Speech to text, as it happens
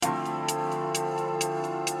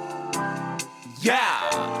Yeah.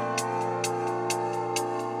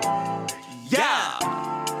 Yeah.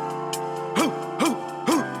 Hoo, hoo,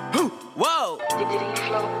 hoo, hoo. Whoa.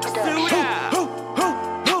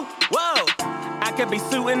 Whoa. I could be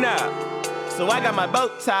suiting up, so I got my bow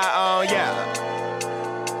tie on, yeah.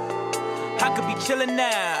 I could be chilling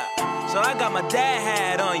now, so I got my dad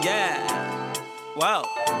hat on, yeah. Whoa.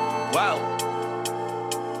 Whoa.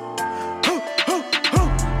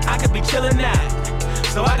 I could be chillin' now,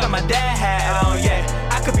 so I got my dad hat on, yeah.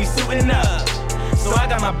 I could be suiting up, so I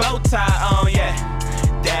got my bow tie on, yeah.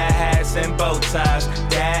 Dad hats and bow ties,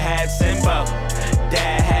 dad hats and bow,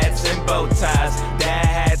 dad hats and bow ties, dad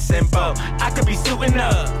hats and bow. I could be suiting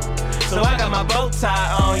up, so I got my bow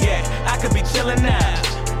tie on, yeah. I could be chillin'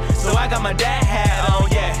 now, so I got my dad hat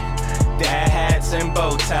on, yeah. Dad hats and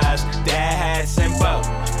bow ties, dad hats and bow,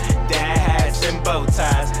 dad hats and bow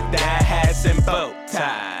ties, dad hats and bow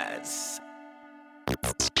ties.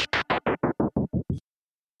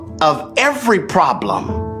 Of every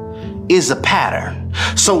problem is a pattern.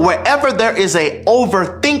 So wherever there is a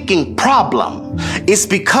overthinking problem, it's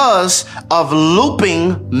because of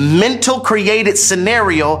looping mental created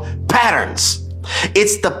scenario patterns.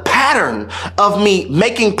 It's the pattern of me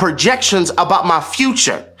making projections about my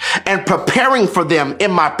future and preparing for them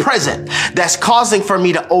in my present that's causing for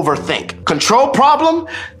me to overthink. Control problem,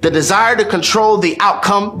 the desire to control the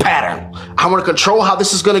outcome pattern. I want to control how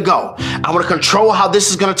this is going to go. I want to control how this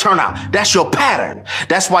is going to turn out. That's your pattern.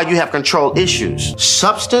 That's why you have control issues.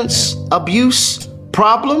 Substance abuse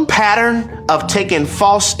problem, pattern of taking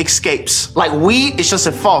false escapes. Like weed is just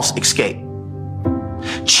a false escape.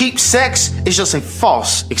 Cheap sex is just a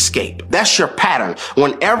false escape. That's your pattern.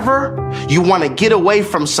 Whenever you want to get away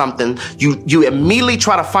from something, you immediately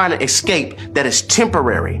try to find an escape that is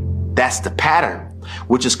temporary. That's the pattern,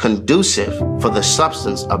 which is conducive for the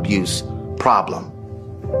substance abuse problem.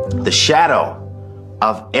 The shadow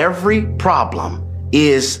of every problem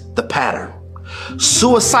is the pattern.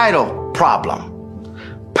 Suicidal problem.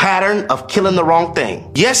 Pattern of killing the wrong thing.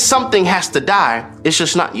 Yes, something has to die. It's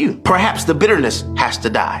just not you. Perhaps the bitterness has to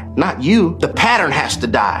die. Not you. The pattern has to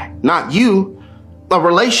die. Not you. A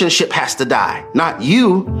relationship has to die. Not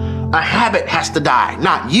you. A habit has to die.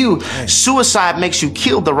 Not you. Suicide makes you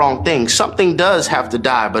kill the wrong thing. Something does have to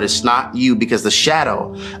die, but it's not you because the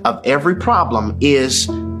shadow of every problem is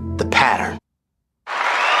the pattern.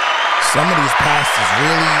 Some of these pastors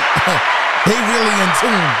really, they really in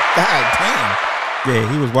tune. God damn.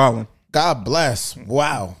 Yeah, he was wilding. God bless.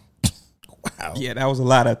 Wow. Wow. Yeah, that was a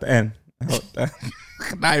lot at the end.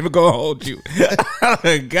 Not even gonna hold you.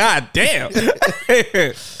 God damn.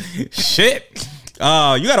 Shit. You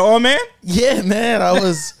got an old man? Yeah, man. I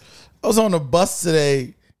was on the bus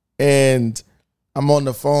today and I'm on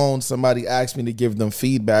the phone. Somebody asked me to give them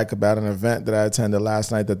feedback about an event that I attended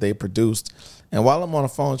last night that they produced. And while I'm on the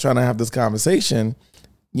phone trying to have this conversation,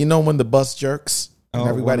 you know when the bus jerks? And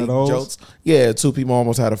everybody jolts. Yeah, two people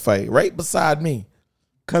almost had a fight right beside me.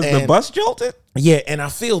 Because the bus jolted? Yeah, and I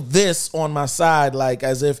feel this on my side, like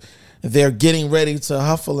as if they're getting ready to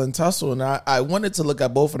huffle and tussle. And I wanted to look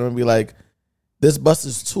at both of them and be like, this bus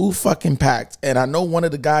is too fucking packed. And I know one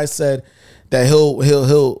of the guys said that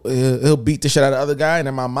he'll beat the shit out of the other guy. And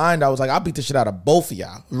in my mind, I was like, I'll beat the shit out of both of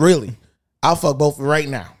y'all. Really. I'll fuck both right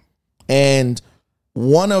now. And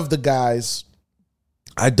one of the guys,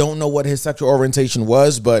 I don't know what his sexual orientation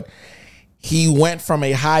was, but he went from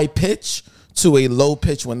a high pitch to a low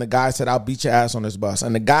pitch when the guy said, I'll beat your ass on this bus.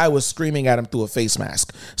 And the guy was screaming at him through a face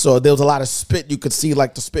mask. So there was a lot of spit. You could see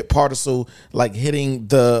like the spit particle like hitting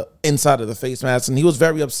the inside of the face mask. And he was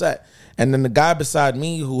very upset. And then the guy beside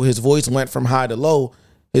me, who his voice went from high to low,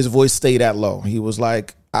 his voice stayed at low. He was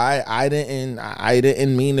like, I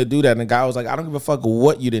didn't mean to do that. And the guy was like, I don't give a fuck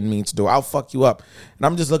what you didn't mean to do. I'll fuck you up. And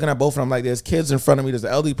I'm just looking at both of them like there's kids in front of me. There's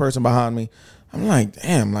an elderly person behind me. I'm like,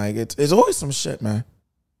 damn, like it's always some shit, man.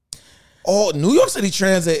 Oh, New York City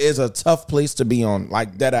Transit is a tough place to be on.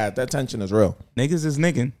 Like that tension is real. Niggas is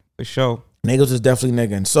nigging for sure. Niggas is definitely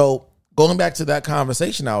nigging. So going back to that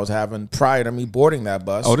conversation I was having prior to me boarding that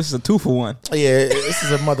bus. Oh, this is a 2-for-1. Yeah, this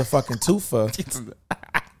is a motherfucking 2-for.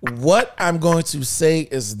 What I'm going to say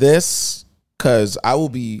is this, because I will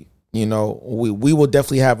be, we will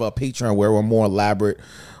definitely have a Patreon where we're more elaborate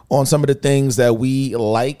on some of the things that we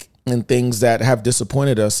like and things that have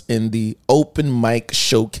disappointed us in the open mic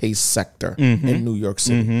showcase sector in New York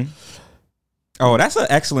City. Mm-hmm. Oh, that's an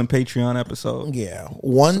excellent Patreon episode. Yeah.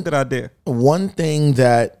 That's a good idea. One thing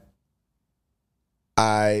that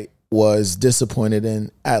I was disappointed in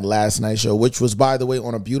at last night's show, which was, by the way,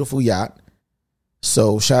 on a beautiful yacht.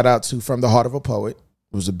 So shout out to From the Heart of a Poet.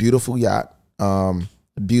 It was a beautiful yacht.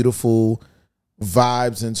 Beautiful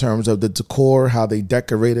vibes in terms of the decor, how they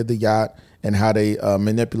decorated the yacht, and how they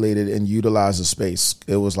manipulated and utilized the space.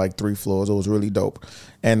 It was like 3 floors. It was really dope.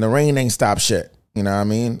 And the rain ain't stopped shit. You know what I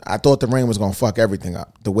mean? I thought the rain was going to fuck everything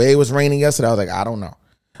up. The way it was raining yesterday, I was like, I don't know.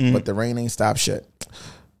 But the rain ain't stopped shit.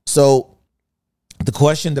 So the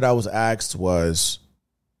question that I was asked was,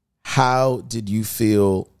 how did you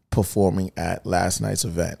feel performing at last night's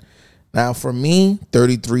event? Now, for me,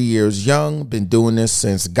 33 years young, been doing this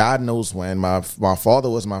since God knows when. My father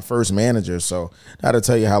was my first manager, so that'll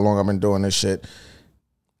tell you how long I've been doing this shit.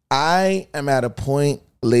 I am at a point,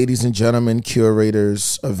 ladies and gentlemen,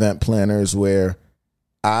 curators, event planners, where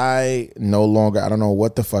I no longer, I don't know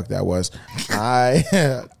what the fuck that was. I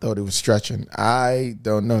thought it was stretching. I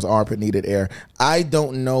don't know. His armpit needed air. I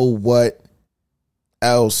don't know what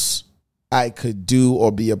else I could do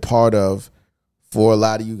or be a part of for a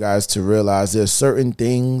lot of you guys to realize there's certain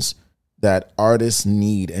things that artists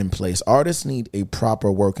need in place. Artists need a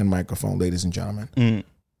proper working microphone, ladies and gentlemen.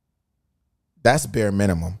 That's bare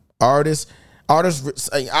minimum. Artists,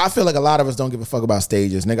 I feel like a lot of us don't give a fuck about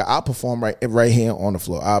stages. Nigga, I'll perform right here on the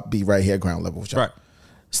floor. I'll be right here ground level with y'all. Right.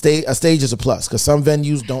 A stage is a plus because some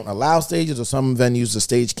venues don't allow stages, or some venues the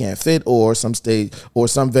stage can't fit, or some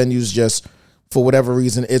venues just, for whatever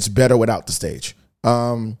reason, it's better without the stage.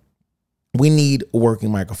 We need working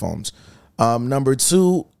microphones. Number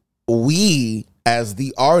 2, we as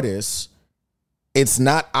the artists, it's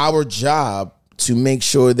not our job to make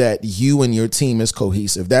sure that you and your team is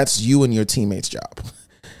cohesive. That's you and your teammates' job.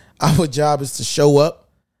 Our job is to show up,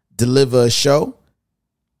 deliver a show,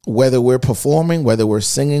 whether we're performing, whether we're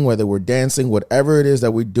singing, whether we're dancing, whatever it is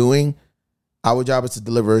that we're doing. Our job is to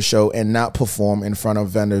deliver a show and not perform in front of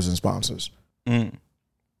vendors and sponsors.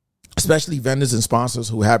 Especially vendors and sponsors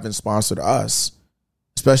who haven't sponsored us,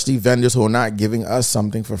 especially vendors who are not giving us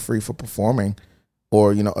something for free for performing,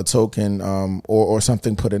 or, you know, a token, or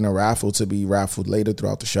something put in a raffle to be raffled later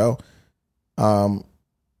throughout the show. You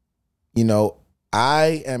know,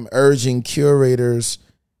 I am urging curators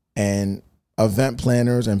and event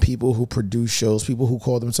planners and people who produce shows, people who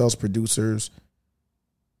call themselves producers,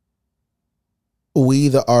 we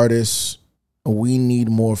the artists, we need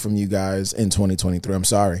more from you guys in 2023. I'm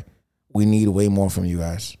sorry. We need way more from you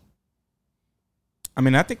guys. I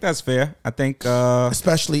mean, I think that's fair. I think...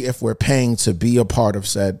 especially if we're paying to be a part of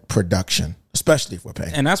said production. Especially if we're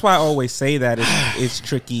paying. And that's why I always say that it's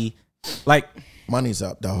tricky. Like... Money's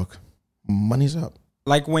up, dog. Money's up.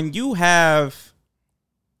 Like when you have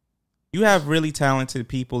really talented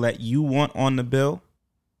people that you want on the bill,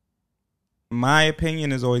 my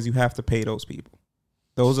opinion is always you have to pay those people.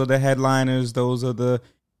 Those are the headliners. Those are the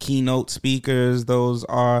keynote speakers. Those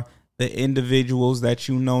are the individuals that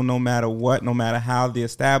you know, no matter what, no matter how the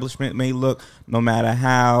establishment may look, no matter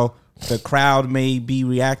how the crowd may be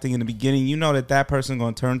reacting in the beginning, you know that person is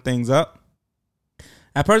going to turn things up.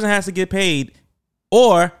 That person has to get paid,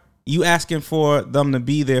 or you asking for them to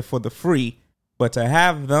be there for the free. But to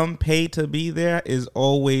have them pay to be there is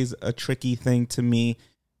always a tricky thing to me,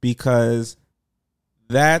 because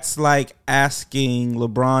that's like asking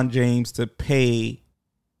LeBron James to pay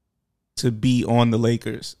to be on the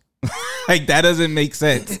Lakers. Like, that doesn't make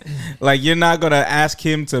sense. Like, you're not going to ask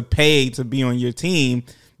him to pay to be on your team.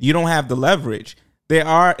 You don't have the leverage. There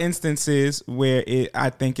are instances where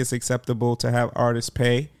I think it's acceptable to have artists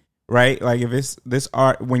pay, right? Like, if it's this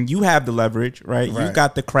art, when you have the leverage, right? You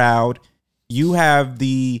got the crowd, you have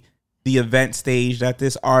the event stage that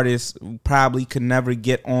this artist probably could never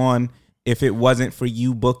get on if it wasn't for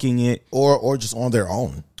you booking it, or just on their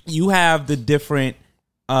own. You have the different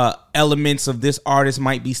elements of this artist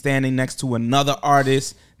might be standing next to another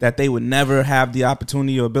artist that they would never have the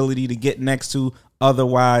opportunity or ability to get next to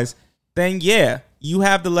otherwise. Then yeah, you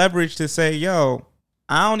have the leverage to say, yo,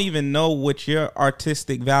 I don't even know what your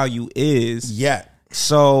artistic value is yet.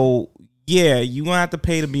 So yeah, you're gonna have to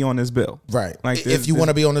pay to be on this bill. Right. Like if you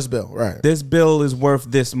want to be on this bill, right. This bill is worth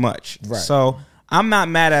this much. Right. So I'm not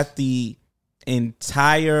mad at the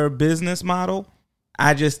entire business model.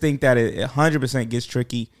 I just think that it 100% gets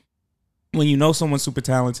tricky when you know someone's super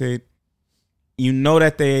talented. You know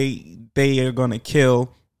that they are going to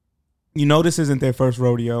kill. You know this isn't their first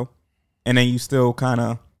rodeo. And then you still kind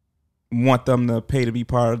of want them to pay to be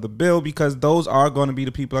part of the bill, because those are going to be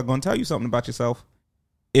the people that are going to tell you something about yourself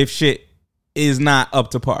if shit is not up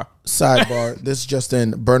to par. Sidebar, this just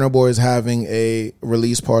in. Burna Boy is having a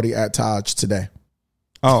release party at Taj today.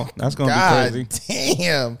 Oh, that's going to be crazy.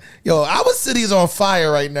 Damn. Yo, our city's on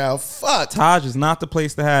fire right now. Fuck. Taj is not the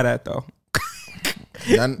place to have that, though.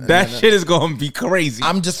 That shit is going to be crazy.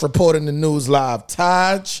 I'm just reporting the news live.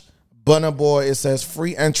 Taj, Bunna Boy, it says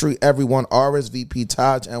free entry, everyone. RSVP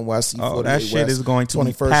Taj NYC 48 that shit West, is going to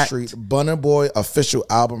be 21st packed. Street. Bunna Boy official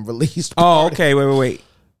album released. Oh, okay. Wait.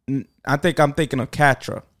 I think I'm thinking of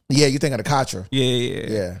Katra. Yeah, you think of the Katra.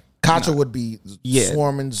 Yeah. Katra would be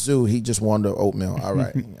Swarming Zoo. He just won the oatmeal. All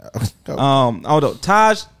right. Although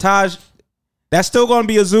Taj, that's still going to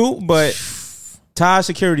be a zoo, but Taj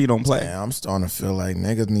security don't play. Damn, I'm starting to feel like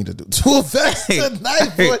niggas need to do two events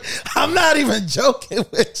tonight, boy. I'm not even joking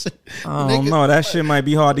with you. Oh no, that shit might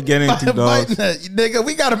be hard to get into, dog. Nigga,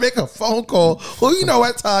 we gotta make a phone call. Well, you know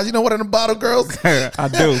what, Taj? You know what in the bottle, girls? I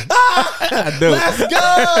do. I do. Let's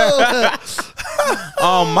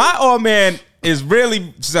go. My old man is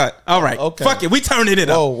really all right. Okay. Fuck it, we turning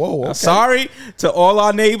it up. Whoa. Okay. Sorry to all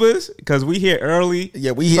our neighbors because we here early.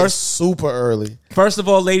 Yeah, we here super early. First of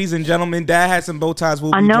all, ladies and gentlemen, Dad Hats and Bow Ties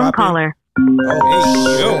will be Unknown dropping. caller.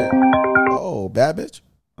 Oh, hey, yo. Oh, bad bitch.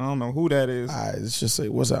 I don't know who that is. All right, let's just say,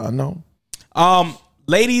 what's that? Unknown.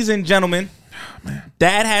 Ladies and gentlemen,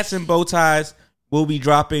 Dad Hats and Bow Ties will be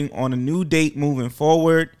dropping on a new date moving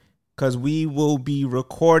forward because we will be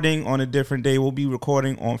recording on a different day. We'll be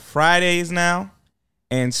recording on Fridays now,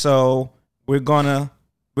 and so we're gonna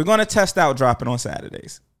test out dropping on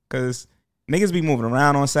Saturdays because niggas be moving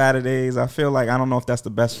around on Saturdays. I feel like I don't know if that's the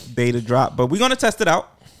best day to drop, but we're gonna test it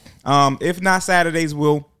out. If not Saturdays,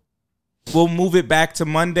 we'll move it back to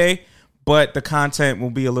Monday, but the content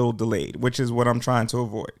will be a little delayed, which is what I'm trying to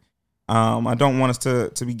avoid. I don't want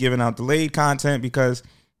us to be giving out delayed content because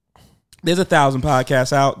there's 1,000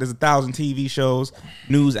 podcasts out. There's 1,000 TV shows,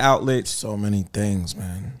 news outlets. So many things,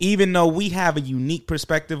 man. Even though we have a unique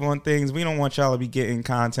perspective on things, we don't want y'all to be getting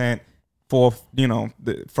content for,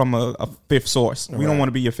 from a fifth source. We don't want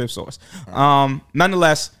to be your fifth source.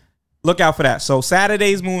 Nonetheless, look out for that. So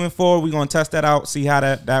Saturdays moving forward, we're going to test that out, see how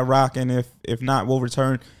that rock. And if not, we'll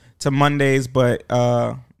return to Mondays. But,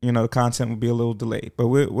 the content will be a little delayed. But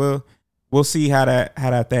we'll see how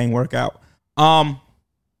that thing work out.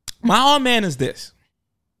 My old man is this.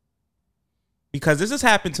 Because this has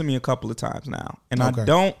happened to me a couple of times now. And I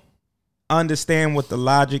don't understand what the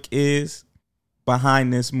logic is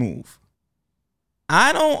behind this move.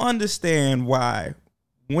 I don't understand why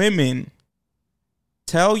women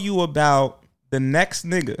tell you about the next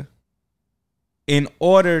nigga in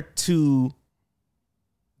order to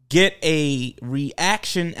get a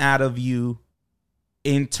reaction out of you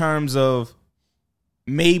in terms of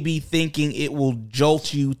maybe thinking it will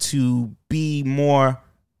jolt you to be more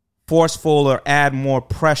forceful or add more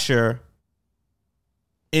pressure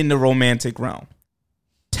in the romantic realm.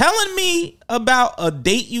 Telling me about a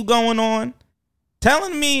date you going on,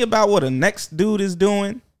 telling me about what a next dude is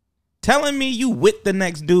doing, telling me you with the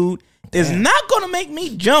next dude is not going to make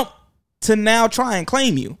me jump to now try and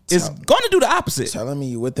claim you. It's going to do the opposite. Telling me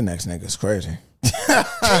you with the next nigga is crazy.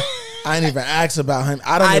 I didn't even ask about him.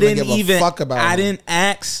 I didn't give a fuck about him. I didn't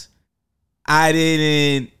ask. I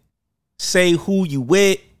didn't say who you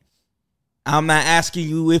with. I'm not asking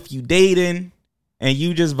you if you dating. And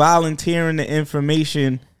you just volunteering the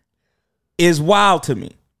information is wild to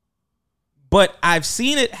me. But I've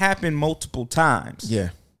seen it happen multiple times. Yeah.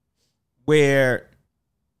 Where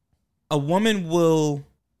a woman will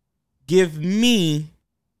give me,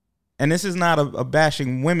 and this is not a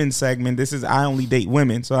bashing women segment. This is I only date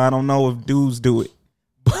women, so I don't know if dudes do it.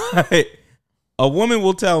 But a woman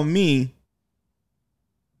will tell me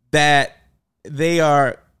that they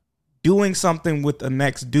are doing something with the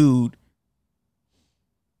next dude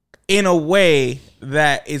in a way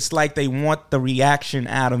that it's like they want the reaction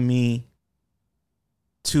out of me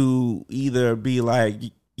to either be like,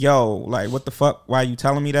 yo, like, what the fuck? Why are you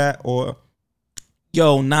telling me that? Or,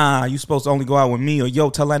 yo, nah, you supposed to only go out with me. Or, yo,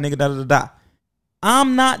 tell that nigga da-da-da-da.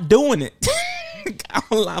 I'm not doing it.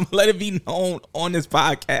 I'm let it be known on this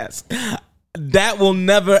podcast. That will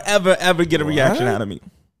never, ever, ever get a reaction out of me.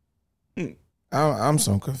 I'm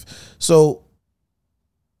so confused. So,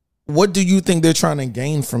 what do you think they're trying to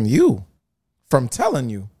gain from you? From telling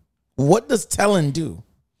you? What does telling do?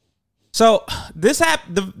 So, this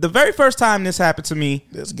happened, the very first time this happened to me.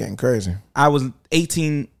 This is getting crazy. I was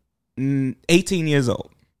 18 years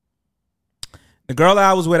old. The girl that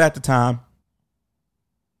I was with at the time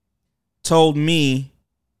told me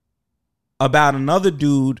about another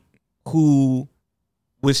dude who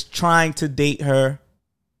was trying to date her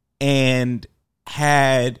and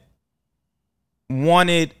had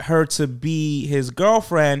wanted her to be his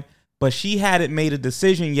girlfriend, but she hadn't made a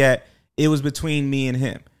decision yet. It was between me and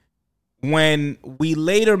him. When we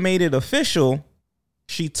later made it official,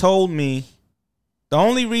 she told me the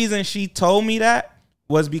only reason she told me that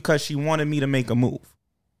was because she wanted me to make a move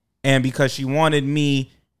and because she wanted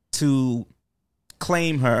me to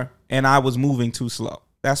claim her and I was moving too slow.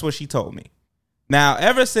 That's what she told me. Now,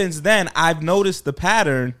 ever since then, I've noticed the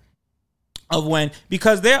pattern of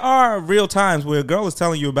because there are real times where a girl is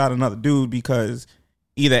telling you about another dude because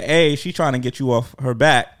either A, she's trying to get you off her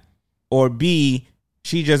back, or B,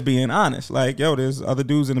 she just being honest. Like, yo, there's other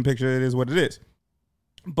dudes in the picture. It is what it is.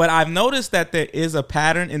 But I've noticed that there is a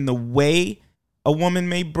pattern in the way a woman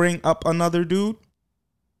may bring up another dude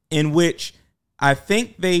in which I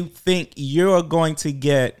think they think you're going to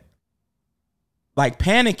get like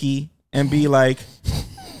panicky and be like,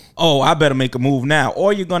 oh, I better make a move now.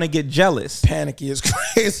 Or you're going to get jealous. Panicky is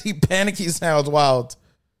crazy. Panicky sounds wild.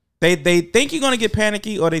 They think you're going to get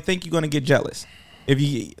panicky, or they think you're going to get jealous. If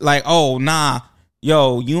you like, oh, nah,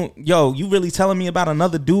 you really telling me about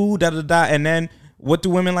another dude, da da da. And then what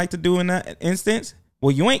do women like to do in that instance?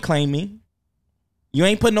 Well, you ain't claim me. You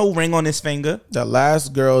ain't put no ring on his finger. The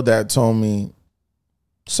last girl that told me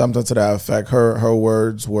something to that effect, her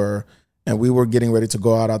words were, and we were getting ready to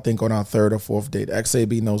go out, I think, on our third or fourth date.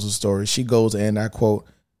 XAB knows the story. She goes, and I quote,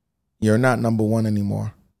 "You're not number one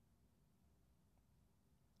anymore."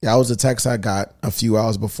 That was a text I got a few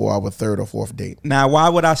hours before our third or fourth date. Now, why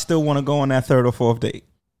would I still want to go on that third or fourth date?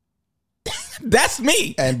 That's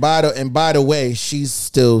me. And by the way, she's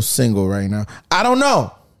still single right now. I don't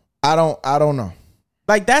know. I don't know.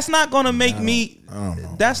 Like, that's not gonna make me. I don't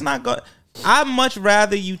know. That's not going. I'd much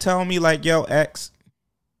rather you tell me like, yo, X,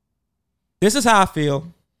 this is how I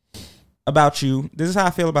feel about you. This is how I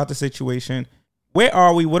feel about the situation. Where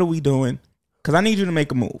are we? What are we doing? Because I need you to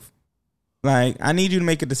make a move. Like, I need you to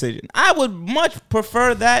make a decision. I would much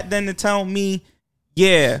prefer that than to tell me,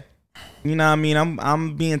 yeah, you know what I mean,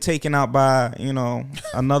 I'm being taken out by,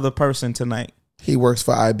 another person tonight. He works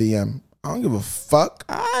for IBM. I don't give a fuck.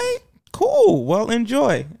 All right, cool. Well,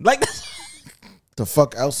 enjoy. Like, the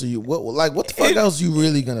fuck else are you? What the fuck else you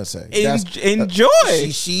really gonna say? Enjoy.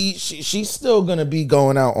 She's still gonna be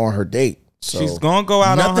going out on her date. So she's gonna go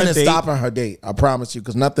out on her date. Nothing is stopping her date. I promise you,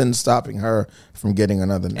 because nothing's stopping her from getting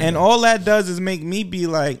another nigga. And all that does is make me be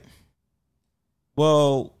like,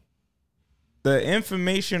 well, the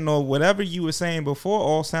information or whatever you were saying before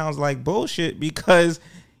all sounds like bullshit, because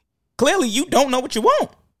clearly you don't know what you want,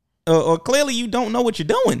 or clearly you don't know what you're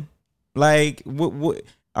doing. Like, what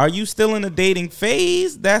are you still in a dating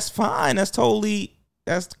phase? That's fine. That's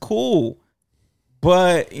cool.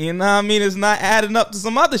 But, you know what I mean? It's not adding up to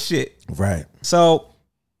some other shit. Right. So,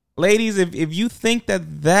 ladies, if you think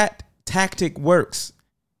that tactic works,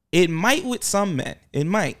 it might with some men. It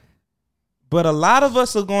might. But a lot of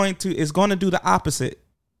us is going to do the opposite.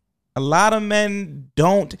 A lot of men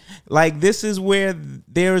don't. Like, this is where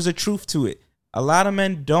there is a truth to it. A lot of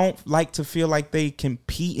men don't like to feel like they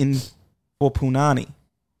competing for punani.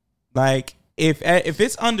 Like, if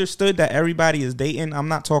it's understood that everybody is dating, I'm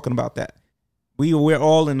not talking about that. We're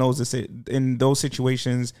all in those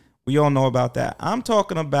situations. We all know about that. I'm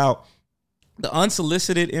talking about the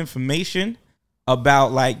unsolicited information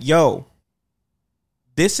about, like, yo,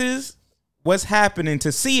 this is what's happening,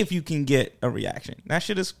 to see if you can get a reaction. That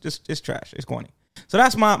shit is just trash. It's corny. So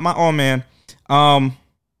that's my man.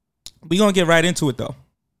 We gonna get right into it though.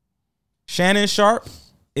 Shannon Sharp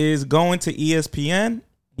is going to ESPN.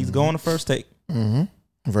 He's going to First Take. Mm-hmm.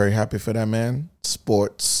 Very happy for that, man.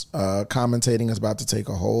 Sports commentating is about to take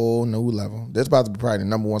a whole new level. This is about to be probably the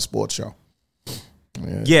number one sports show.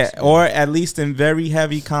 Yeah, or at least in very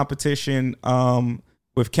heavy competition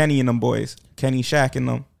with Kenny and them boys. Kenny, Shaq and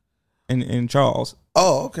them, and Charles.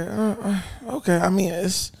 Oh, okay. Okay. I mean,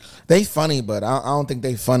 they funny, but I don't think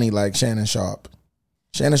they funny like Shannon Sharp.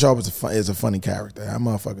 Shannon Sharp is a funny character. That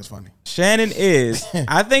motherfucker's funny. Shannon is.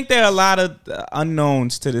 I think there are a lot of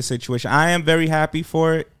unknowns to this situation. I am very happy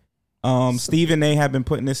for it. Stephen A. have been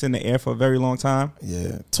putting this in the air for a very long time.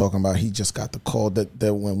 Yeah, talking about he just got the call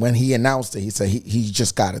that when he announced it, he said he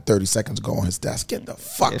just got it 30 seconds ago on his desk. Get the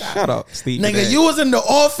fuck out. Shut up, Stephen Nigga, A. you was in the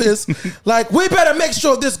office like, we better make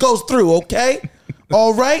sure this goes through, okay?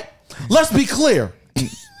 All right? Let's be clear.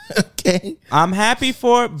 Okay. I'm happy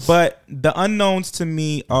for it, but the unknowns to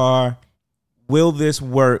me are, will this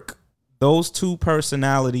work? Those two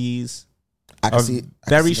personalities are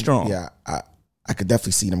very strong. Yeah, I could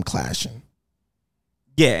definitely see them clashing.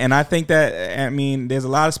 Yeah, and I think that, I mean, there's a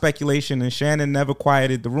lot of speculation, and Shannon never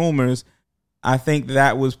quieted the rumors. I think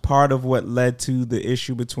that was part of what led to the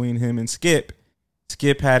issue between him and Skip.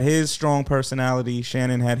 Skip had his strong personality,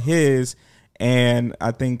 Shannon had his, and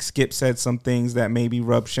I think Skip said some things that maybe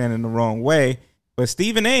rubbed Shannon the wrong way. But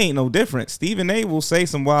Stephen A. ain't no different. Stephen A. will say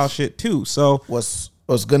some wild shit too. So what's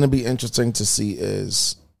going to be interesting to see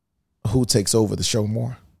is who takes over the show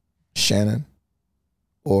more, Shannon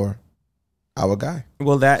or our guy.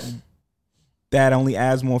 Well, that only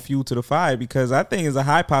adds more fuel to the fire, because I think it's a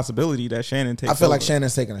high possibility that Shannon takes I feel over. like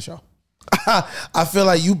Shannon's taking the show. I feel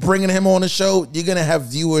like you bringing him on the show, you're gonna have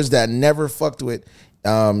viewers that never fucked with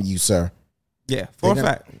you, sir. Yeah, for a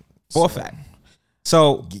fact.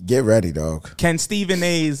 So Get ready, dog. can Stephen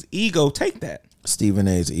A's ego take that? Stephen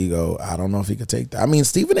A's ego, I don't know if he could take that. I mean,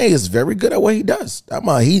 Stephen A is very good at what he does.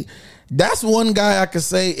 That's one guy I could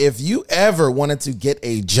say, if you ever wanted to get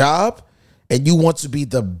a job and you want to be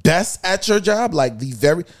the best at your job, like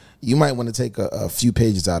you might want to take a few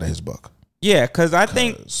pages out of his book. Yeah, because I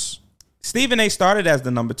think Stephen A started as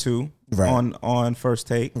the number 2 Right. on First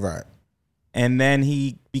Take. Right. And then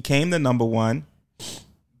he became the number 1.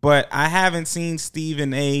 But I haven't seen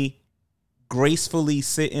Stephen A gracefully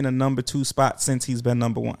sit in a number 2 spot since he's been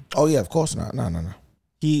number 1. Oh yeah, of course not. No.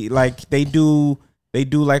 He they do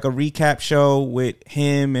like a recap show with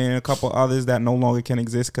him and a couple others that no longer can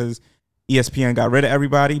exist because ESPN got rid of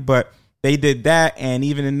everybody. But they did that, and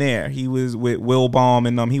even in there, he was with Will Baum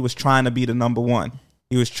and he was trying to be the number 1.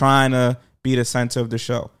 He was trying to be the center of the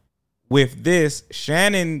show. With this,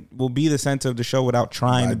 Shannon will be the center of the show without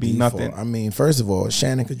trying to be nothing. I mean, first of all,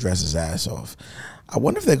 Shannon could dress his ass off. I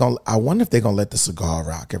wonder if they're gonna let the cigar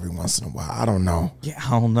rock every once in a while. I don't know. Yeah, I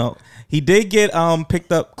don't know. He did get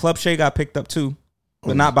picked up. Club Shay got picked up too,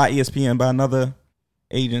 but not by ESPN, by another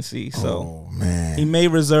agency. So man, he may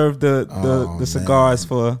reserve the cigars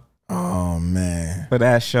for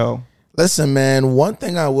that show. Listen, man. One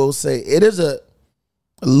thing I will say, it is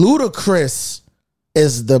Ludacris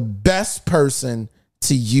is the best person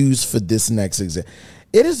to use for this next exam.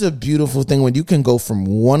 It is a beautiful thing when you can go from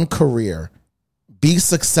one career, be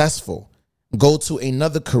successful, go to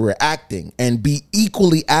another career, acting, and be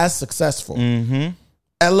equally as successful.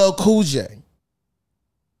 LL Cool J,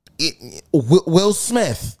 Will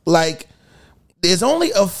Smith, like, there's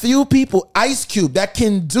only a few people, Ice Cube, that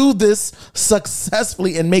can do this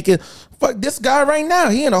successfully and make it. Fuck, this guy right now,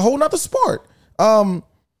 he in a whole nother sport.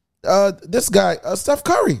 This guy, Steph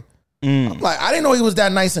Curry. I'm like, I didn't know he was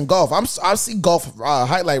that nice in golf. I see golf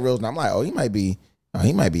highlight reels, and I'm like, he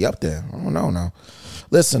might be up there. I don't know now.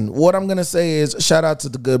 Listen, what I'm gonna say is, shout out to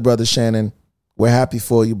the good brother Shannon. We're happy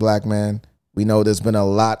for you, black man. We know there's been a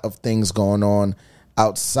lot of things going on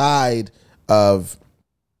outside of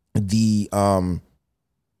the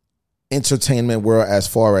entertainment world as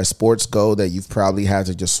far as sports go, that you've probably had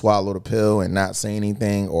to just swallow the pill and not say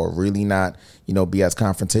anything, or really not, be as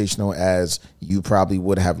confrontational as you probably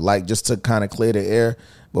would have liked, just to kind of clear the air.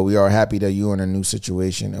 But we are happy that you're in a new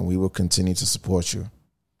situation, and we will continue to support you.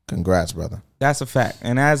 Congrats, brother. That's a fact.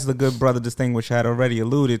 And as the good brother Distinguished had already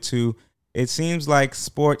alluded to, it seems like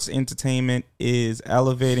sports entertainment is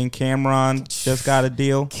elevating. Cameron just got a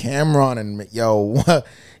deal. Cameron and yo,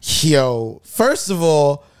 first of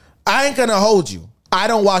all, I ain't gonna hold you. I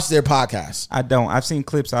don't watch their podcast. I don't. I've seen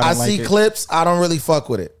clips. I see clips. I don't really fuck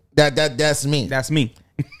with it. That's me. That's me.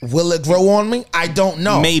 Will it grow on me? I don't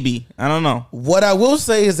know. Maybe. I don't know. What I will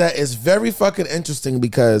say is that it's very fucking interesting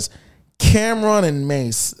because Cameron and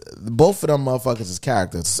Mace, both of them motherfuckers is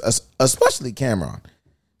characters, especially Cameron.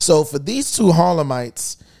 So for these two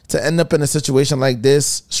Harlemites to end up in a situation like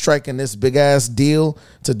this, striking this big ass deal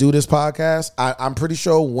to do this podcast, I'm pretty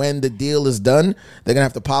sure when the deal is done, they're gonna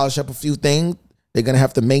have to polish up a few things. They're gonna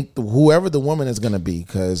have to make whoever the woman is gonna be,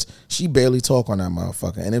 because she barely talk on that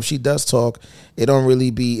motherfucker. And if she does talk, it don't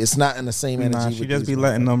really be. It's not in the same energy. Nah, she just be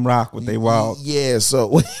letting them rock with they wild. Yeah,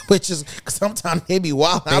 so which is sometimes they be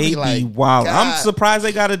wild. They be like, wild. God. I'm surprised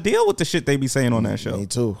they got to deal with the shit they be saying on that show. Me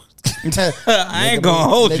too. I ain't gonna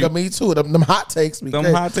hold you. Me too. Them hot takes be them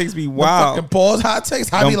hot takes be wild. Fucking pause hot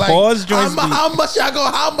takes. I be like, how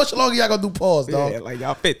much longer y'all gonna do pause, dog? Yeah, like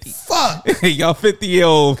y'all 50. Fuck. Y'all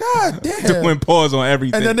 50-year-old. God damn. Doing pause on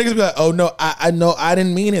everything. And then niggas be like, oh no, I know I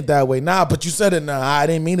didn't mean it that way. Nah, but you said it. Nah, I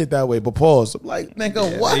didn't mean it that way. But pause. I'm like,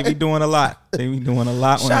 nigga, what? They be doing a lot. They be doing a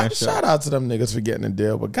lot on that show. Shout out to them niggas for getting a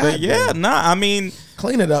deal. But God damn. I mean,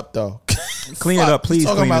 clean it up though. Clean it up, please.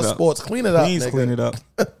 Talking about sports, clean it up. Please clean it up.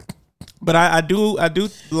 But I do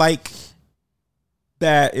like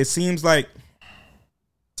that. It seems like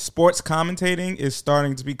sports commentating is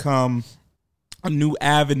starting to become a new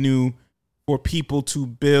avenue for people to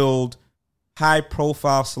build high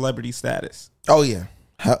profile celebrity status. Oh yeah.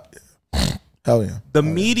 Hell yeah. The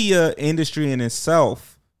media industry in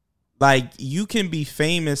itself, like, you can be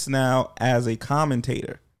famous now as a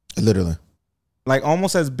commentator. Literally. Like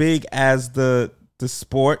almost as big as the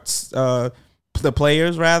sports, the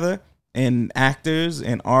players rather, and actors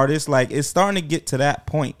and artists. Like, it's starting to get to that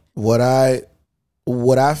point. What I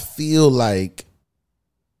feel like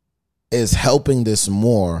is helping this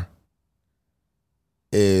more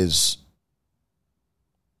is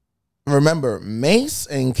remember, Mace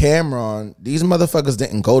and Cameron, these motherfuckers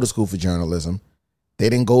didn't go to school for journalism. They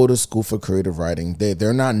didn't go to school for creative writing.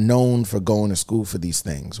 They're not known for going to school for these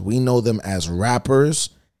things. We know them as rappers.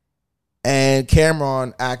 And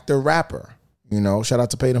Cameron, actor, rapper. You know, shout out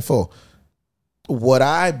to Paid in Full. What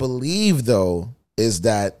I believe, though, is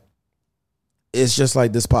that it's just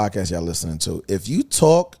like this podcast y'all listening to. If you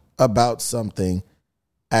talk about something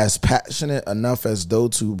as passionate enough as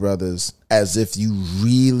those two brothers, as if you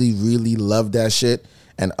really, really love that shit,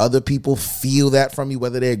 and other people feel that from you,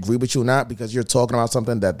 whether they agree with you or not, because you're talking about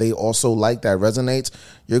something that they also like that resonates,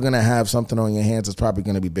 you're going to have something on your hands that's probably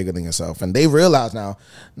going to be bigger than yourself. And they realize now,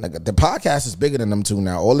 like, the podcast is bigger than them two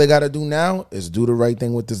now. All they got to do now is do the right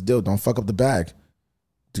thing with this deal. Don't fuck up the bag.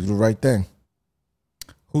 Do the right thing.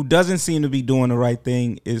 Who doesn't seem to be doing the right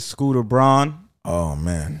thing is Scooter Braun. Oh,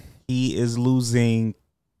 man. He is losing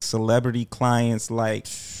celebrity clients like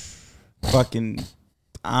fucking,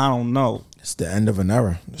 I don't know. It's the end of an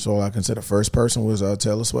era. That's all I can say. The first person was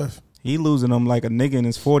Taylor Swift. He losing them like a nigga in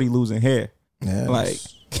his 40 losing hair. Yeah, like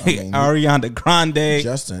Ariana Grande.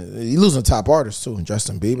 Justin. He losing top artists too.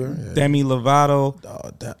 Justin Bieber. Yeah. Demi Lovato.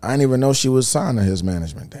 I didn't even know she was signed to his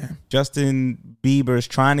management. Damn. Justin Bieber's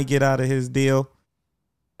trying to get out of his deal.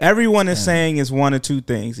 Everyone is saying is one of two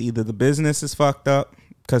things. Either the business is fucked up,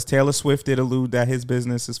 because Taylor Swift did allude that his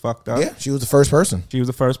business is fucked up. Yeah, she was the first person. She was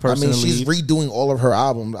the first person. I mean, she's redoing all of her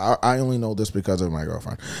albums. I only know this because of my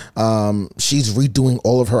girlfriend. She's redoing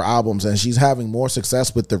all of her albums, and she's having more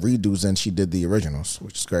success with the redos than she did the originals,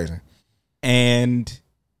 which is crazy. And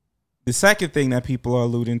the second thing that people are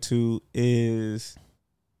alluding to is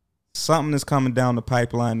something is coming down the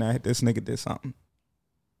pipeline that this nigga did something.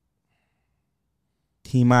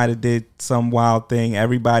 He might have did some wild thing.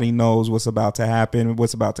 Everybody knows what's about to happen,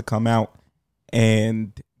 what's about to come out,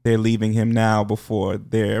 and they're leaving him now before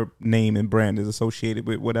their name and brand is associated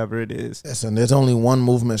with whatever it is. Listen, there's only one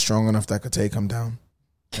movement strong enough that could take him down,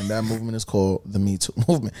 and that movement is called the Me Too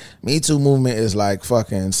movement. Me Too movement is like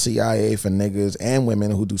fucking CIA for niggas and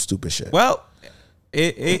women who do stupid shit. Well,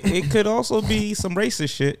 it could also be some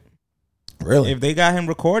racist shit. Really? If they got him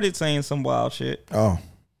recorded saying some wild shit,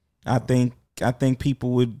 I think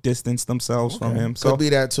people would distance themselves from him. So could be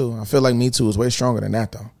that too. I feel like Me Too is way stronger than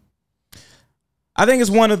that though. I think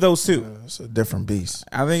it's one of those two. It's a different beast.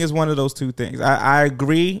 I think it's one of those two things. I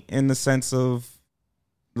agree in the sense of,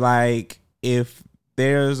 like, if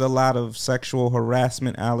there's a lot of sexual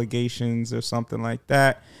harassment allegations or something like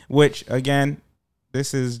that, which, again,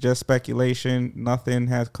 this is just speculation. Nothing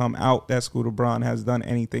has come out that Scooter Braun has done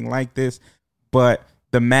anything like this. But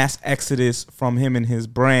the mass exodus from him and his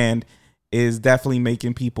brand is definitely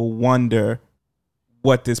making people wonder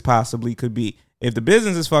what this possibly could be. If the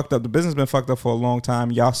business is fucked up, the business has been fucked up for a long time.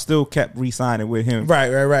 Y'all still kept re-signing with him.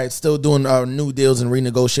 Right. Still doing new deals and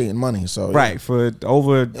renegotiating money. So right, for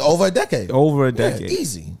over a decade. Over a decade. Yeah,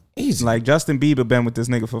 easy. Like Justin Bieber been with this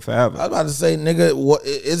nigga for forever. I was about to say, nigga, what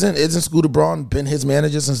isn't Scooter Braun been his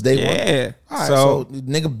manager since day one? Yeah. All right, so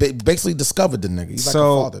nigga basically discovered the nigga. He's like a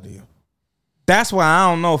father to you. That's why I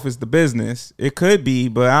don't know if it's the business. It could be,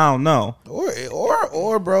 but I don't know.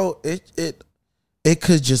 Or bro, it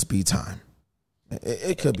could just be time.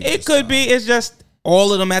 It could be. It could be. It's just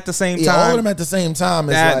all of them at the same time. All of them at the same time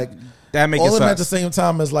is like that. Make all it of them sucks. at the same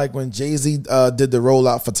time is like when Jay-Z did the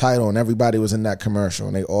rollout for Tidal and everybody was in that commercial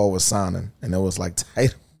and they all was signing and it was like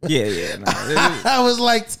Tidal. Yeah. Nah, I was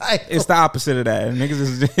like Tidal. It's the opposite of that. Niggas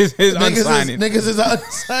is unsigning. Niggas is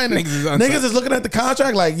unsigning. Niggas is looking at the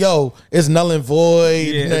contract like, yo, it's null and void.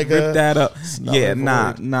 Yeah, nigga. rip that up. Yeah,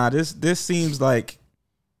 nah. This seems like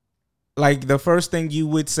the first thing you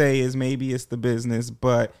would say is maybe it's the business,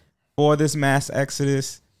 but for this mass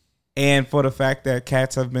exodus and for the fact that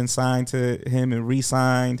cats have been signed to him and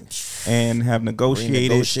re-signed and have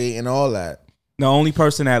negotiating all that. The only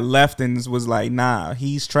person that left and was like, nah,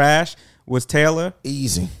 he's trash was Taylor.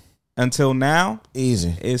 Easy. Until now,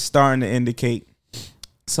 easy. It's starting to indicate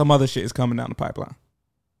some other shit is coming down the pipeline.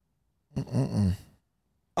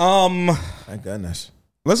 Thank goodness.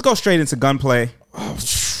 Let's go straight into gunplay.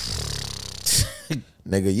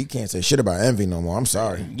 Nigga, you can't say shit about Envy no more. I'm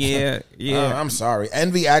sorry. Yeah. I'm sorry.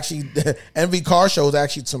 Envy car show is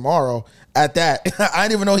actually tomorrow at that. I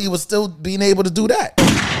didn't even know he was still being able to do that.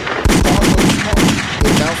 He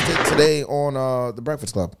announced it today on The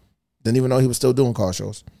Breakfast Club. Didn't even know he was still doing car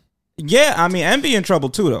shows. Yeah, I mean, Envy in trouble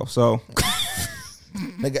too, though. So,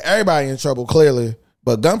 nigga, everybody in trouble, clearly.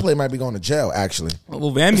 But Gunplay might be going to jail, actually.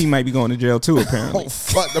 Well, Envy might be going to jail too, apparently. Oh,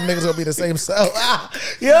 fuck. Them niggas gonna be the same cell.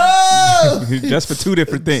 Yo! Just for two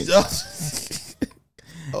different things.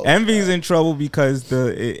 Envy's in trouble because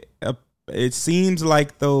it seems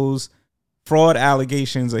like those fraud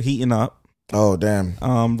allegations are heating up. Oh damn!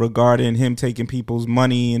 Regarding him taking people's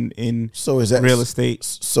money in real estate.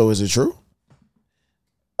 So is it true?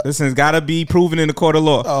 Listen, it's got to be proven in the court of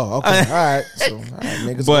law. Oh, okay, all right. So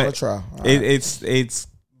niggas go to trial. It's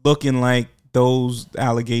looking like those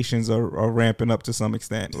allegations are ramping up to some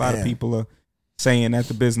extent. A lot of people are saying that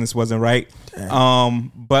the business wasn't right.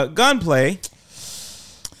 But Gunplay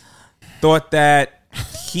thought that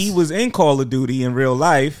he was in Call of Duty in real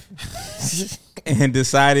life and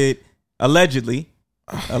decided. Allegedly,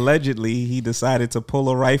 he decided to pull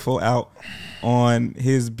a rifle out on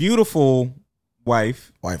his beautiful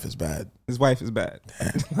wife. Wife is bad. His wife is bad.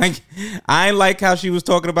 Like, I ain't like how she was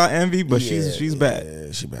talking about Envy, but she's bad.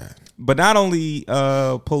 Yeah, she bad. But not only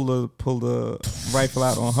pull the rifle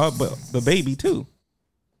out on her, but the baby too.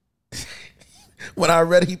 When I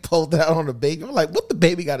read he pulled that on the baby, I'm like, what the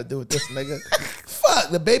baby got to do with this, nigga?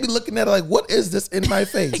 Fuck, the baby looking at her like, what is this in my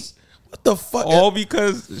face? What the fuck? All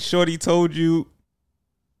because Shorty told you,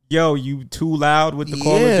 yo, you too loud with the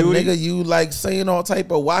Call of Duty? Nigga, you like saying all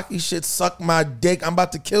type of wacky shit, suck my dick, I'm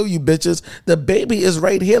about to kill you bitches. The baby is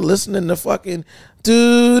right here listening to fucking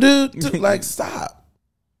do like stop.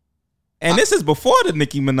 And this is before the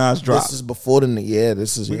Nicki Minaj drop. This is before the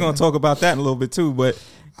We're gonna talk about that in a little bit too, but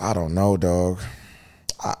I don't know, dog.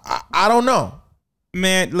 I don't know.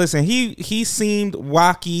 Man, listen, he seemed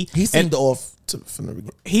wacky. He seemed off from the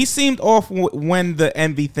beginning. He seemed off when the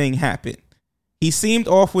Envy thing happened. He seemed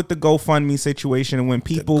off with the GoFundMe situation, and when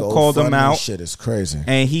people called him out, shit is crazy.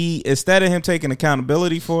 And he, instead of him taking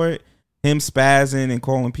accountability for it, him spazzing and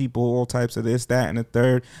calling people all types of this, that, and the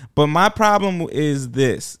third. But my problem is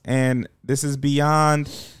this, and this is beyond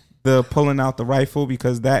the pulling out the rifle,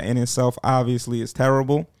 because that in itself obviously is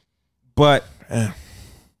terrible. But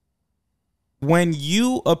when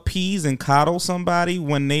you appease and coddle somebody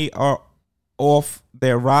when they are off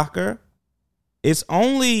their rocker, it's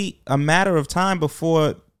only a matter of time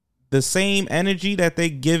before the same energy that they're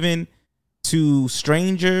giving to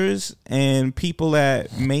strangers and people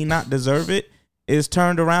that may not deserve it is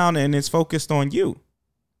turned around and it's focused on you.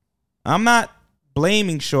 I'm not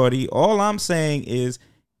blaming Shorty. All I'm saying is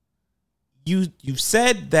you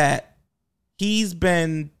said that he's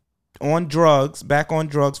been back on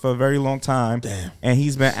drugs for a very long time. Damn. And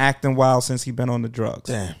he's been acting wild since he's been on the drugs.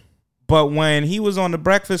 Damn. But when he was on the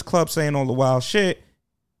Breakfast Club saying all the wild shit,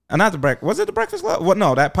 was it the Breakfast Club? Well,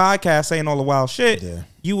 no, that podcast saying all the wild shit,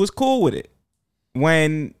 you was cool with it.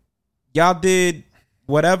 When y'all did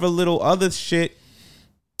whatever little other shit,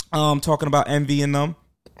 talking about Envy and them,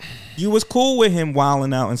 you was cool with him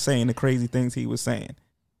wilding out and saying the crazy things he was saying.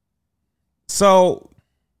 So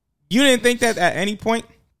you didn't think that at any point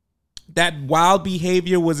that wild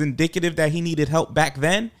behavior was indicative that he needed help back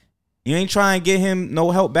then? You ain't trying to get him no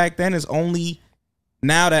help back then. It's only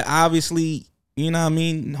now that obviously, you know what I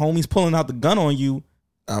mean, homie's pulling out the gun on you.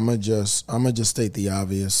 I'ma just state the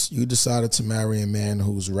obvious. You decided to marry a man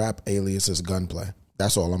whose rap alias is Gunplay.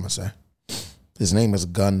 That's all I'm gonna say. His name is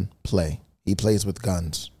Gunplay. He plays with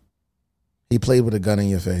guns. He played with a gun in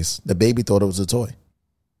your face. The baby thought it was a toy.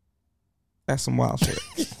 That's some wild shit.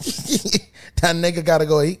 That nigga gotta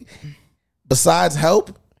go. Besides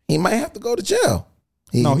help, he might have to go to jail.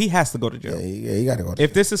 He has to go to jail. Yeah, he got to go to jail.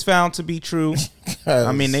 If this is found to be true,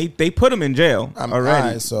 I mean, they put him in jail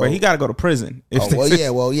already, but he got to go to prison. He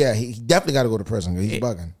definitely got to go to prison because he's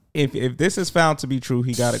bugging. If this is found to be true,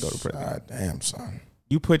 he got to go to prison. God damn, son.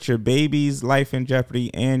 You put your baby's life in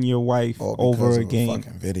jeopardy and your wife over a game.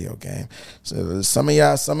 Fucking video game. So some of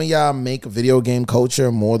y'all make video game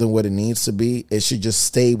culture more than what it needs to be. It should just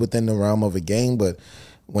stay within the realm of a game. But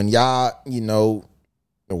when y'all,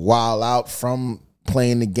 wild out from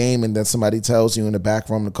playing the game and then somebody tells you in the back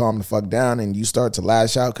room to calm the fuck down and you start to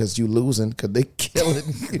lash out because you losing because they killing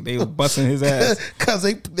you. They was busting his ass because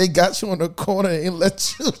they got you in the corner and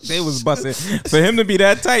let you. They was busting. For him to be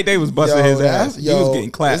that tight, they was busting his ass. He was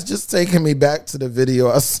getting clapped. It's just taking me back to the video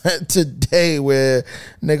I sent today where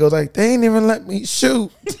nigga was like, they ain't even let me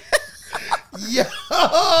shoot. Yo,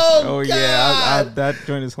 oh God. Yeah, that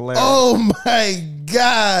joint is hilarious. Oh my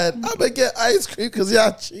God, I'm gonna get ice cream because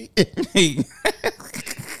y'all cheating.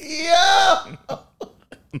 Yo,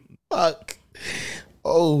 fuck.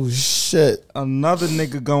 Oh shit. Another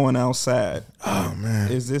nigga going outside. Oh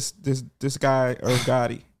man, is this guy Irv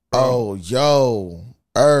Gotti? Oh yo,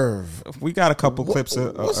 Irv. We got a couple clips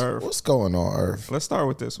of Irv. What's going on, Irv? Let's start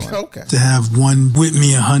with this one. Okay. To have one with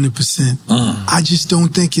me 100%. I just don't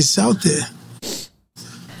think it's out there.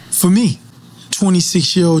 For me,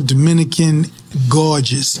 26-year-old Dominican,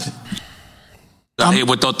 gorgeous. Hey,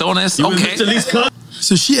 with totones? Okay.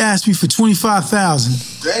 So she asked me for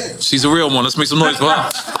 $25,000. Damn. She's a real one. Let's make some noise for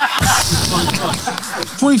her.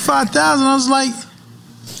 $25,000. I was like,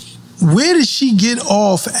 where did she get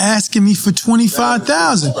off asking me for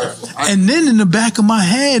 $25,000? And then in the back of my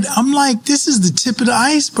head, I'm like, this is the tip of the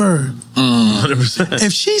iceberg. 100%.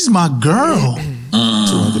 If she's my girl,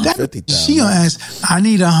 she gonna ask, I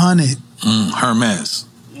need 100. Hermes.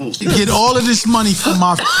 Get all of this money from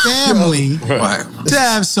my family to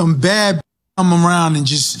have some bad come around and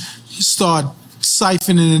just start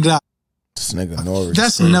siphoning it out. This nigga Norris.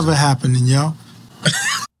 That's never happening, yo.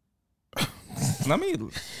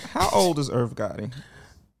 How old is Irv Gotti?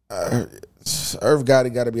 Irv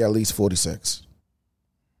Gotti got to be at least 46.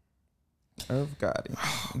 Irv Gotti.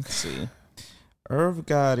 Let's see. Irv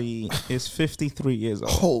Gotti is 53 years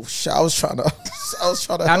old. Oh shit! I was trying to help.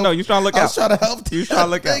 I know you trying to look out. I was trying to help you. Trying to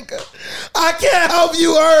look out. I can't help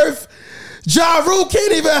you, Irv. Ja Rule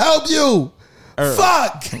can't even help you. Irv.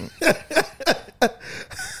 Fuck.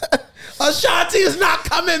 Ashanti is not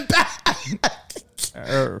coming back.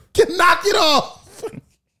 Irv. Knock it off.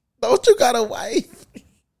 Don't you got a wife?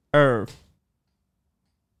 Irv.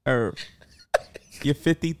 You're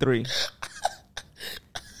 53.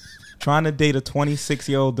 Trying to date a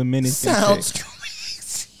 26-year-old Dominican Sounds chick.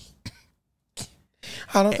 crazy.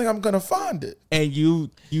 I don't think I'm gonna find it. And you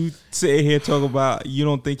sit here talking about you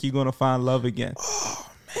don't think you're gonna find love again. Oh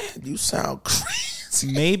man, you sound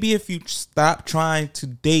crazy. Maybe if you stop trying to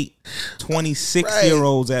date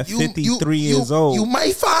 26-year-olds at 53 years old, you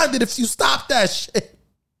might find it if you stop that shit.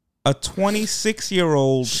 A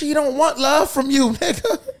 26-year-old, she don't want love from you,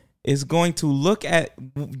 nigga. Is going to look at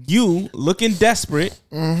you looking desperate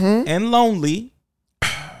and lonely,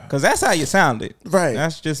 because that's how you sounded. Right.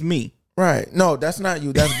 That's just me. Right. No, that's not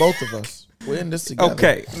you. That's both of us. We're in this together.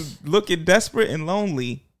 Okay. Looking desperate and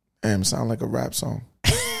lonely. Damn, sound like a rap song.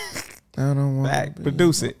 I don't want to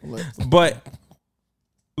produce it. But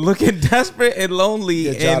looking desperate and lonely.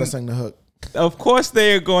 Yeah, Jada sang the hook. Of course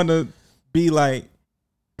they're going to be like,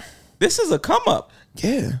 this is a come up.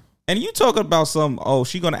 Yeah. And you talking about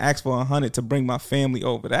she gonna ask for 100 to bring my family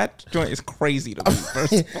over. That joint is crazy to me.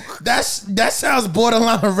 That sounds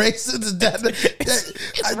borderline racist. That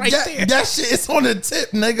shit is on the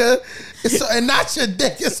tip, nigga. And not your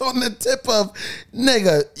dick. It's on the tip of,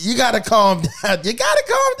 nigga, you gotta calm down. You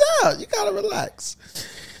gotta relax.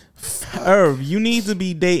 Irv, you need to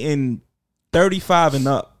be dating 35 and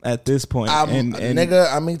up at this point. And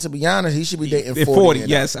nigga, I mean, to be honest, he should be dating 40.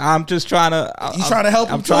 Yes, I'm just trying to. You trying to help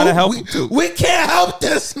him? I'm trying to help him too. We can't help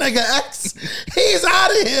this nigga X. He's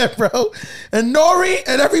out of here, bro. And Nori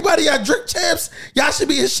and everybody at Drink Champs, y'all should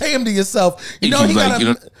be ashamed of yourself. You know he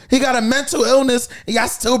got a mental illness, and y'all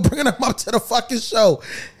still bringing him up to the fucking show.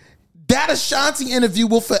 That Ashanti interview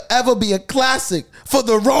will forever be a classic for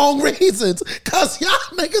the wrong reasons. Cause y'all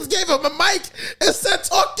niggas gave him a mic and said,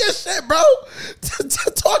 talk your shit, bro.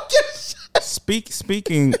 Talk your shit.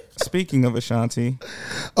 Speaking of Ashanti.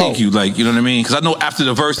 Thank you, you know what I mean? Because I know after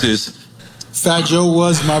the verses, Fat Joe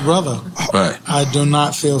was my brother. Right. I do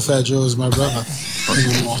not feel Fat Joe is my brother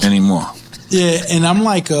anymore. Yeah, and I'm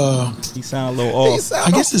like he sound a little off.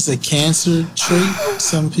 I guess it's a cancer trait.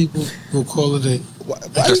 Some people will call it a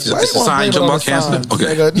it's a sign about cancer.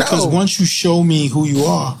 Okay. Nigga, because once you show me who you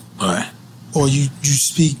are, right, or you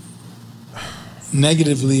speak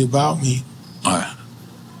negatively about me, right,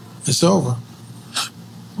 it's over.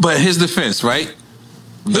 But his defense, right?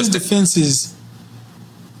 His defense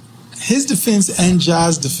and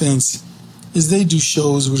Ja's defense is they do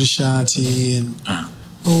shows with Ashanti and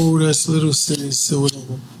that's little sis or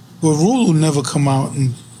whatever. But Rule will never come out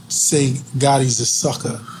and say Gotti's a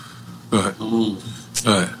sucker. Right.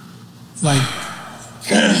 Right. Like,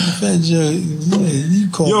 Fat Joe, you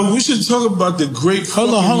call. Yo, we should talk about the great.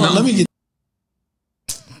 Hold on. Let me get.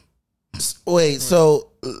 Wait, so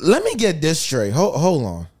let me get this straight. Hold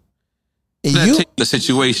on. The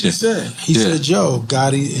situation. He said, Joe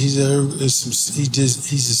Gotti. He's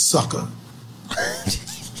a sucker.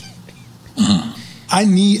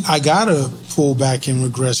 I gotta pull back and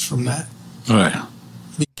regress from that. Right.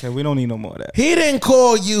 Okay, we don't need no more of that. He didn't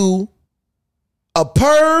call you a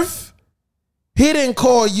perv. He didn't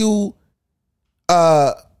call you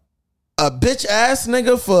a bitch ass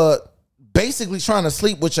nigga for basically trying to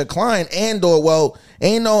sleep with your client and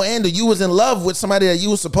you was in love with somebody that you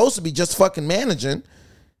was supposed to be just fucking managing,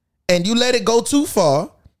 and you let it go too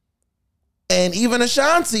far. And even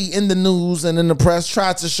Ashanti in the news and in the press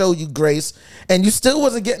tried to show you grace, and you still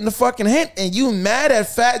wasn't getting the fucking hint. And you mad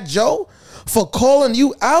at Fat Joe for calling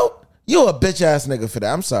you out? You a bitch ass nigga for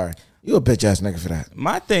that. I'm sorry. You a bitch ass nigga for that.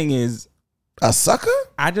 My thing is, a sucker?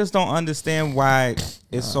 I just don't understand why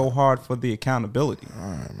it's so hard for the accountability.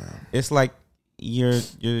 All right, man. It's like you're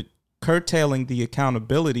curtailing the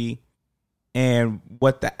accountability and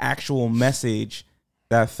what the actual message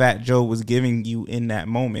that Fat Joe was giving you in that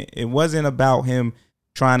moment. It wasn't about him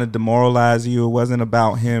trying to demoralize you. It wasn't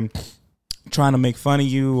about him trying to make fun of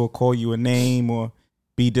you or call you a name or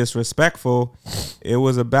be disrespectful. It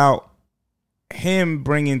was about him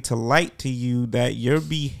bringing to light to you that your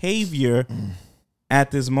behavior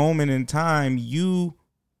at this moment in time, you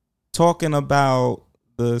talking about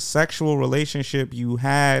the sexual relationship you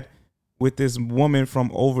had with this woman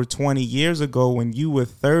from over 20 years ago when you were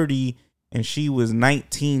 30 and she was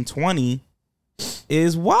 19, 20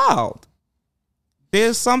 is wild.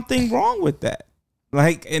 There's something wrong with that.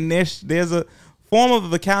 Like, and there's a form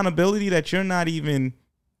of accountability that you're not even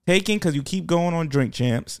taking because you keep going on Drink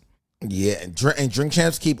Champs. Yeah, and Drink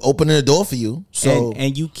Champs keep opening the door for you. So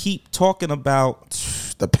and you keep talking about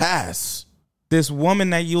the past. This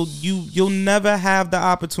woman that you'll never have the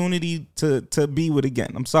opportunity to be with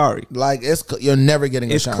again. I'm sorry. Like you're never getting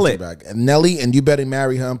it's Ashanti clip. back. And Nelly, and you better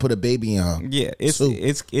marry her and put a baby in her. Yeah,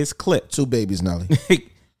 it's clipped. 2 babies, Nelly.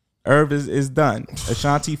 Irv is done.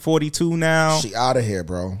 Ashanti 42 now. She out of here,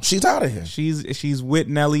 bro. She's out of here. She's with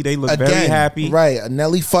Nelly. They look very happy. Right.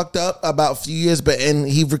 Nelly fucked up about a few years, and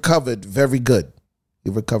he recovered very good.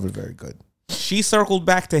 He recovered very good. She circled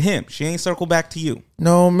back to him. She ain't circled back to you.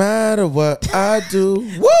 No matter what I do.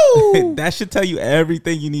 Woo! That should tell you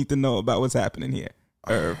everything you need to know about what's happening here,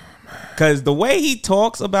 Irv. Because the way he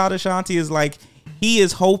talks about Ashanti is like he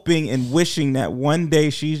is hoping and wishing that one day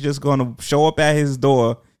she's just going to show up at his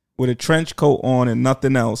door with a trench coat on and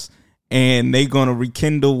nothing else, and they going to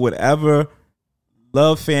rekindle whatever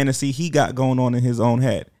love fantasy he got going on in his own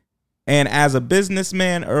head. And as a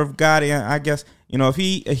businessman, Irv Gotti, I guess, you know, if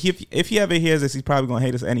he ever hears this, he's probably gonna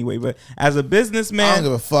hate us anyway. But as a businessman, I don't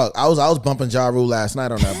give a fuck. I was bumping Ja Rule last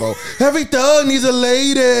night on that boat. Every thug needs a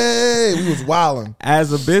lady. We was wilding.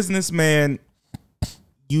 As a businessman,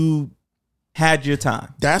 you had your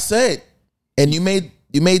time. That's it. And you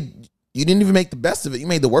didn't even make the best of it. You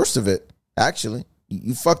made the worst of it. Actually,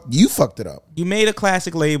 you fucked it up. You made a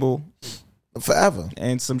classic label. Forever.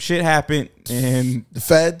 And some shit happened, and the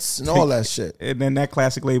feds and all that shit. And then that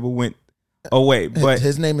classic label went away. But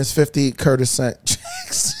his name is 50 Curtis St.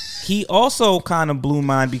 He also kind of blew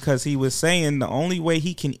mine because he was saying the only way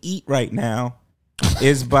he can eat right now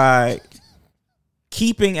is by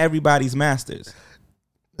keeping everybody's masters.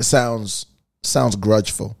 It sounds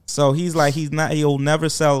grudgeful. So he's like, he'll never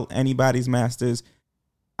sell anybody's masters.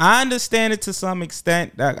 I understand it to some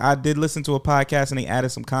extent. I did listen to a podcast and they added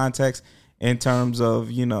some context in terms of,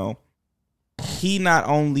 you know,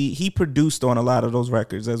 he produced on a lot of those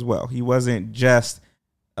records as well. He wasn't just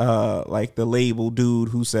like the label dude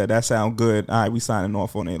who said that sound good, all right, we signing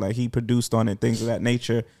off on it. Like, he produced on it, things of that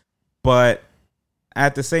nature. But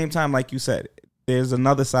at the same time, like you said, there's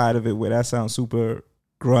another side of it where that sounds super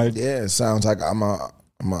grudge. Yeah, it sounds like I'm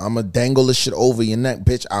a dangle this shit over your neck,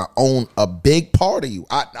 bitch. I own a big part of you.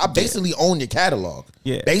 I basically own your catalog.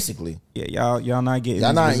 Yeah, basically. Yeah, y'all not getting.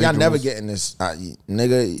 Y'all never getting this,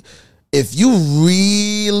 nigga. If you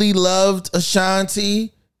really loved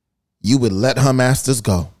Ashanti, you would let her masters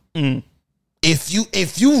go. If you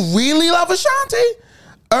really love Ashanti,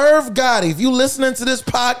 Irv Gotti, if you listening to this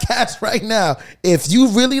podcast right now, if you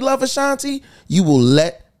really love Ashanti, you will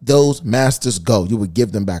let those masters go. You would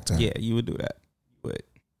give them back to her. Yeah, you would do that.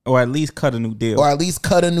 Or at least cut a new deal. And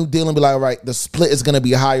be like, all right, the split is going to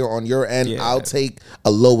be higher on your end. Yeah. I'll take a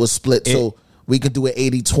lower split so we could do it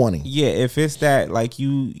 80-20. Yeah, if it's that, like,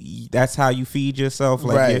 that's how you feed yourself.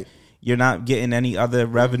 Like, right. You're not getting any other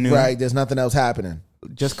revenue. Right, there's nothing else happening.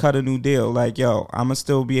 Just cut a new deal. Like, yo, I'm going to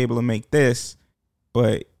still be able to make this,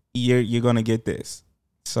 but you're going to get this.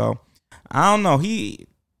 So, I don't know.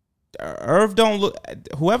 Irv don't look,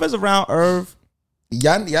 whoever's around Irv,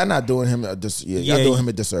 Y'all not doing him a doing him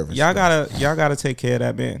a disservice. Y'all gotta take care of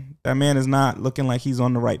that man. That man is not looking like he's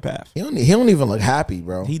on the right path. He don't even look happy,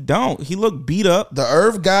 bro. He don't. He look beat up. The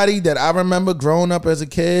Irv Gotti that I remember growing up as a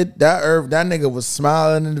kid, that nigga was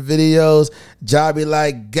smiling in the videos. Ja be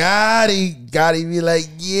like, Gotti be like,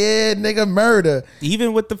 yeah, nigga, murder.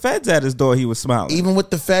 Even with the feds at his door, he was smiling. Even with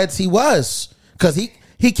the feds, he was. Because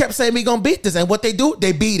he kept saying, we gonna beat this. And what they do,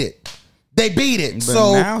 they beat it. They beat it. But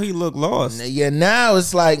so now he look lost. Yeah, now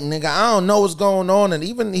it's like, nigga, I don't know what's going on. And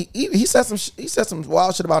even he said some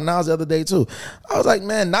wild shit about Nas the other day too. I was like,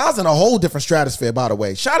 man, Nas in a whole different stratosphere, by the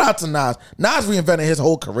way. Shout out to Nas. Nas reinvented his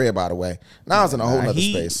whole career, by the way. Nas in a whole other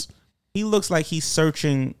space. He looks like he's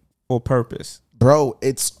searching for purpose. bro,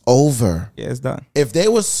 it's over. Yeah, it's done. If they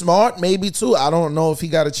were smart, maybe too. I don't know if he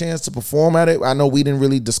got a chance to perform at it. I know we didn't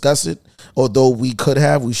really discuss it, although we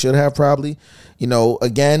should have probably. You know,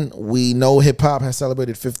 again, we know hip hop has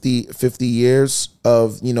celebrated 50 years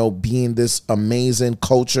of, you know, being this amazing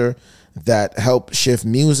culture that helped shift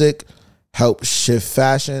music, help shift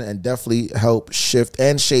fashion, and definitely help shift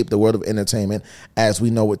and shape the world of entertainment as we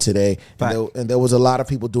know it today. And there was a lot of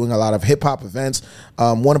people doing a lot of hip hop events.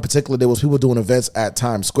 One in particular, there was people doing events at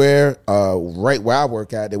Times Square, right where I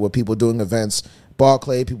work at. There were people doing events,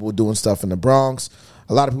 Barclay, people were doing stuff in the Bronx.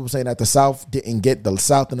 A lot of people saying that the South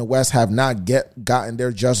and the West have not gotten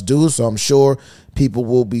their just dues. So I'm sure people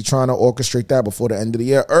will be trying to orchestrate that before the end of the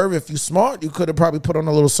year. Irv, if you smart, you could have probably put on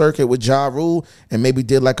a little circuit with Ja Rule and maybe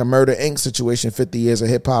did like a Murder Inc. situation, 50 years of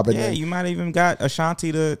hip hop. Yeah, you might have even got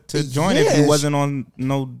Ashanti to join if you wasn't on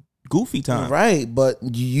no goofy time. Right, but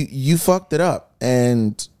you fucked it up.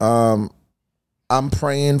 And I'm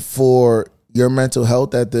praying for your mental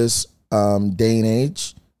health at this day and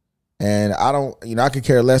age. And I could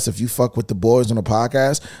care less if you fuck with the boys on the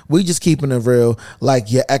podcast. We just keeping it real,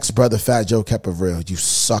 like your ex-brother Fat Joe kept it real, you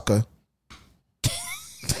sucker.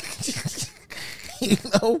 You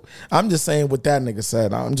know, I'm just saying what that nigga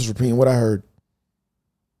said. I'm just repeating what I heard.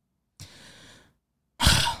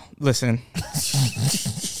 Listen,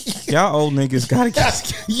 y'all old niggas gotta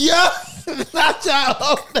get yeah, not y'all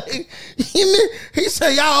old niggas. He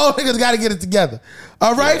said y'all old niggas gotta get it together.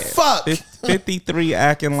 All right, yeah, fuck. 53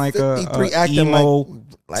 acting like a emo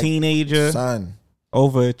teenager, son,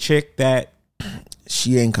 over a chick that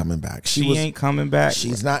she ain't coming back. She ain't coming back.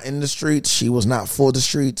 She's not in the streets. She was not for the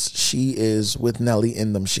streets. She is with Nelly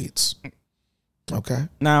in them sheets. Okay.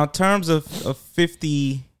 Now, in terms of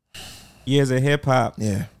 50 years of hip hop,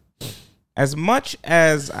 yeah, as much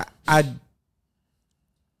as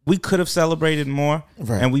we could have celebrated more,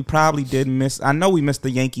 right, and we probably did miss. I know we missed the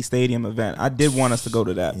Yankee Stadium event. I did want us to go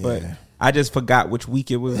to that, yeah, but I just forgot which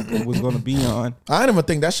week it was going to be on. I didn't even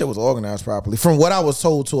think that shit was organized properly. From what I was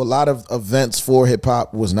told, to a lot of events for hip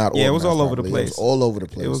hop was not. Yeah, organized it was all properly. over the place. It was all over the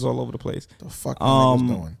place. It was all over the place. The fuck are niggas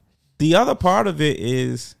doing? The other part of it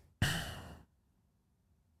is,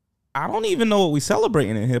 I don't even know what we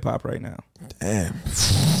celebrating in hip hop right now. Damn.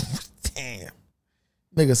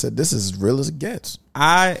 Nigga said this is as real as it gets.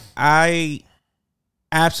 I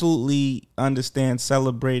absolutely understand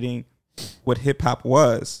celebrating what hip hop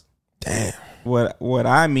was. Damn. What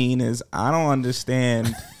I mean is, I don't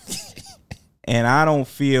understand and I don't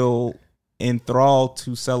feel enthralled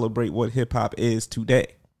to celebrate what hip hop is today.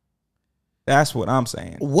 That's what I'm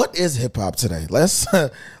saying. What is hip hop today? Let's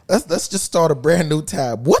just start a brand new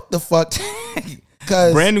tab. What the fuck?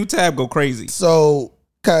 Brand new tab go crazy. So,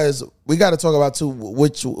 because we got to talk about too,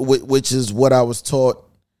 which is what I was taught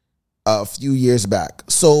a few years back.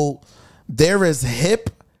 So there is hip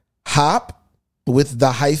hop with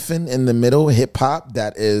the hyphen in the middle, hip hop,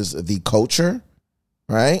 that is the culture,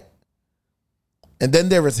 right? And then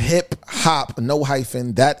there is hip hop, no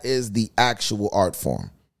hyphen, that is the actual art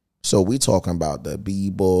form. So we talking about the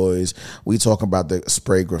B-boys, we talking about the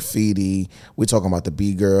spray graffiti, we talking about the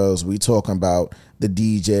B-girls, we talking about the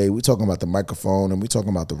DJ, we talking about the microphone, and we talking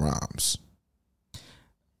about the rhymes.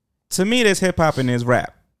 To me, there's hip-hop and there's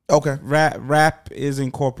rap. Okay. Rap is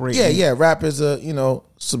incorporated. Yeah. Rap is a,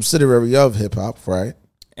 subsidiary of hip-hop, right?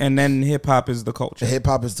 And then hip-hop is the culture.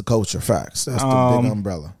 Hip-hop is the culture, facts. That's the big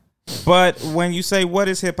umbrella. But when you say what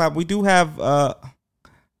is hip-hop, we do have a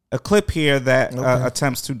clip here that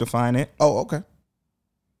attempts to define it. Oh, okay.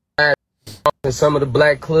 In some of the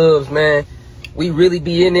black clubs, man, we really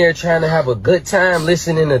be in there trying to have a good time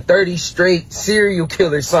listening to 30 straight serial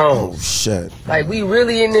killer songs. Oh, shit. Like, we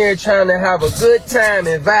really in there trying to have a good time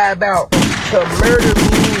and vibe out to murder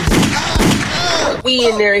music. We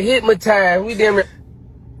in there hypnotized. We damn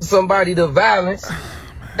somebody to violence.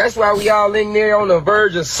 That's why we all in there on the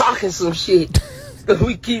verge of socking some shit. Cause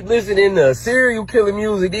we keep listening to serial killer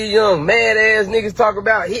music. These young mad ass niggas talk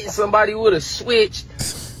about hitting somebody with a switch.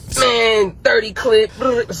 Man, 30 clip,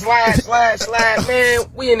 slide. Man,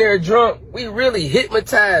 we in there drunk. We really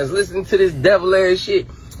hypnotized listening to this devil ass shit.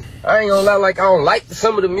 I ain't gonna lie, like, I don't like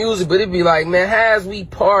some of the music, but it be like, man, how's we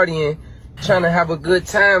partying, trying to have a good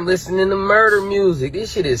time listening to murder music?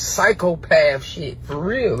 This shit is psychopath shit, for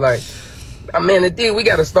real. Like, man, the thing, we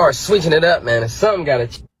gotta start switching it up, man. Something gotta.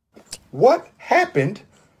 What happened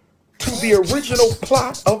to the original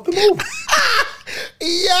plot of the movie?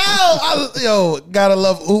 Gotta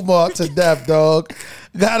love Umar to death, dog.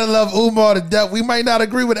 Gotta love Umar to death. We might not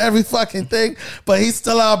agree with every fucking thing, but he's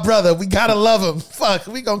still our brother. We gotta love him. Fuck,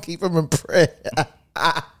 we gonna keep him in prayer.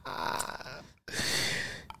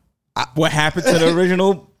 What happened to the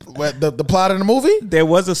original What, the plot of the movie? There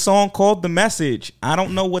was a song called "The Message." I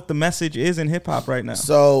don't know what the message is in hip hop right now.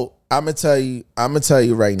 So I'm gonna tell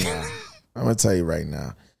you right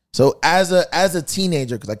now. So as a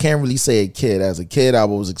teenager, because I can't really say a kid. As a kid, I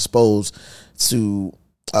was exposed to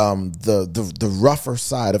the rougher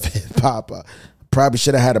side of hip hop. Probably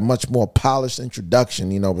should have had a much more polished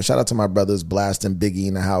introduction, but shout out to my brothers blasting Biggie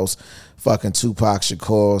in the house, fucking Tupac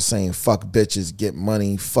Shakur saying fuck bitches, get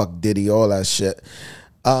money, fuck Diddy, all that shit.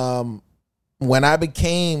 When I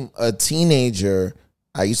became a teenager,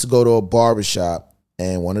 I used to go to a barbershop,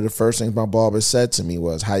 and one of the first things my barber said to me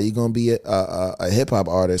was, how you gonna be a hip hop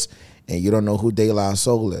artist and you don't know who De La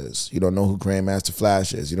Soul is? You don't know who Grandmaster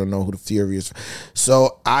Flash is? You don't know who the Furious?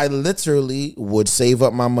 So I literally would save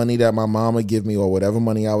up my money that my mom would give me, or whatever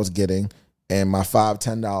money I was getting, and my $5,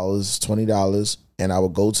 $10, $20, and I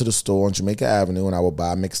would go to the store on Jamaica Avenue and I would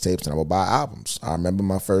buy mixtapes and I would buy albums. I remember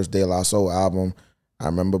my first De La Soul album. I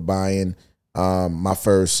remember buying my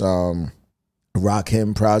first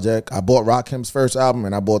Rakim project. I bought Rakim's first album,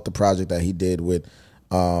 and I bought the project that he did with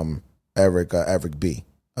Eric B.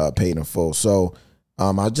 Paid in Full. So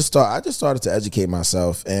I just started to educate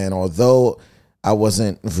myself, and although I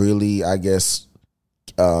wasn't really, I guess,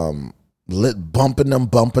 bumping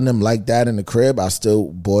them like that in the crib, I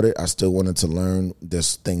still bought it. I still wanted to learn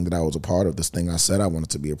this thing that I was a part of, this thing I said I wanted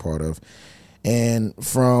to be a part of. And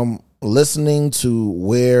from listening to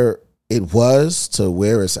where it was to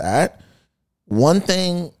where it's at, one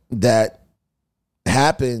thing that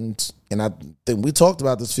happened, and I think we talked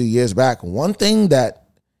about this a few years back, one thing that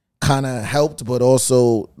kind of helped but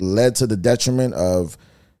also led to the detriment of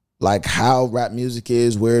like how rap music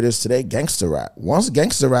is where it is today, gangster rap. Once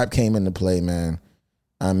gangster rap came into play, man,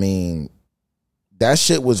 I mean, that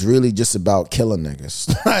shit was really just about killing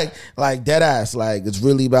niggas. like dead ass. Like, it's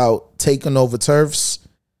really about taking over turfs.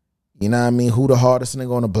 You know what I mean? Who the hardest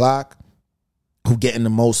nigga on the block? Who getting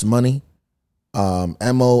the most money?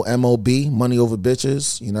 MOB, money over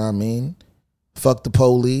bitches. You know what I mean? Fuck the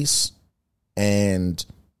police. And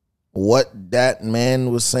what that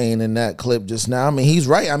man was saying in that clip just now, I mean, he's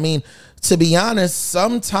right. I mean, to be honest,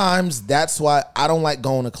 sometimes that's why I don't like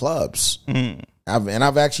going to clubs.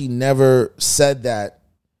 I've actually never said that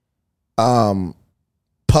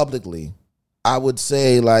publicly. I would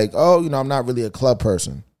say like, oh, I'm not really a club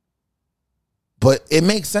person. But it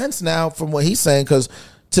makes sense now from what he's saying, because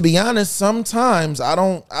to be honest, sometimes I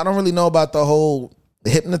don't really know about the whole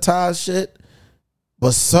hypnotized shit.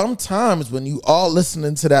 But sometimes when you all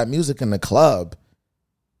listening to that music in the club,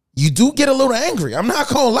 you do get a little angry. I'm not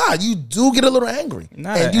gonna lie, you do get a little angry,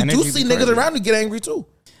 and you do see niggas around you get angry too.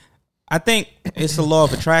 I think it's the law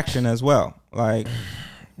of attraction as well. Like,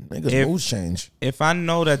 niggas mood change. If I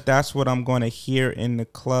know that that's what I'm going to hear in the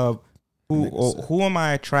club, who am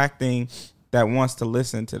I attracting that wants to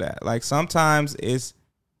listen to that? Like, sometimes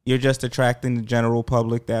you're just attracting the general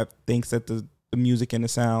public that thinks that the music and the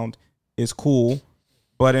sound is cool.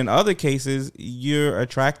 But in other cases, you're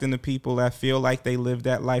attracting the people that feel like they live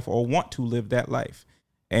that life or want to live that life.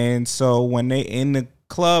 And so when they in the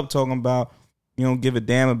club talking about, you don't give a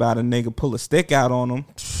damn about a nigga pull a stick out on them,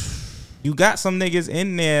 you got some niggas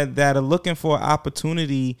in there that are looking for an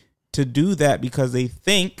opportunity to do that because they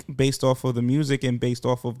think, based off of the music and based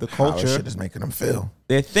off of the culture, how shit is making them feel.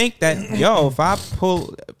 They think that, if I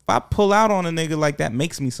pull out on a nigga like that,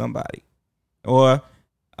 makes me somebody. Or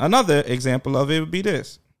another example of it would be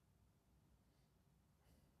this.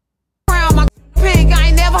 My pink, I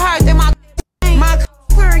ain't never heard that my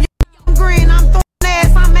clear, green, I'm throwing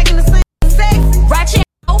ass, I'm making the same sex. Ratchet,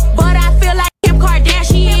 but I feel like Kim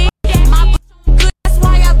Kardashian. My good, that's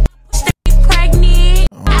why I stay pregnant.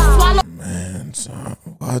 I swallow. Man, son,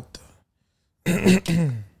 what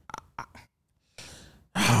the?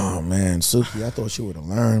 Oh man, Suki, I thought you would have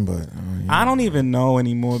learned, but I don't even know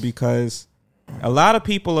anymore, because a lot of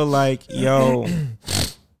people are like, yo,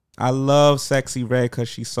 I love Sexy Red because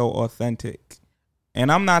she's so authentic. And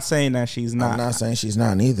I'm not saying that she's not. I'm not saying she's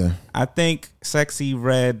not neither. I think Sexy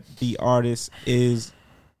Red, the artist, is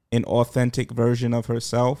an authentic version of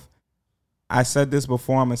herself. I said this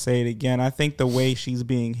before, I'm going to say it again. I think the way she's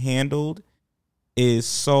being handled is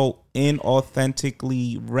so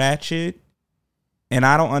inauthentically ratchet. And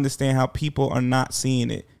I don't understand how people are not seeing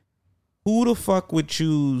it. Who the fuck would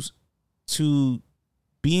choose to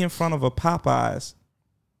be in front of a Popeyes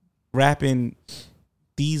rapping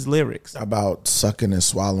these lyrics about sucking and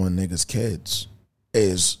swallowing niggas' kids?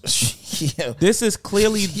 This is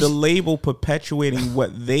clearly the label perpetuating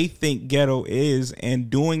what they think ghetto is and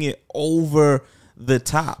doing it over the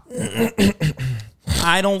top.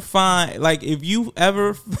 I don't find, like, if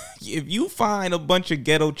you find a bunch of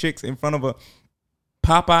ghetto chicks in front of a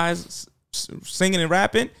Popeyes singing and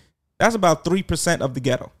rapping, that's about 3% of the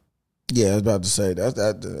ghetto. Yeah, I was about to say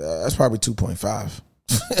that's probably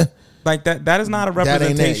 2.5. Like that is not a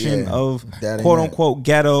representation of quote unquote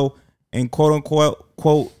ghetto and quote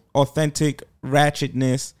unquote authentic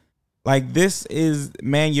ratchetness. Like, this is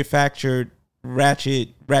manufactured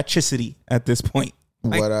ratchicity at this point.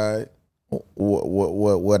 Like,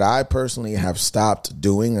 what I personally have stopped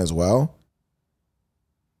doing as well,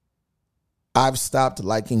 I've stopped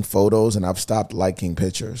liking photos and I've stopped liking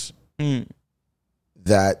pictures.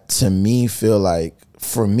 That to me feel like,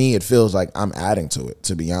 for me, it feels like I'm adding to it,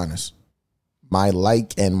 to be honest. My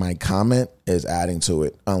like and my comment is adding to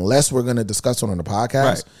it. Unless we're going to discuss it on the podcast.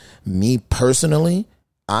 Right. Me personally,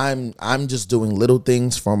 I'm just doing little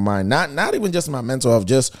things for my, not even just my mental health,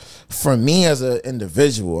 just for me as an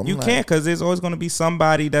individual. You can't, because there's always going to be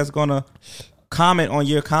somebody that's going to comment on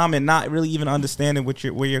your comment, not really even understanding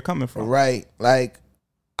where you're coming from. Right. Like,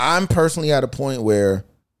 I'm personally at a point where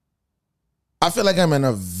I feel like I'm in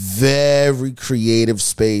a very creative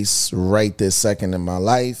space right this second in my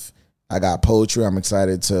life. I got poetry. I'm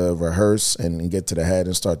excited to rehearse and get to the head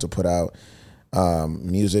and start to put out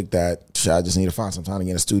music that I just need to find some time to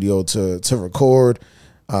get in a studio to record.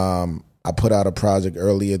 I put out a project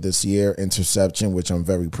earlier this year, Interception, which I'm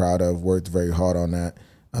very proud of. Worked very hard on that.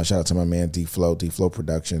 Shout out to my man D-Flow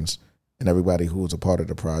Productions, and everybody who was a part of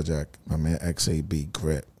the project. My man XAB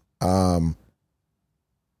Grit.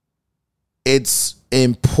 It's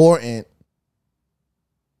important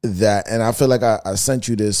that, and I feel like I sent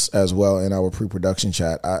you this as well in our pre-production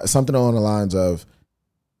chat, something along the lines of,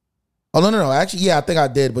 no, actually, yeah, I think I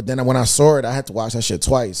did, but then when I saw it, I had to watch that shit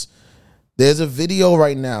twice. There's a video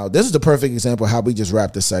right now. This is the perfect example of how we just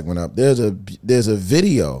wrapped this segment up. There's a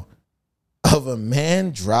video of a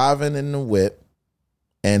man driving in the whip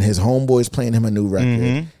and his homeboy's playing him a new record.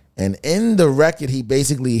 Mm-hmm. And in the record, he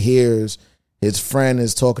basically hears his friend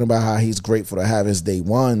is talking about how he's grateful to have his day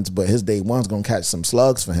ones, but his day one's gonna catch some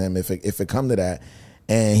slugs for him if it come to that.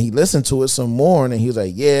 And he listened to it some more, and he was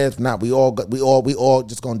like, "Yeah, if not, we all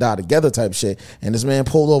just gonna die together," type shit. And this man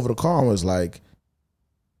pulled over the car and was like,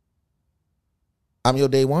 "I'm your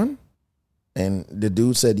day one." And the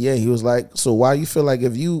dude said, "Yeah." He was like, "So why you feel like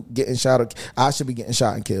if you getting shot, I should be getting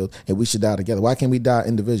shot and killed, and we should die together? Why can't we die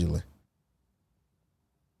individually?"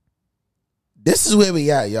 This is where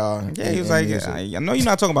we at, y'all. Yeah, he was like, I know you're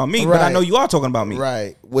not talking about me, right, but I know you are talking about me.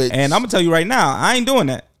 Right. And I'm going to tell you right now, I ain't doing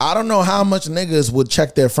that. I don't know how much niggas would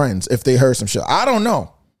check their friends if they heard some shit. I don't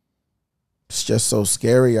know. It's just so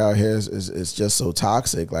scary out here. It's just so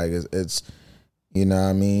toxic. Like, it's you know what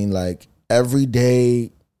I mean? Like, every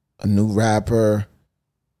day, a new rapper,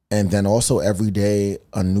 and then also every day,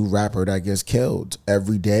 a new rapper that gets killed.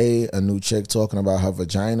 Every day, a new chick talking about her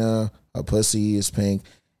vagina, her pussy is pink.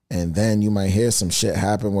 And then you might hear some shit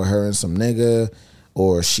happen with her and some nigga,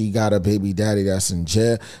 or she got a baby daddy that's in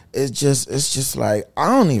jail. It's just like, I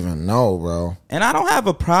don't even know, bro. And I don't have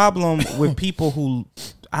a problem with people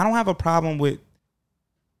I don't have a problem with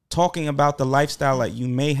talking about the lifestyle that you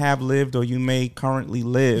may have lived or you may currently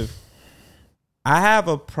live. I have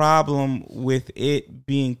a problem with it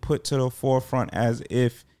being put to the forefront as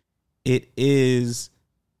if it is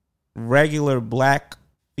regular black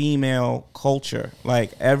female culture.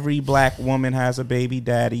 Like, every black woman has a baby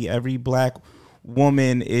daddy. Every black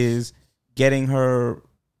woman is getting her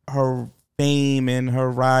fame and her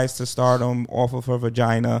rise to stardom off of her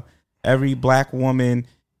vagina. Every black woman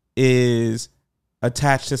is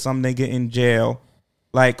attached to some nigga in jail.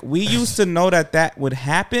 Like, we used to know that would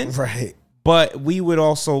happen. Right. But we would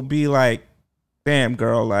also be like, damn,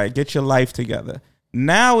 girl, like, get your life together.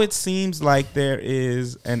 Now it seems like there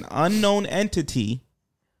is an unknown entity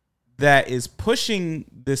that is pushing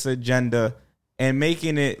this agenda and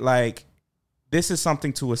making it like this is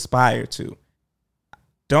something to aspire to.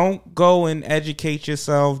 Don't go and educate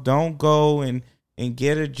yourself. Don't go and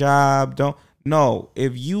get a job. No,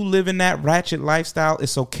 if you live in that ratchet lifestyle,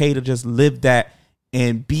 it's okay to just live that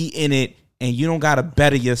and be in it, and you don't gotta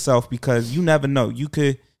better yourself, because you never know. You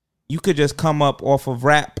could just come up off of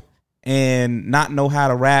rap and not know how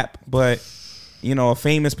to rap, but you know, a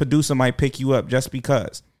famous producer might pick you up just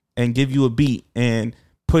because and give you a beat and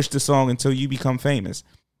push the song until you become famous.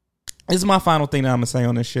 This is my final thing that I'm going to say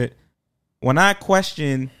on this shit. When I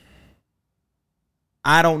question,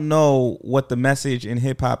 I don't know what the message in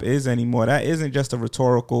hip hop is anymore. That isn't just a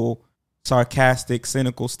rhetorical, sarcastic,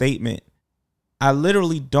 cynical statement. I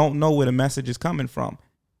literally don't know where the message is coming from,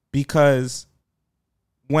 because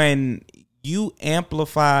when you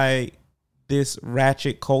amplify this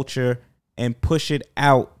ratchet culture and push it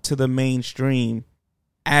out to the mainstream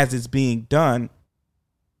as it's being done,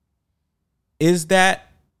 is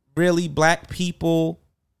that really black people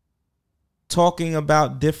talking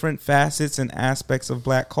about different facets and aspects of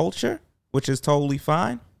black culture, which is totally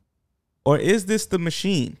fine? Or is this the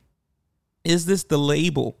machine? Is this the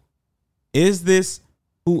label? Is this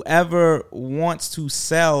whoever wants to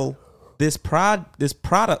sell this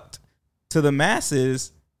product to the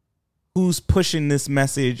masses who's pushing this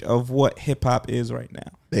message of what hip hop is right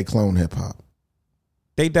now? They clone hip hop.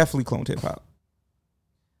 They definitely cloned hip hop.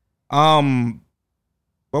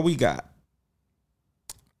 What we got?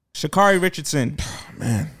 Sha'Carri Richardson.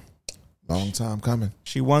 Man, long time coming.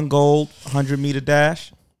 She won gold 100-meter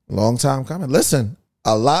dash. Long time coming. Listen,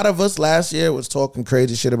 a lot of us last year was talking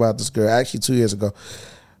crazy shit about this girl. Actually, 2 years ago,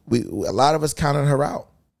 a lot of us counted her out.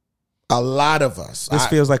 A lot of us. This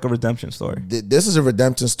feels like a redemption story. This is a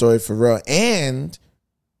redemption story for real, and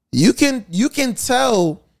you can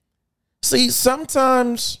tell. See,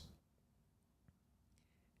 sometimes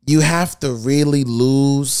you have to really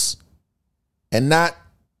lose, and not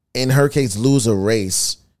in her case lose a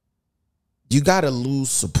race. You got to lose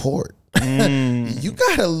support. You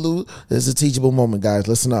got to lose. This is a teachable moment, guys.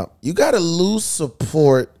 Listen up. You got to lose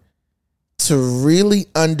support to really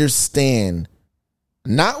understand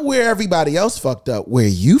not where everybody else fucked up, where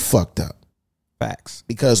you fucked up. Facts.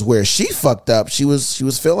 Because where she fucked up, she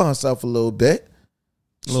was feeling herself a little bit.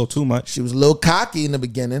 A little too much. She was a little cocky in the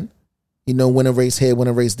beginning. You know, win a race here, win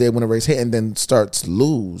a race there, win a race here, and then starts to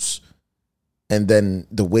lose. And then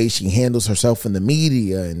the way she handles herself in the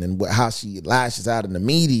media, and then how she lashes out in the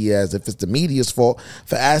media as if it's the media's fault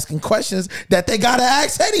for asking questions that they gotta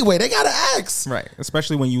ask anyway. They gotta ask. Right.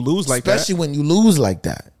 Especially when you lose like that. Especially when you lose like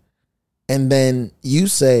that. And then you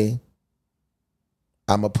say,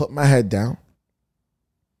 I'm going to put my head down.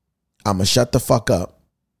 I'm going to shut the fuck up.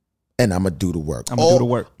 And I'm going to do the work. I'm going to do the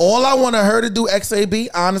work. All I want her to do, XAB,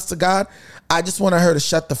 honest to God, I just want her to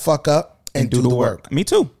shut the fuck up and do the work. Me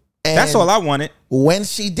too. And that's all I wanted. When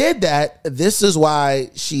she did that, this is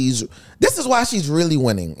why she's really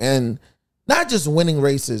winning. And not just winning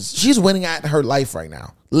races, she's winning at her life right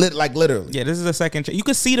now. Literally. Yeah, this is a second. You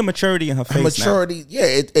can see the maturity in her face. Maturity, now.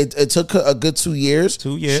 Yeah. It took her a good 2 years.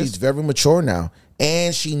 2 years. She's very mature now,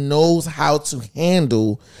 and she knows how to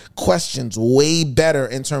handle questions way better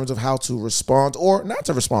in terms of how to respond or not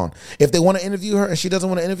to respond. If they want to interview her and she doesn't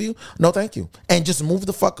want to interview, no, thank you, and just move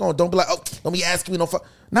the fuck on. Don't be like, oh, don't be asking me no fuck.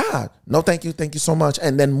 Nah, no, thank you so much,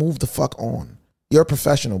 and then move the fuck on. You're a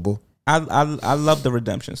professional, boo. I love the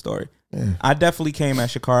redemption story. Yeah. I definitely came at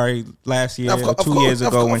Sha'Carri last year, of 2 years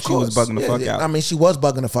ago when she was bugging the fuck out. I mean, she was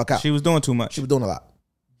bugging the fuck out. She was doing too much. She was doing a lot.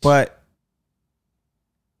 But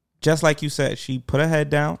just like you said, she put her head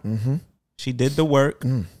down. Mm-hmm. She did the work.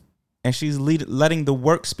 And she's letting the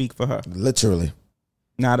work speak for her. Literally.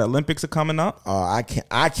 Now the Olympics are coming up. I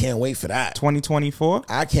can't wait for that. 2024.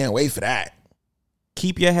 I can't wait for that.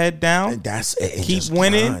 Keep your head down. And that's it. Keep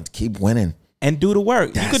winning. Keep winning. And do the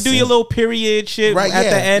work. You could do your little period shit at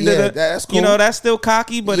the end of the. That's cool. You know, that's still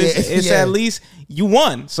cocky, but it's at least you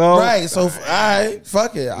won. So right. So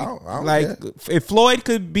fuck it. I don't like care. If Floyd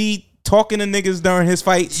could be talking to niggas during his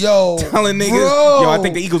fights, telling niggas, bro, I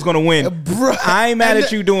think the Eagles gonna win. Bro, I ain't mad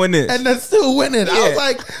at you doing this, and they're still winning. Yeah. I was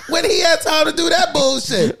like, when he had time to do that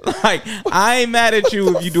bullshit. Like, I ain't mad at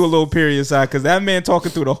you if you do a little period side, because that man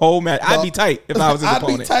talking through the whole match, I'd be tight if I was his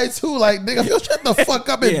opponent. I'd be tight too. Like, nigga, yo, shut the fuck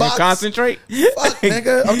up and box. Concentrate. Fuck,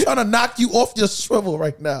 nigga, I'm trying to knock you off your swivel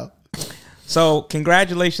right now. So,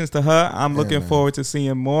 congratulations to her. I'm looking forward to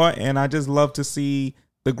seeing more, and I just love to see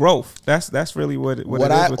the growth. That's really what it is with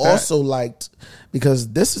I that. also liked, because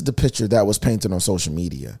this is the picture that was painted on social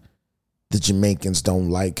media. The Jamaicans don't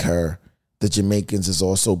like her. The Jamaicans is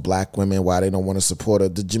also black women. Why they don't want to support her.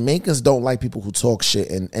 The Jamaicans don't like people who talk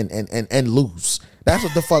shit and lose. That's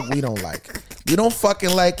what the fuck we don't like. We don't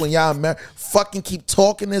fucking like when y'all fucking keep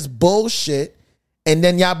talking this bullshit and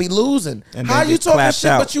then y'all be losing. And how you talking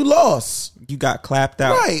shit but you lost? You got clapped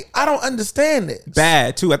out. Right. I don't understand it.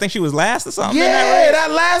 Bad too. I think she was last or something. Yeah,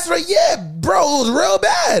 that last race. Yeah, bro, it was real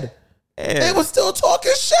bad. Yeah. They was still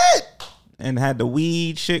talking shit. And had the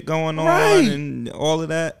weed shit going on and all of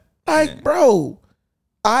that. Like, bro,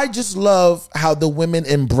 I just love how the women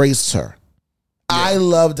embraced her. Yeah. I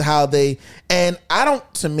loved how and I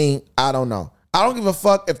don't know. I don't give a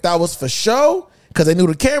fuck if that was for show, because they knew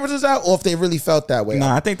the cameras was out, or if they really felt that way.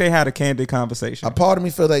 Nah, I think they had a candid conversation. A part of me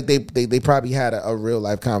feel like they probably had a real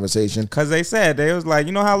life conversation. Because they said, they was like,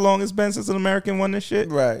 you know how long it's been since an American won this shit?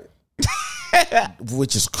 Right.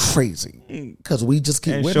 Which is crazy. Because we just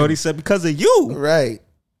keep winning. And Shorty said, because of you. Right.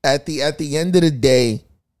 At the end of the day,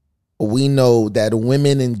 we know that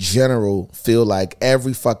women in general feel like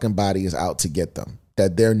every fucking body is out to get them.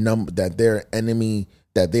 That their enemy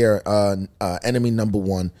that they're enemy number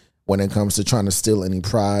one when it comes to trying to steal any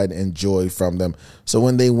pride and joy from them. So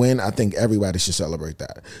when they win, I think everybody should celebrate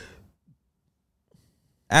that.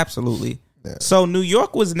 Absolutely. Yeah. So New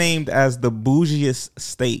York was named as the bougiest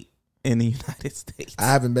state in the United States. I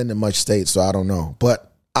haven't been to much states, so I don't know. But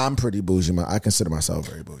I'm pretty bougie. I consider myself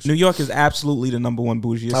very bougie. New York is absolutely the number one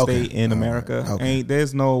bougiest state in America. Right. Okay.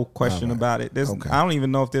 There's no question about it. I don't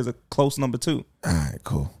even know if there's a close number two. All right,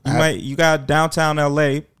 cool. You got downtown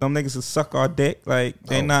LA. Them niggas will suck our dick. Like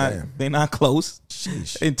they're not close.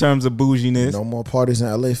 Sheesh. In terms of bouginess. No more parties in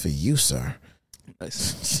LA for you, sir.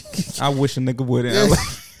 I wish a nigga would in LA.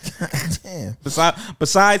 Damn.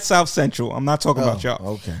 Besides South Central, I'm not talking about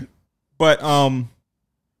y'all. Okay. But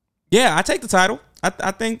yeah, I take the title.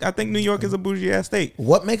 I think New York is a bougie ass state.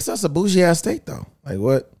 What makes us a bougie ass state though? Like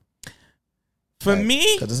what? For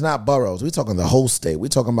me, because it's not boroughs. We talking the whole state. We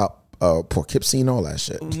talking about Poughkeepsie and all that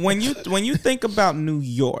shit. When you think about New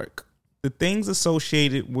York, the things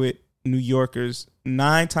associated with New Yorkers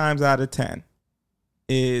 9 times out of 10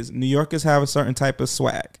 is New Yorkers have a certain type of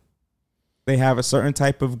swag. They have a certain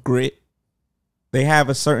type of grit. They have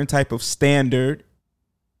a certain type of standard.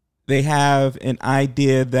 They have an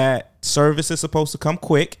idea that service is supposed to come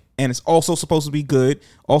quick and it's also supposed to be good,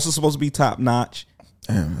 also supposed to be top notch.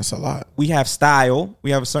 Damn, that's a lot. We have style. We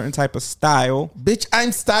have a certain type of style. Bitch,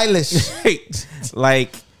 I'm stylish.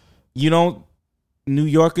 Like, New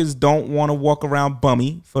Yorkers don't want to walk around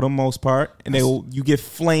bummy for the most part. And you get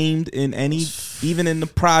flamed even in the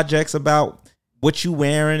projects about what you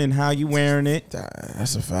wearing and how you wearing it.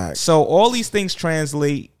 That's a fact. So all these things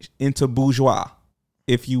translate into bourgeois,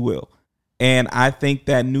 if you will. And I think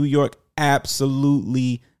that New York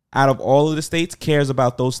absolutely, out of all of the states, cares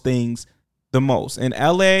about those things the most. In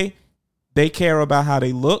LA, they care about how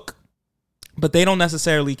they look, but they don't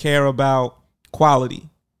necessarily care about quality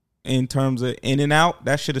in terms of in and out.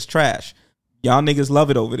 That shit is trash. Y'all niggas love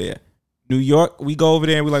it over there. New York, we go over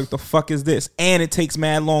there and we're like, what the fuck is this? And it takes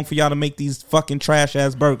mad long for y'all to make these fucking trash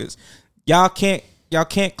ass burgers. Y'all can't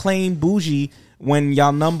claim bougie when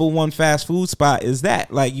y'all number one fast food spot is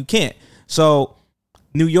that. Like, you can't. So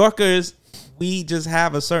New Yorkers, we just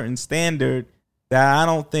have a certain standard that I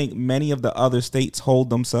don't think many of the other states hold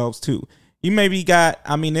themselves to. You maybe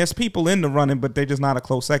there's people in the running, but they're just not a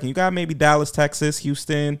close second. You got maybe Dallas, Texas,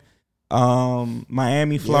 Houston,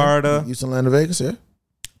 Miami, Florida. Yeah, Houston, Atlanta, Vegas, yeah.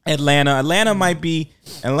 Atlanta might be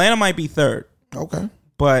third. Okay.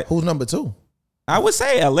 But who's number 2? I would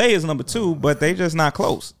say LA is number 2, but they just not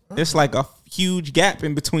close. It's like a huge gap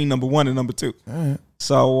in between number 1 and number 2. All right.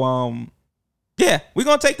 So yeah, we're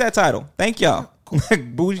gonna take that title. Thank y'all. Cool.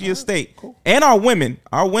 Bougie estate. Cool. And our women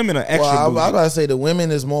are extra bougie. I gotta say the women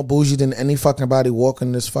is more bougie than any fucking body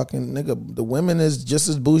walking this fucking nigga. The women is just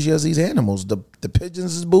as bougie as these animals. The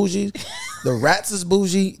pigeons is bougie. The rats is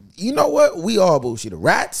bougie. You know what? We all bougie. The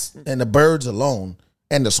rats and the birds alone.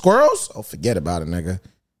 And the squirrels? Oh, forget about it, nigga.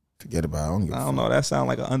 Forget about it. I don't know. That sounds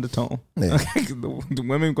like an undertone. Yeah. The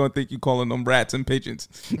women gonna think you calling them rats and pigeons.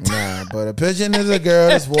 Nah, but a pigeon is a girl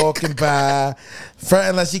that's walking by,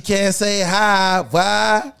 fronting like she can't say hi.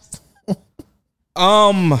 Why?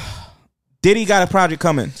 Diddy got a project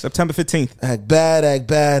coming September 15th. Act bad, act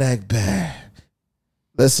bad, act bad.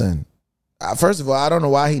 Listen, first of all, I don't know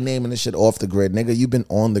why he naming this shit off the grid. Nigga, you've been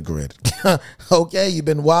on the grid. Okay, you've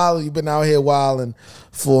been wild. You've been out here wilding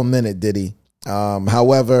for a minute, Diddy.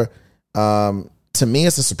 However, to me,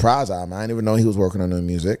 it's a surprise album. I didn't even know he was working on new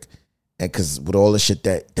music, and because with all the shit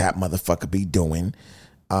that motherfucker be doing,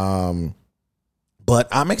 but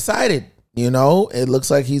I'm excited. It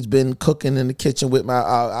looks like he's been cooking in the kitchen with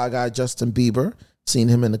our guy Justin Bieber. Seen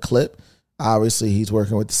him in the clip. Obviously, he's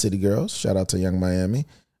working with the City Girls. Shout out to Young Miami.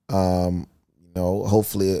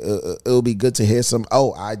 Hopefully it'll be good to hear some.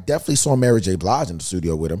 Oh, I definitely saw Mary J. Blige in the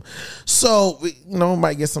studio with him. So,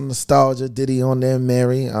 might get some nostalgia. Diddy on there,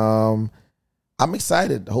 Mary. I'm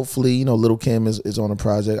excited. Hopefully, Lil' Kim is on a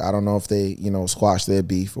project. I don't know if they, squash their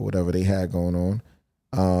beef or whatever they had going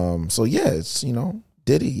on. So yeah, it's,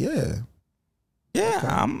 Diddy, yeah. Yeah, okay.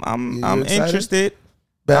 I'm interested.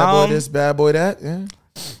 Bad boy this, bad boy that, yeah.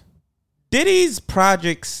 Diddy's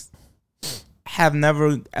projects have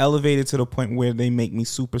never elevated to the point where they make me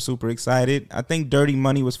super, super excited. I think Dirty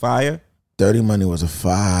Money was fire. Dirty Money was a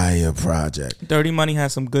fire project. Dirty Money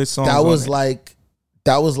has some good songs. That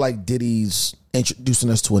was like Diddy's introducing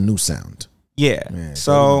us to a new sound. Yeah. Man,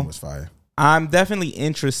 so was fire. I'm definitely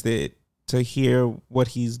interested to hear what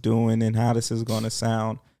he's doing and how this is going to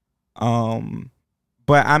sound.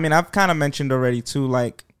 But I've kind of mentioned already too,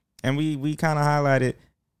 and we kind of highlighted,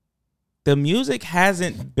 the music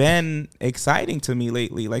hasn't been exciting to me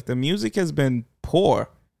lately. Like, the music has been poor.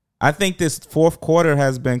 I think this fourth quarter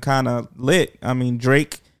has been kind of lit. I mean,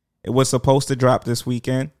 Drake, it was supposed to drop this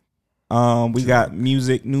weekend. We got new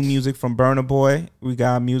music from Burna Boy. We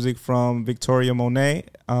got music from Victoria Monet.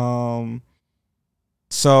 And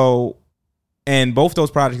both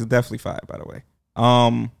those projects are definitely fire, by the way.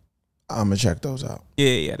 I'm gonna check those out.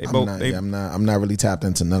 Yeah, I'm not really tapped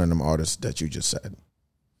into none of them artists that you just said.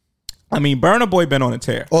 I mean, Burna Boy been on a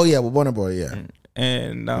tear. Oh yeah, well, Burna Boy, yeah.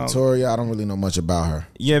 And Victoria, I don't really know much about her.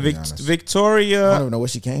 Yeah, Victoria. I don't even know where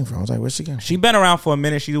she came from. I was like, where she came from? She been around for a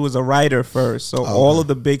minute. She was a writer first, so all of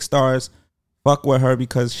the big stars fuck with her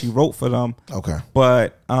because she wrote for them. Okay,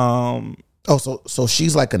 but so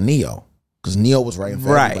she's like a Neo, because Neo was writing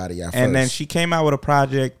for everybody at first. And then she came out with a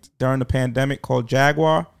project during the pandemic called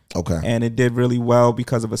Jaguar. Okay, and it did really well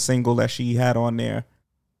because of a single that she had on there.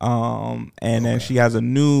 Then she has a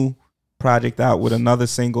new project out with another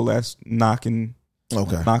single that's knocking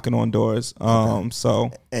on doors.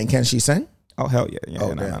 So, and can she sing? Oh hell yeah!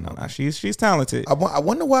 No. She's talented. I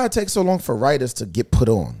wonder why it takes so long for writers to get put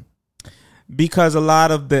on. Because a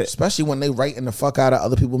lot of especially when they writing the fuck out of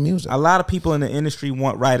other people's music, a lot of people in the industry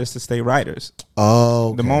want writers to stay writers.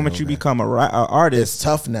 Oh, the moment you become a artist, it's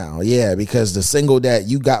tough now. Yeah, because the single that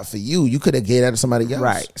you got for you could have gave that to somebody else.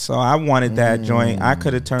 Right. So I wanted that joint. I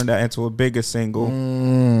could have turned that into a bigger single.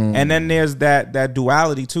 And then there's that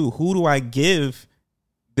duality too. Who do I give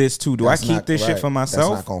this to? Do I keep this shit for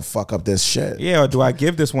myself? That's not gonna fuck up this shit. Yeah, or do I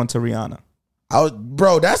give this one to Rihanna?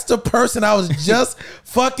 Bro, that's the person I was just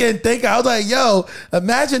fucking thinking. I was like, yo,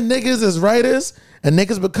 imagine niggas as writers and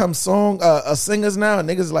niggas become singers now, and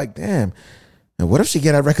niggas like, damn, and what if she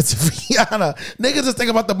get that record to Rihanna? Niggas just think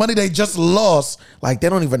about the money they just lost. Like, they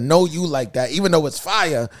don't even know you like that, even though it's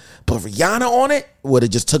fire. But Rihanna on it would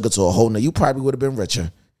have just took it to a whole nother. You probably would have been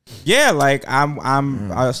richer. Yeah, like I'm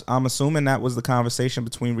assuming that was the conversation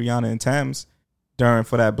between Rihanna and Thames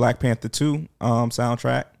for that Black Panther 2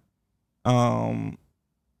 soundtrack.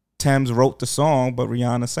 Thames wrote the song, but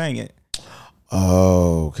Rihanna sang it.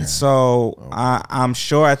 Oh, okay. So I'm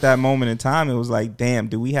sure at that moment in time, it was like, damn,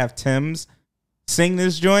 do we have Thames sing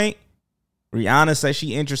this joint? Rihanna said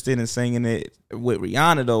she interested in singing it. With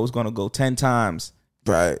Rihanna, though, it's going to go 10 times.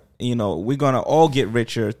 Right. You know, we're going to all get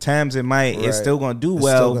richer. Thames, it's still going to do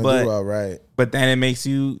well. But then it makes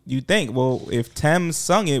you think, well, if Thames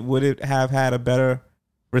sung it, would it have had a better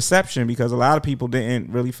reception? Because a lot of people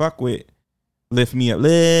didn't really fuck with Lift Me Up.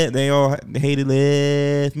 They all hated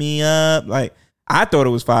Lift Me Up. Like, I thought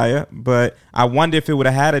it was fire, but I wonder if it would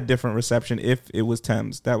have had a different reception if it was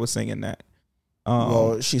Thames that was singing that.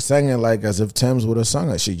 Well, she sang it like as if Thames would have sung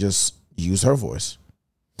it. She just used her voice.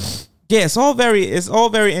 Yeah, it's all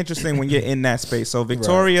very interesting when you're in that space. So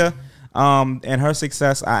Victoria, and her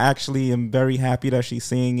success, I actually am very happy that she's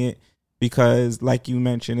seeing it, because, like you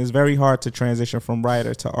mentioned, it's very hard to transition from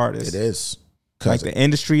writer to artist. It is. Like, the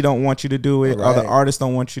industry don't want you to do it. Right. Other artists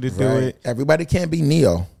don't want you to do it. Everybody can't be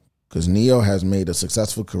Neo, because Neo has made a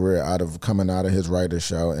successful career coming out of his writer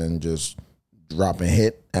show and just dropping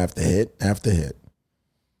hit after hit after hit.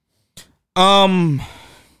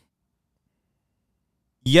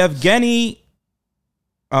 Yevgeny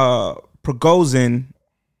Prigozhin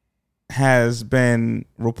has been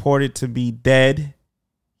reported to be dead.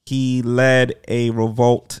 He led a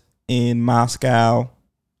revolt in Moscow a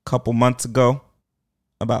couple months ago,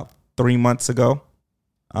 about 3 months ago.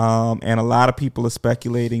 And a lot of people are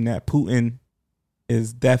speculating that Putin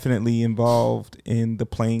is definitely involved in the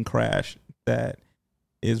plane crash that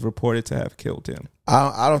is reported to have killed him.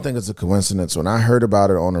 I don't think it's a coincidence. When I heard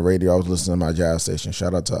about it on the radio, I was listening to my jazz station.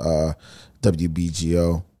 Shout out to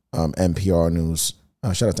WBGO, NPR News.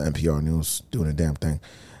 Shout out to NPR News doing a damn thing.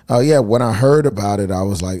 Yeah, when I heard about it, I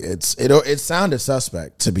was like, it sounded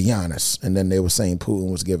suspect, to be honest. And then they were saying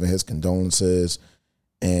Putin was giving his condolences.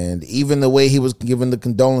 And even the way he was giving the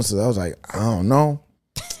condolences, I was like, I don't know.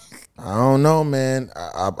 I don't know, man.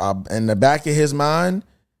 I in the back of his mind,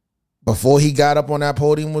 before he got up on that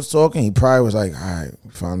podium was talking, he probably was like, all right, we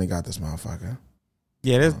finally got this motherfucker.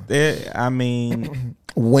 Yeah, I mean,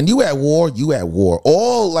 when you at war, you at war.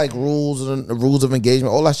 All like rules of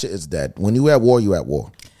engagement, all that shit is dead. When you at war, you at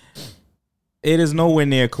war. It is nowhere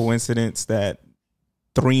near a coincidence that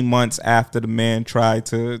 3 months after the man tried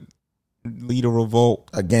to lead a revolt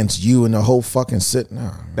against you and the whole fucking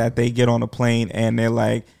that they get on a plane and they're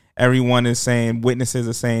like, everyone is saying, witnesses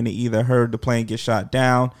are saying they either heard the plane get shot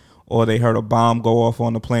down or they heard a bomb go off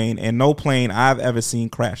on the plane. And no plane I've ever seen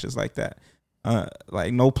crashes like that.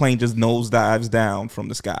 Like, no plane just nosedives down from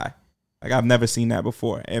the sky. Like, I've never seen that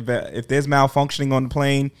before. If there's malfunctioning on the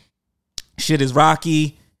plane, shit is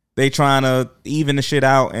rocky. They trying to even the shit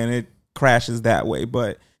out and it crashes that way.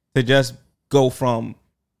 But to just go from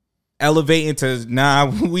elevating to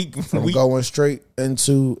we going straight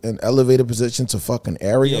into an elevated position to fucking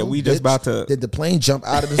area. Yeah, we just about to. Did the plane jump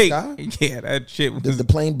out of the sky? Yeah, that shit was. Did the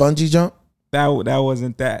plane bungee jump? That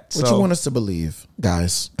wasn't that. What you want us to believe,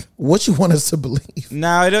 guys? What you want us to believe?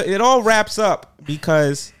 Now it all wraps up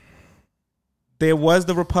because there was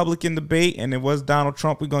the Republican debate and it was Donald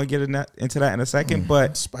Trump. We're gonna get into that in a second.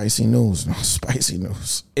 But spicy news, no spicy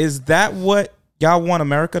news. Is that what y'all want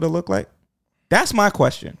America to look like? That's my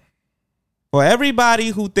question. For everybody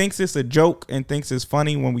who thinks it's a joke and thinks it's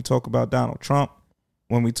funny when we talk about Donald Trump,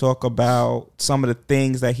 when we talk about some of the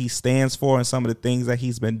things that he stands for and some of the things that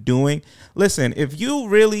he's been doing. Listen, if you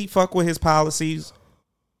really fuck with his policies,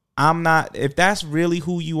 if that's really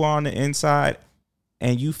who you are on the inside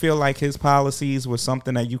and you feel like his policies were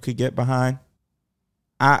something that you could get behind,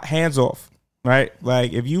 hands off, right?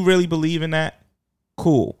 Like, if you really believe in that,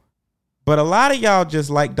 cool. But a lot of y'all just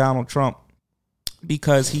like Donald Trump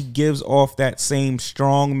because he gives off that same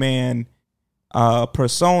strongman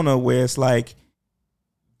persona where it's like,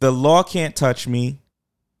 the law can't touch me.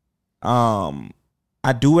 I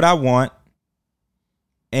do what I want.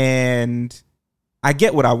 And I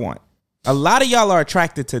get what I want. A lot of y'all are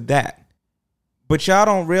attracted to that. But y'all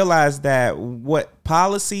don't realize that what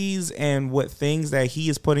policies and what things that he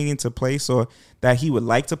is putting into place or that he would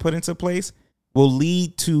like to put into place will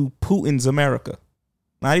lead to Putin's America.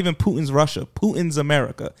 Not even Putin's Russia, Putin's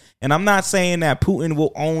America. And I'm not saying that Putin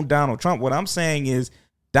will own Donald Trump. What I'm saying is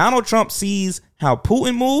Donald Trump sees how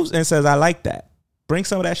Putin moves and says, I like that. Bring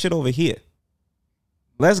some of that shit over here.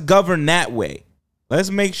 Let's govern that way. Let's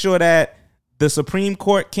make sure that the Supreme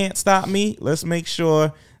Court can't stop me. Let's make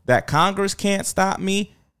sure that Congress can't stop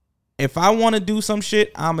me. If I want to do some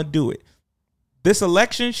shit, I'm going to do it. This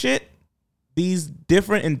election shit, these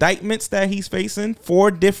different indictments that he's facing,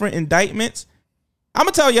 4 different indictments, I'm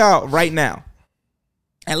going to tell y'all right now,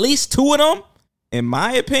 at least 2 of them, in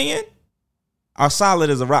my opinion, are solid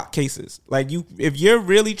as a rock cases. Like, if you're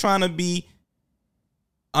really trying to be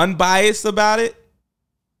unbiased about it,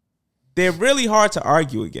 they're really hard to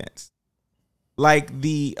argue against. Like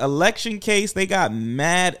the election case, they got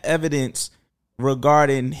mad evidence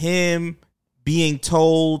regarding him being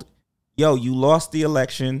told, yo, you lost the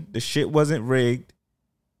election. The shit wasn't rigged.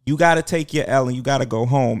 You got to take your L and you got to go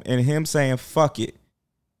home. And him saying, fuck it.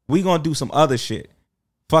 We going to do some other shit.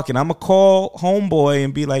 Fuck it, I'm going to call homeboy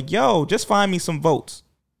and be like, yo, just find me some votes.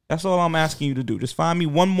 That's all I'm asking you to do. Just find me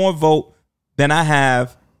one more vote than I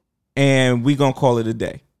have, and we going to call it a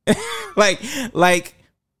day. like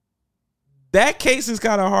that case is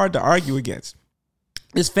kind of hard to argue against.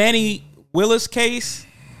 This Fannie Willis case,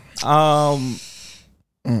 there's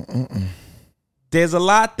a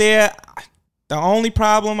lot there. The only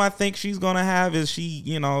problem I think she's going to have is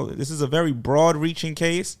this is a very broad-reaching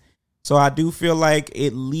case. So I do feel like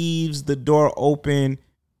it leaves the door open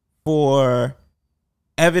for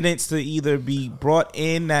evidence to either be brought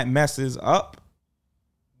in that messes up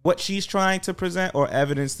what she's trying to present or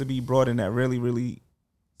evidence to be brought in that really, really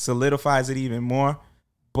solidifies it even more.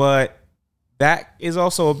 But that is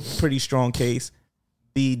also a pretty strong case.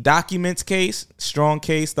 The documents case, strong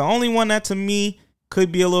case. The only one that to me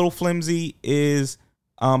could be a little flimsy is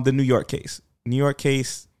the New York case. New York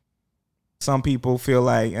case, some people feel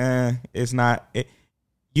like it's not.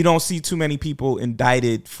 You don't see too many people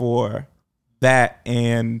indicted for that,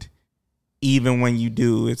 and even when you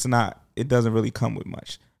do, it's not. It doesn't really come with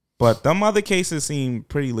much. But them other cases seem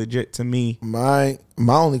pretty legit to me. My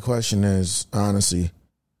only question is, honestly,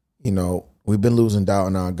 we've been losing doubt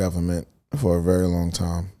in our government for a very long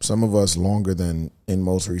time. Some of us longer than in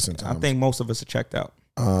most recent times. I think most of us are checked out.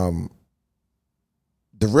 The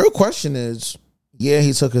real question is, yeah,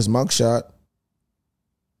 he took his mugshot.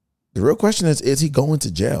 The real question is he going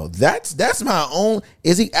to jail? That's my own.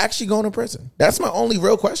 Is he actually going to prison? That's my only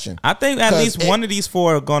real question. I think at least one of these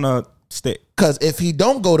 4 are gonna stick. Because if he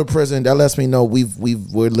don't go to prison, that lets me know we're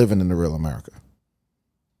living in the real America.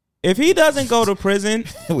 If he doesn't go to prison,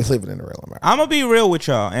 we're living in the real America. I'm gonna be real with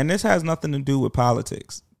y'all, and this has nothing to do with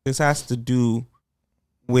politics. This has to do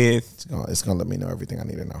with it's gonna let me know everything I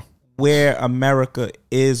need to know. Where America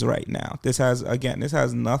is right now. This has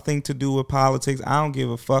nothing to do with politics. I don't give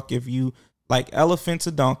a fuck if you like elephants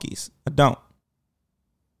or donkeys. I don't.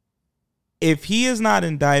 If he is not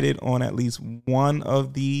indicted on at least one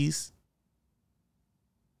of these,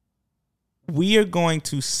 we are going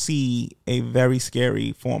to see a very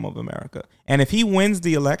scary form of America. And if he wins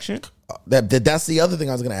the election, that's the other thing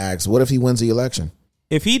I was going to ask. What if he wins the election?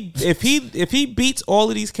 If he beats all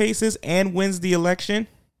of these cases and wins the election,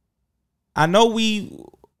 I know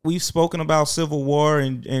we've spoken about civil war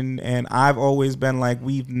and I've always been like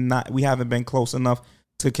we haven't been close enough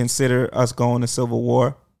to consider us going to civil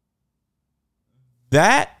war,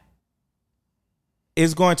 that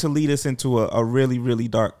is going to lead us into a really, really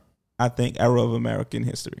dark, I think, era of American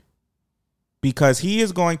history. Because he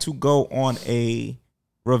is going to go on a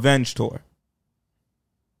revenge tour.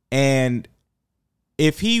 And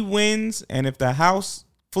if he wins and if the House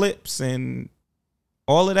flips and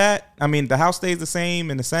all of that, I mean, the House stays the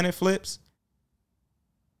same and the Senate flips,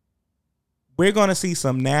 we're going to see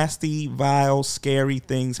some nasty, vile, scary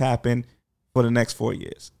things happen for the next 4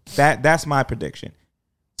 years. That's my prediction.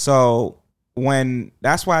 So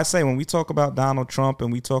that's why I say when we talk about Donald Trump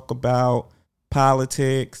and we talk about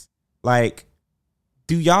politics, like,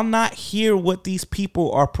 do y'all not hear what these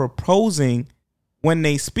people are proposing when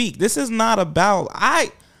they speak? This is not about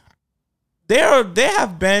there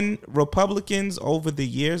have been Republicans over the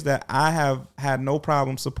years that I have had no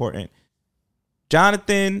problem supporting. John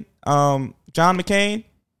McCain,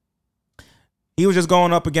 he was just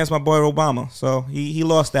going up against my boy Obama, so he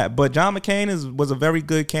lost that. But John McCain was a very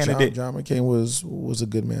good candidate. John McCain was a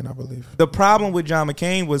good man, I believe. The problem with John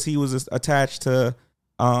McCain was he was attached to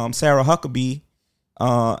Sarah Huckabee,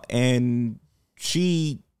 and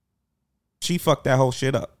she fucked that whole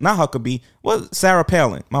shit up. Not Huckabee. Well, Sarah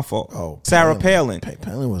Palin. My fault. Oh, Sarah Palin.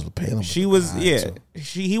 Palin. She was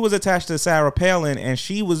he was attached to Sarah Palin, and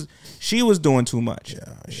she was doing too much.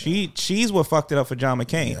 Yeah. She's what fucked it up for John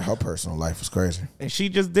McCain. Yeah, her personal life was crazy. And she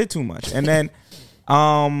just did too much. And then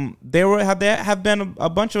there have been a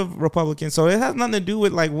bunch of Republicans. So it has nothing to do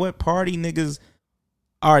with like what party niggas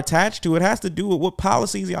are attached to. It has to do with what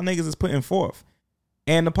policies y'all niggas is putting forth.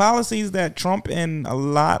 And the policies that Trump and a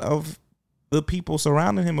lot of the people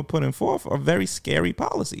surrounding him are putting forth are very scary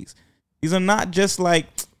policies. These are not just like,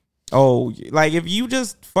 like if you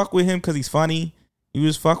just fuck with him because he's funny, you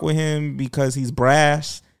just fuck with him because he's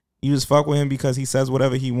brash, you just fuck with him because he says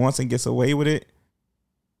whatever he wants and gets away with it.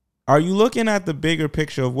 Are you looking at the bigger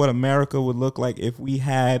picture of what America would look like if we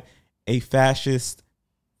had a fascist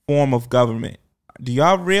form of government? Do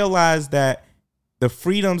y'all realize that the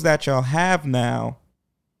freedoms that y'all have now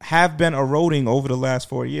have been eroding over the last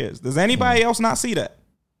 4 years? Does anybody else not see that?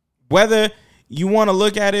 Whether you want to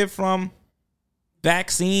look at it from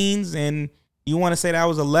vaccines and you want to say that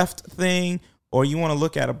was a left thing, or you want to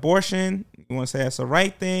look at abortion, you want to say that's the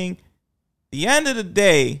right thing. At the end of the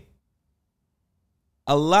day,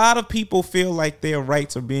 a lot of people feel like their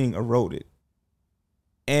rights are being eroded.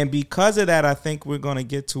 And because of that, I think we're going to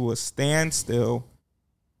get to a standstill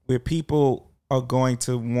where people are going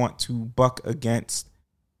to want to buck against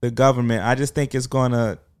the government. I just think it's going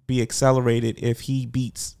to be accelerated if he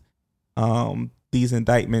beats these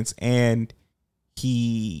indictments and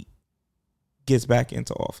he gets back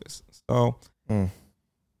into office. So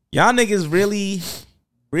y'all niggas really,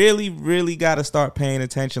 really, really got to start paying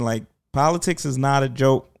attention. Like, politics is not a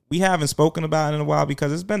joke. We haven't spoken about it in a while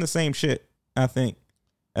because it's been the same shit, I think.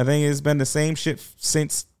 It's been the same shit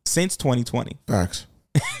since 2020. Facts.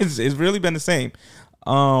 It's really been the same.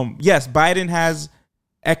 Yes, Biden has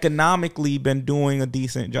economically been doing a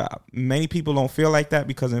decent job. Many people don't feel like that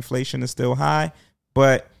because inflation is still high.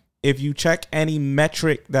 But if you check any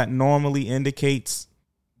metric that normally indicates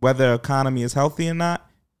whether economy is healthy or not,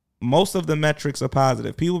 most of the metrics are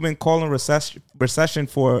positive. People have been calling recession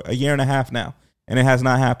for a year and a half now, and it has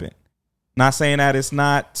not happened. Not saying that it's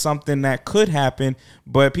not something that could happen,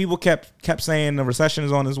 but people kept saying the recession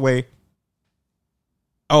is on its way.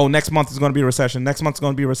 Oh, next month is going to be a recession. Next month is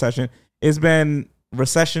going to be a recession. It's been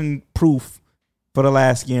recession proof for the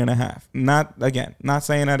last year and a half. Not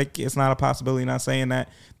saying that it's not a possibility. Not saying that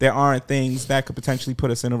there aren't things that could potentially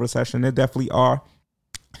put us in a recession. There definitely are.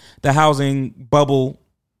 The housing bubble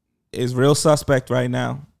is real suspect right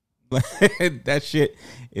now. That shit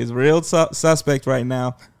is real suspect right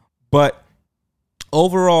now. But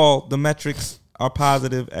overall, the metrics are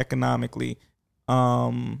positive economically.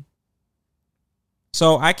 So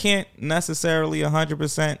I can't necessarily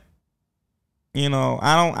 100%. I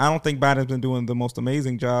don't think Biden's been doing the most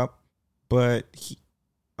amazing job, but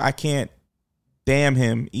I can't damn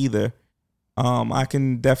him either. I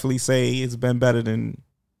can definitely say it's been better than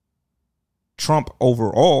Trump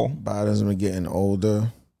overall. Biden's been getting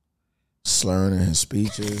older, slurring in his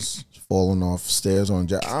speeches, falling off stairs on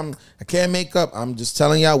job. I can't make up. I'm just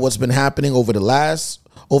telling y'all what's been happening over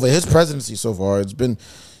his presidency so far. It's been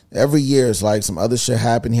every year. It's like some other shit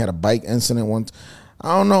happened. He had a bike incident once.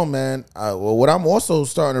 I don't know, man. What I'm also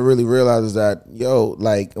starting to really realize is that,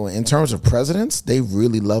 like in terms of presidents, they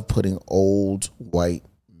really love putting old white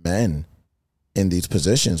men in these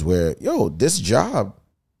positions where,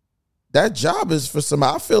 that job is for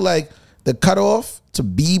somebody. I feel like the cutoff to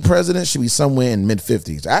be president should be somewhere in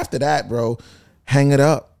mid-50s. After that, bro, Hang it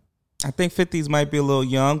up. I think 50s might be a little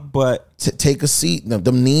young, but Take a seat. No,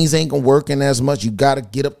 them knees ain't gonna working as much. You got to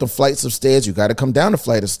get up the flights of stairs. You got to come down the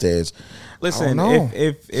flight of stairs. listen,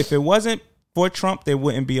 if it wasn't for Trump, there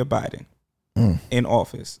wouldn't be a Biden in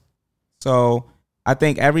office. So I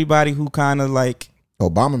think everybody who kind of like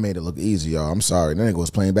Obama made it look easy, y'all. I'm sorry. That nigga was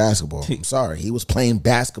playing basketball. I'm sorry. He was playing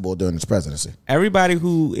basketball during his presidency. Everybody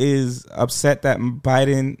who is upset that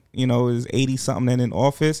Biden, is 80 something and in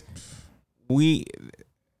office, we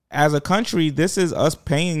as a country, this is us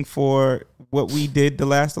paying for what we did the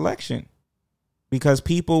last election, because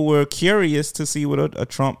people were curious to see what a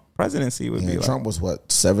Trump presidency would be like. Trump was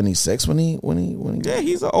what, 76 when he Yeah,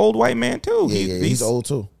 he's an old white man too. He's old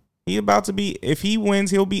too. He about to be, if he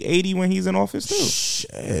wins, he'll be 80 when he's in office too.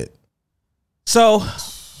 Shit. So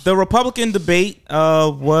the Republican debate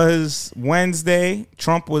was Wednesday.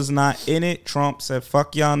 Trump was not in it. Trump said,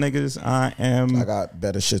 "Fuck y'all niggas. I got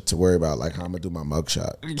better shit to worry about, like how I'm gonna do my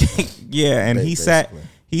mugshot." Yeah, and he sat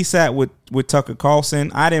with Tucker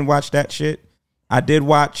Carlson. I didn't watch that shit. I did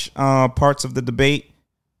watch parts of the debate.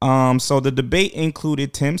 So the debate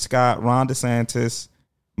included Tim Scott, Ron DeSantis,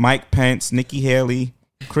 Mike Pence, Nikki Haley,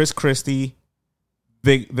 Chris Christie,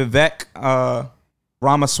 Vivek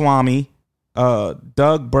Ramaswamy,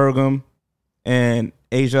 Doug Burgum, and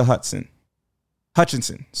Asia Hutchinson.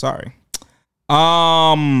 Sorry.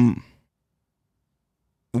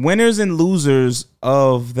 Winners and losers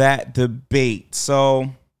of that debate.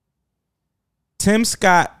 So Tim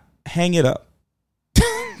Scott, hang it up.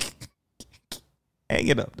 Hang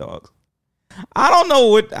it up, dogs. I don't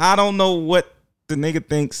know what the nigga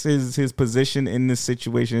thinks his position in this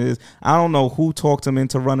situation is. I don't know who talked him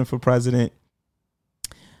into running for president.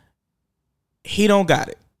 He don't got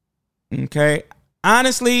it. Okay.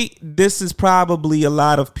 Honestly, this is probably a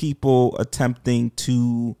lot of people attempting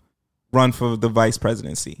to run for the vice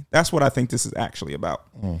presidency. That's what I think this is actually about.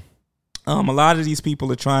 A lot of these people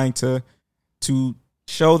are trying to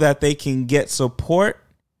show that they can get support,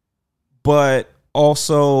 but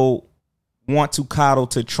also want to coddle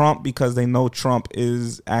to Trump because they know Trump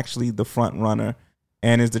is actually the front runner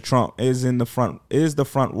and is the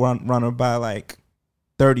front runner by like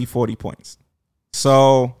 30, 40 points.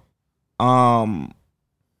 So,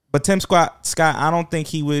 but Tim Scott, I don't think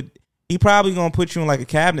he probably gonna put you in like a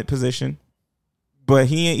cabinet position, but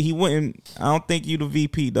he wouldn't. I don't think you the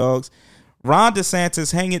VP, dogs. Ron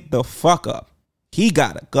DeSantis, hang it the fuck up. He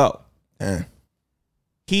gotta go.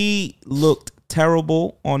 He looked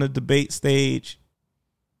terrible on the debate stage.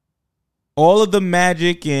 All of the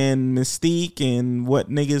magic and mystique and what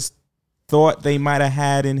niggas thought they might have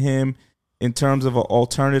had in him in terms of an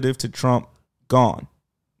alternative to Trump, gone.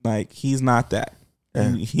 Like, he's not that.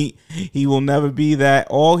 He will never be that.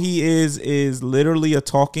 All he is literally a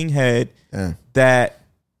talking head that,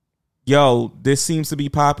 this seems to be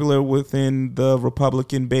popular within the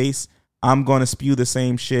Republican base. I'm going to spew the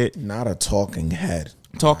same shit. Not a talking head.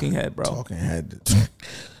 Talking head, bro. Talking head.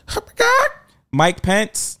 Mike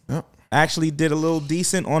Pence actually did a little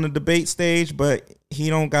decent on the debate stage, but he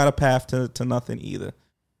don't got a path to nothing either.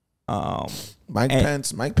 Mike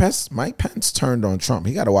Pence turned on Trump.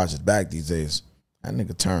 He got to watch his back these days. That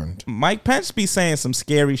nigga turned. Mike Pence be saying some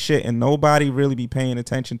scary shit, and nobody really be paying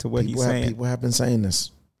attention to what he's saying. People have been saying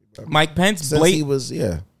this. Mike Pence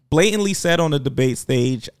blatantly said on the debate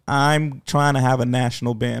stage, "I'm trying to have a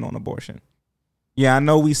national ban on abortion." Yeah, I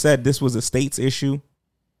know we said this was a state's issue.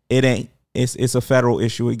 It ain't. It's a federal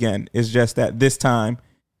issue again. It's just that this time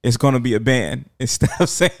it's going to be a ban instead of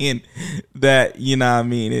saying that,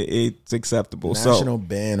 it's acceptable. National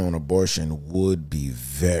ban on abortion would be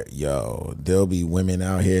there'll be women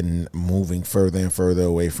out here moving further and further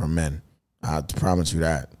away from men. I promise you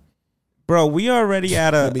that. Bro, we already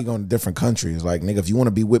We'll be going to different countries. Like, nigga, if you want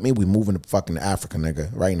to be with me, we moving to fucking Africa, nigga,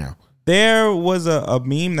 right now. There was a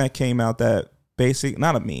meme that came out that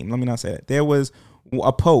not a meme. Let me not say that. There was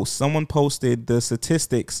a post. Someone posted the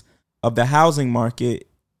statistics of the housing market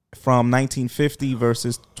from 1950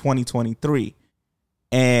 versus 2023,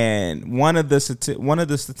 and one of the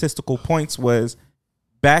statistical points was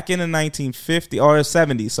back in the 1950s or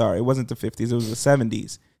 70s. Sorry, it wasn't the 50s. It was the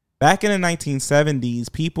 70s. Back in the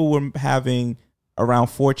 1970s, people were having around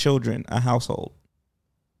 4 children a household.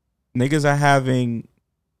 Niggas are having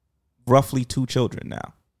roughly 2 children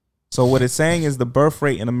now. So what it's saying is the birth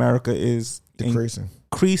rate in America is decreasing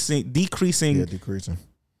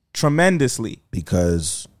tremendously,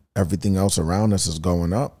 because everything else around us is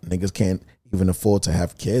going up. Niggas can't even afford to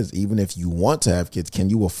have kids. Even if you want to have kids, can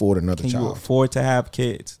you afford another child? Can you afford to have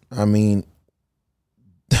kids? I mean,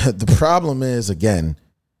 the problem is, again,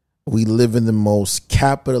 we live in the most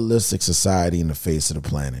capitalistic society in the face of the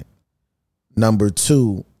planet. Number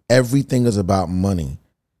two, everything is about money.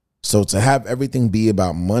 So to have everything be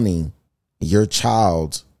about money, your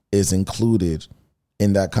child is included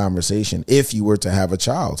in that conversation if you were to have a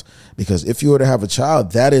child. Because if you were to have a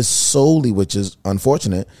child, that is solely, which is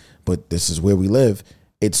unfortunate, but this is where we live,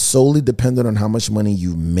 it's solely dependent on how much money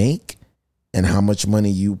you make and how much money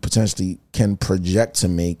you potentially can project to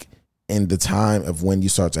make in the time of when you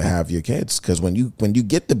start to have your kids. Because when you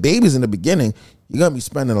get the babies in the beginning, you're going to be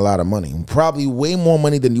spending a lot of money, probably way more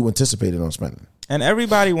money than you anticipated on spending. And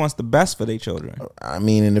everybody wants the best for their children. I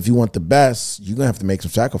mean, and if you want the best, you're going to have to make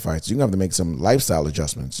some sacrifices. You're going to have to make some lifestyle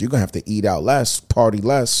adjustments. You're going to have to eat out less, party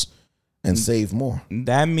less, and save more.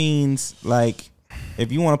 That means, like,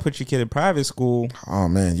 if you want to put your kid in private school, oh,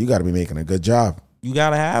 man, you got to be making a good job. You got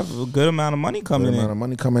to have a good amount of money coming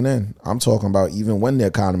in. I'm talking about even when the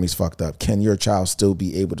economy's fucked up, can your child still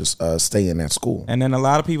be able to stay in that school? And then a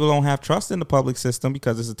lot of people don't have trust in the public system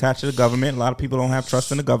because it's attached to the government. A lot of people don't have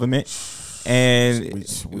trust in the government. And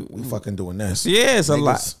we fucking doing this. Yeah, it's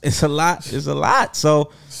a lot.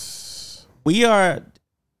 So we are,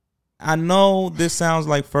 I know this sounds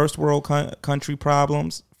like first world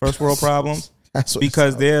problems,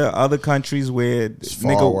 because there are other countries where,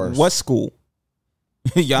 nigga, worse. What school?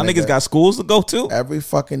 Y'all niggas got schools to go to? Every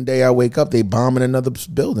fucking day I wake up, they bombing another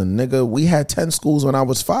building. Nigga, we had 10 schools when I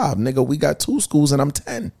was 5. Nigga, we got 2 schools and I'm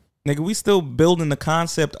 10. Nigga, we still building the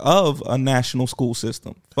concept of a national school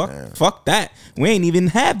system. Fuck that. We ain't even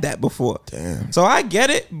had that before. Damn. So I get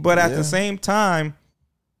it, but at the same time,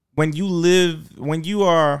 when you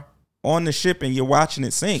are on the ship and you're watching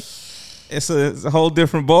it sink, it's a whole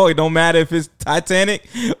different ball. It don't matter if it's Titanic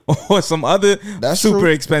or some other super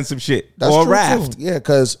expensive shit. That's or true raft. Too. Yeah,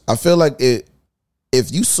 because I feel like if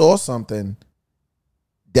you saw something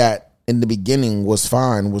that in the beginning was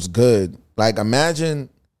fine, was good, like imagine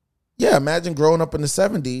growing up in the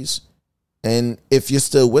 70s, and if you're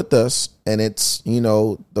still with us and it's,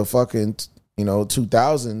 the fucking,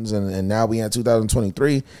 2000s and now we in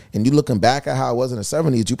 2023, and you looking back at how it was in the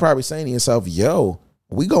 70s, you probably saying to yourself, yo,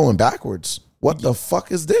 we going backwards. What the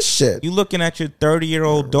fuck is this shit? You looking at your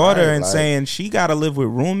 30-year-old daughter and saying she got to live with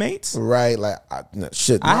roommates? Right, like I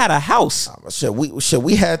had a house.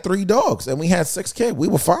 We had 3 dogs and we had 6 kids. We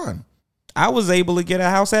were fine. I was able to get a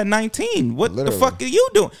house at 19. What the fuck are you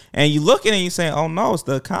doing? And you looking and you saying, "Oh no, it's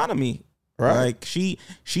the economy." Right. Like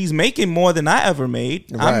she's making more than I ever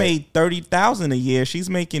made. Right. I made $30,000 a year. She's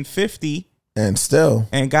making $50,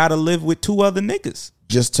 and got to live with 2 other niggas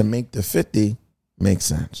just to make the 50 make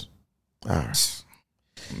sense. All right,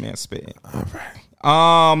 man, spit. All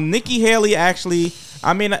right. Nikki Haley actually,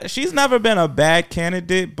 I mean, she's never been a bad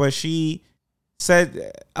candidate, but she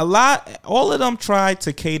said all of them tried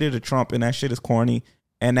to cater to Trump, and that shit is corny,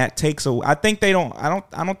 and that takes away. I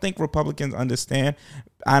don't think Republicans understand,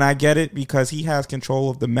 and I get it because he has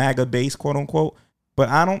control of the MAGA base, quote unquote, but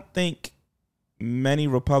I don't think many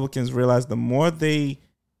Republicans realize the more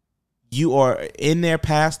you are in their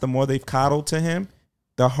past, the more they've coddled to him,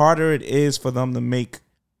 the harder it is for them to make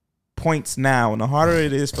points now, and the harder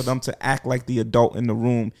it is for them to act like the adult in the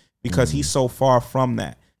room because he's so far from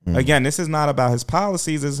that. Again, this is not about his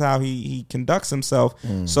policies. This is how he conducts himself.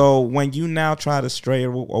 So when you now try to stray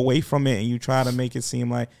away from it and you try to make it seem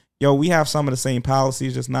like, yo, we have some of the same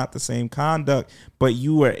policies, just not the same conduct, but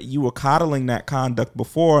you were coddling that conduct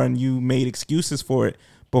before and you made excuses for it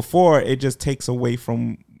before, it just takes away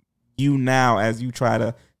from you now as you try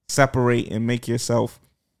to separate and make yourself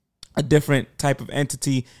a different type of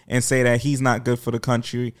entity and say that he's not good for the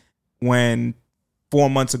country when 4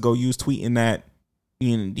 months ago you was tweeting that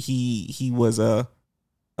he was a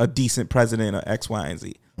decent president of X, Y, and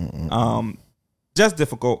Z. Just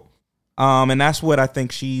difficult. And that's what I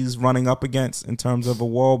think she's running up against in terms of a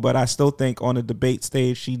wall. But I still think on the debate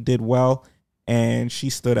stage, she did well and she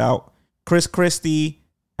stood out. Chris Christie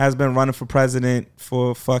has been running for president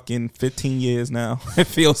for fucking 15 years now. It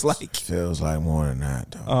feels like. Feels like more than that,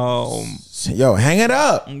 though. Yo, hang it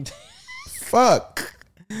up. Fuck.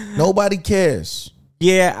 Nobody cares.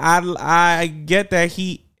 Yeah, I get that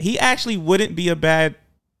he actually wouldn't be a bad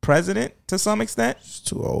president to some extent. It's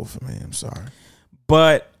too old for me. I'm sorry.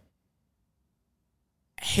 But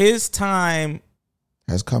his time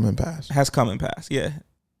has come and passed. Yeah.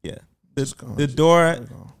 The door.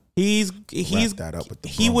 He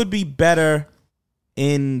would be better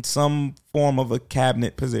in some form of a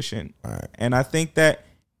cabinet position. Right. And I think that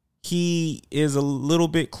he is a little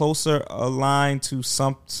bit closer aligned to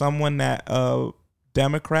someone that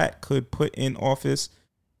Democrat could put in office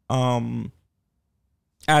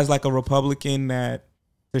as like a Republican that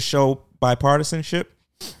to show bipartisanship.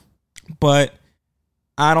 But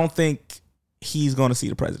I don't think he's going to see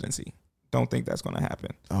the presidency. Don't think that's going to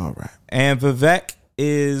happen. All right. And Vivek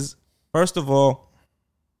is, first of all,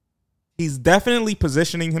 he's definitely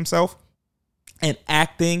positioning himself and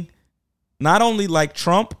acting not only like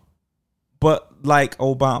Trump, but like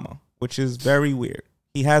Obama, which is very weird.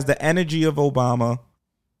 He has the energy of Obama.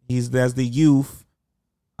 There's the youth,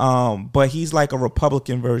 but he's like a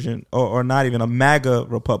Republican version, or not even a MAGA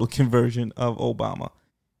Republican version of Obama.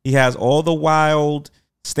 He has all the wild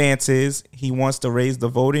stances. He wants to raise the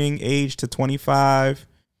voting age to 25.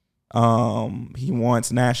 He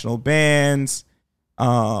wants national bans.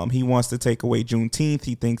 He wants to take away Juneteenth.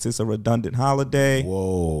 He thinks it's a redundant holiday.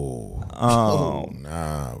 Whoa.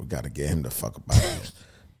 Nah, we got to get him the fuck about it.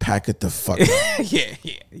 Pack it the fuck up.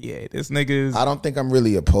 Yeah. This nigga is... I don't think I'm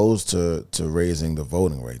really opposed to raising the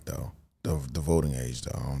voting rate, though. The voting age,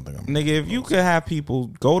 though. I don't think I'm... Nigga, if you could have people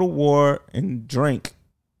go to war and drink,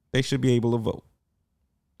 they should be able to vote.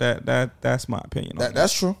 That's my opinion.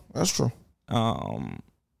 That's true. That's true.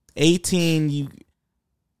 18,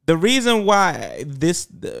 the reason why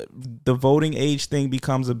the voting age thing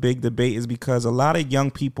becomes a big debate is because a lot of young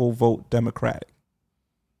people vote Democratic.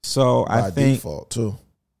 So I think by default too.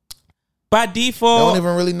 By default, they don't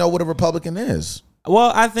even really know what a Republican is.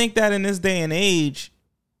 Well, I think that in this day and age,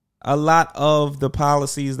 a lot of the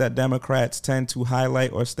policies that Democrats tend to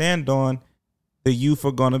highlight or stand on, the youth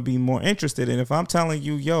are going to be more interested in. If I'm telling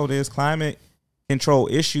you, yo, there's climate control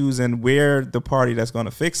issues and we're the party that's going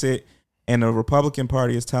to fix it, and the Republican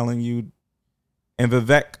Party is telling you, and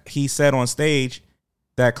Vivek, he said on stage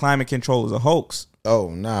that climate control is a hoax. Oh,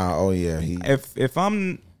 nah. Oh, yeah. If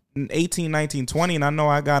I'm 18, 19, 20, and I know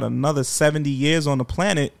I got another 70 years on the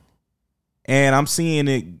planet, and I'm seeing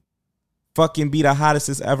it fucking be the hottest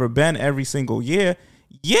it's ever been every single year,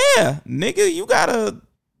 yeah, nigga, you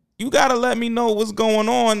gotta let me know what's going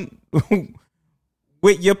on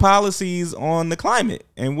with your policies on the climate,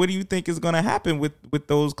 and what do you think is going to happen with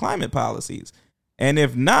those climate policies? And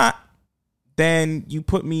if not, then you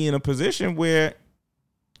put me in a position where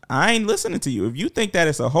I ain't listening to you. If you think that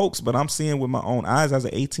it's a hoax, but I'm seeing with my own eyes as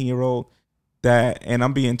an 18-year-old and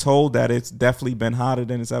I'm being told that it's definitely been hotter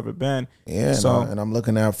than it's ever been. Yeah, so, and I'm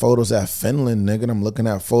looking at photos at Finland, nigga. And I'm looking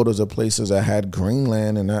at photos of places that had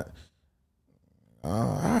Greenland and that.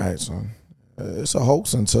 All right, son. It's a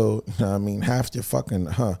hoax until, I mean, half your fucking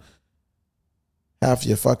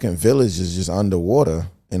village is just underwater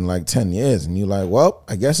in like 10 years. And you're like, well,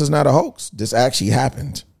 I guess it's not a hoax. This actually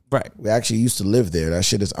happened. Right. We actually used to live there. That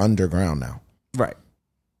shit is underground now. Right.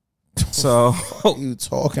 So what are you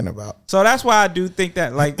talking about? So that's why I do think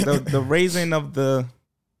that like the raising of the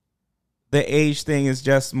age thing is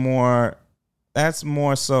just more, that's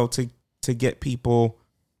more so to get people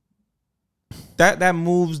that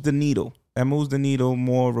moves the needle. That moves the needle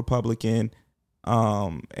more Republican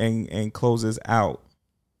and closes out.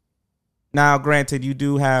 Now, granted, you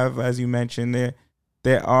do have, as you mentioned,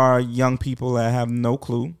 there are young people that have no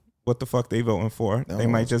clue what the fuck they voting for. They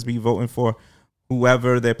might just be voting for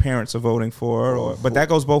whoever their parents are voting for, but that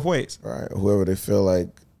goes both ways. Right. Whoever they feel like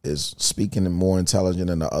is speaking and more intelligent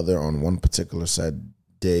than the other on one particular said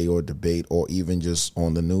day or debate, or even just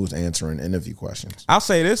on the news answering interview questions. I'll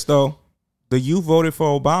say this, though. The youth voted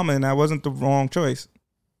for Obama, and that wasn't the wrong choice.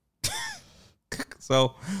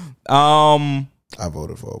 So, I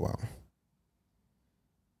voted for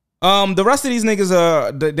Obama. The rest of these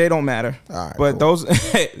niggas they don't matter. All right, but cool.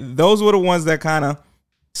 those were the ones that kind of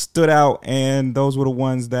stood out, and those were the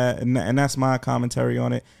ones that, and that's my commentary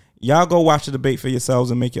on it. Y'all go watch the debate for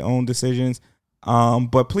yourselves and make your own decisions.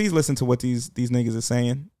 But please listen to what these niggas are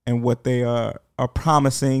saying and what they are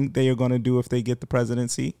promising they are going to do if they get the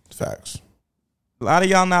presidency. Facts. A lot of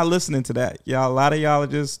y'all not listening to that. A lot of y'all are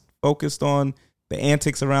just focused on the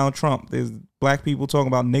antics around Trump. There's black people talking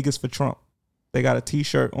about niggas for Trump. They got a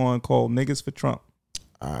T-shirt on called "Niggas for Trump."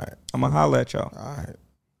 All right, I'm gonna holler at y'all. All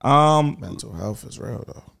right. Mental health is real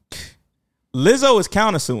though. Lizzo is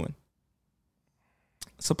countersuing.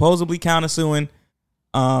 Supposedly countersuing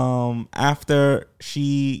after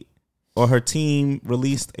she or her team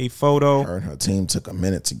released a photo. Her and her team took a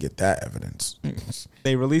minute to get that evidence.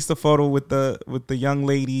 They released a photo with the young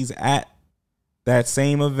ladies at that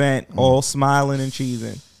same event, all smiling and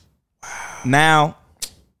cheesing. Wow. Now,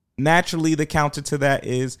 naturally, the counter to that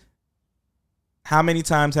is, how many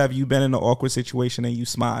times have you been in an awkward situation and you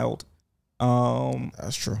smiled?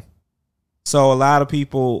 That's true. So a lot of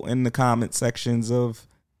people in the comment sections of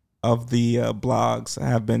the blogs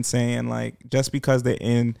have been saying, like, just because they're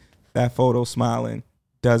in that photo smiling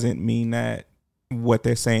doesn't mean that what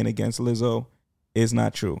they're saying against Lizzo is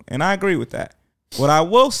not true. And I agree with that. What I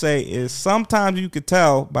will say is sometimes you could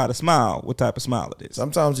tell by the smile what type of smile it is.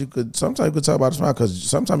 Sometimes you could tell by the smile, because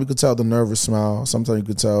sometimes you could tell the nervous smile. Sometimes you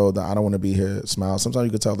could tell the I don't want to be here smile. Sometimes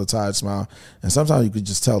you could tell the tired smile. And sometimes you could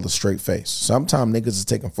just tell the straight face. Sometimes niggas is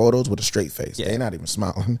taking photos with a straight face. Yeah. They're not even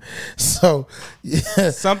smiling. So, yeah.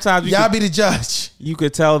 Sometimes y'all be the judge. You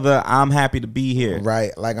could tell the I'm happy to be here.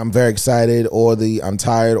 Right. Like I'm very excited, or the I'm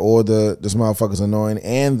tired, or this motherfucker's annoying,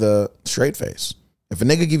 and the straight face. If a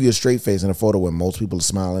nigga give you a straight face in a photo where most people are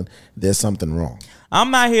smiling, there's something wrong. I'm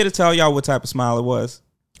not here to tell y'all what type of smile it was.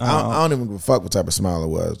 I don't even give a fuck what type of smile it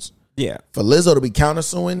was. Yeah. For Lizzo to be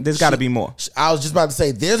countersuing, there's got to be more. I was just about to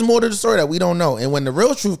say, there's more to the story that we don't know. And when the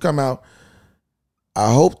real truth come out,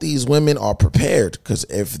 I hope these women are prepared, because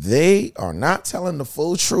if they are not telling the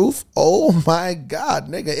full truth, oh my God,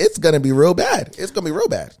 nigga, it's going to be real bad. It's going to be real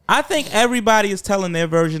bad. I think everybody is telling their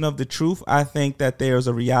version of the truth. I think that there's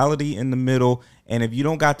a reality in the middle, and if you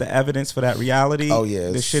don't got the evidence for that reality,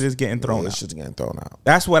 the shit is getting thrown out. Shit's getting thrown out.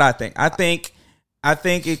 That's what I think. I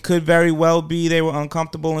think it could very well be they were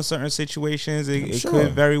uncomfortable in certain situations. It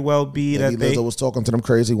could very well be maybe that Lizzo was talking to them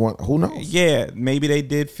crazy one. Who knows? Yeah, maybe they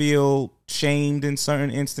did feel shamed in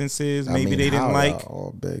certain instances. Maybe they didn't like.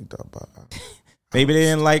 Maybe they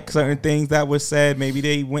didn't like certain things that were said. Maybe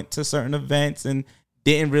they went to certain events and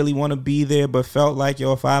didn't really want to be there, but felt like,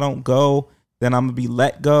 yo, if I don't go, then I'm gonna be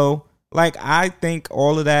let go. Like, I think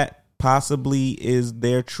all of that possibly is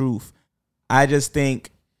their truth. I just think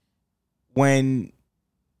when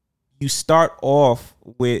you start off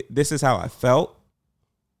with this is how I felt,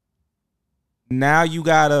 now you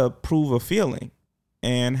gotta prove a feeling.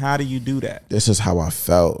 And how do you do that? This is how I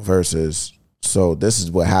felt versus, so this is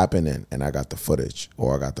what happened, and I got the footage,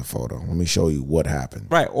 or I got the photo. Let me show you what happened.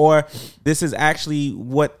 Right. Or this is actually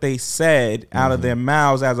what they said out of their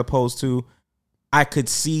mouths, as opposed to I could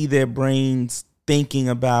see their brains thinking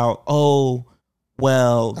about, oh,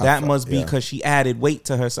 well, that must be because she added weight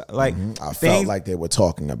to her. Like, I felt like they were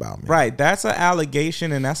talking about me. Right. That's an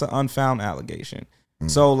allegation, and that's an unfound allegation.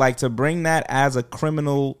 So, like, to bring that as a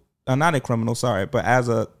criminal, not a criminal, sorry, but as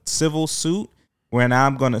a civil suit, where now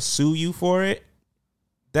I'm going to sue you for it,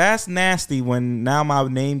 that's nasty when now my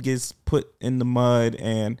name gets put in the mud,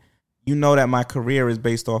 and you know that my career is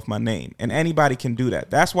based off my name. And anybody can do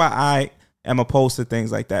that. That's why I am opposed to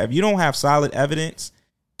things like that. If you don't have solid evidence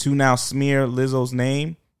to now smear Lizzo's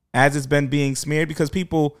name as it's been being smeared, because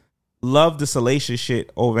people love the salacious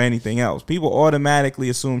shit over anything else. People automatically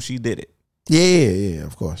assume she did it. Yeah,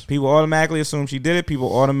 of course. People automatically assume she did it.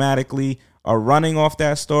 People automatically are running off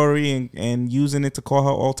that story and using it to call her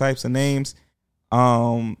all types of names.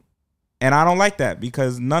 And I don't like that,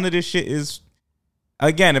 because none of this shit is,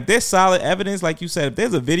 again, if there's solid evidence, like you said, if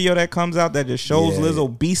there's a video that comes out that just shows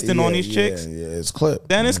Lizzo beasting on these chicks, it's clipped.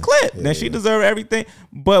 Then it's clipped. Then she deserves everything.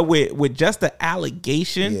 But with just the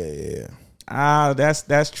allegation,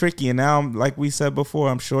 that's tricky. And now, like we said before,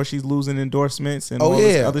 I'm sure she's losing endorsements and all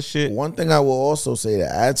this other shit. One thing I will also say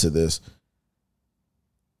to add to this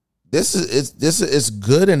is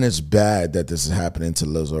good and it's bad that this is happening to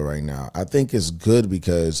Lizzo right now. I think it's good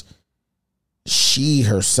because she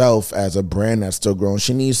herself, as a brand that's still growing,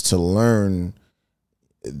 she needs to learn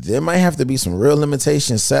there might have to be some real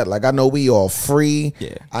limitations set. Like, I know we all free.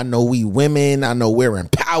 Yeah. I know we women. I know we're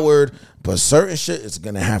empowered. But certain shit is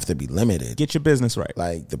going to have to be limited. Get your business right.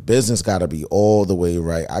 Like, the business got to be all the way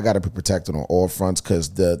right. I got to be protected on all fronts,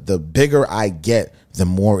 because the bigger I get, the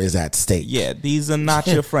more is at stake. Yeah, these are not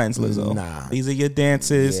your friends, Lizzo. Nah. These are your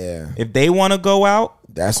dancers. Yeah. If they want to go out,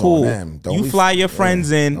 that's cool. On them. You fly your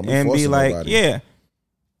friends in and be like, nobody.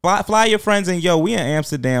 Fly your friends in, yo, we in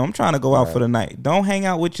Amsterdam. I'm trying to go out for the night. Don't hang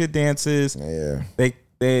out with your dancers. Yeah.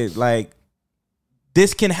 They like,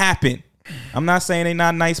 this can happen. I'm not saying they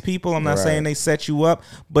not nice people. I'm not saying they set you up,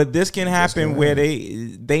 but this can happen where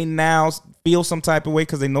they now feel some type of way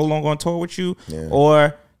because they no longer on tour with you,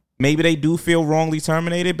 or maybe they do feel wrongly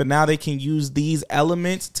terminated, but now they can use these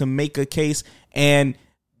elements to make a case. And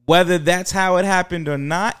whether that's how it happened or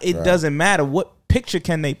not, it doesn't matter. What picture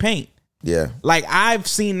can they paint? Yeah. Like, I've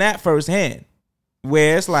seen that firsthand,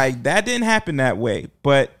 where it's like, that didn't happen that way,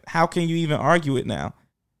 but how can you even argue it now?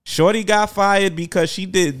 Shorty got fired because she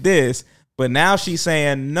did this, but now she's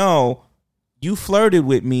saying, no, you flirted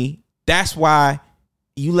with me. That's why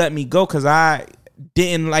you let me go, because I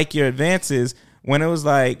didn't like your advances. When it was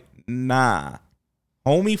like, nah,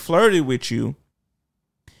 homie flirted with you.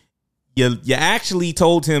 You actually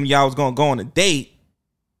told him y'all was going to go on a date.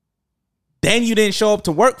 Then you didn't show up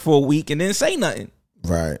to work for a week and didn't say nothing.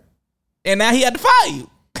 Right. And now he had to fire you.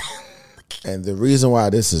 And the reason why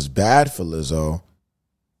this is bad for Lizzo,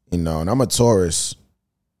 you know, and I'm a Taurus,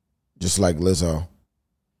 just like Lizzo,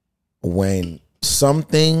 when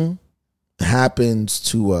something happens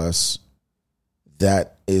to us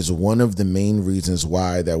that is one of the main reasons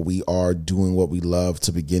why that we are doing what we love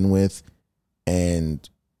to begin with, and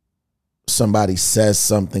somebody says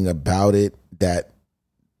something about it that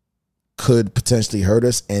could potentially hurt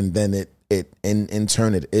us, and then it in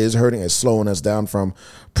turn it is hurting, it's slowing us down from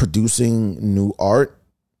producing new art.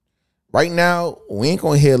 Right now, we ain't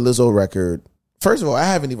gonna hear a Lizzo record. First of all, I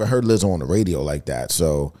haven't even heard Lizzo on the radio like that,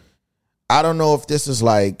 so I don't know if this is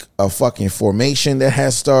like a fucking formation that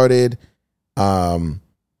has started.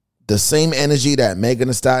 The same energy that Megan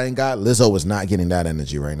Thee Stallion got, Lizzo is not getting that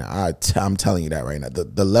energy right now. I'm telling you that right now.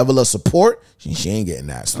 The level of support, she ain't getting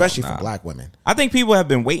that, especially for black women. I think people have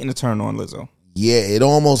been waiting to turn on Lizzo. Yeah, it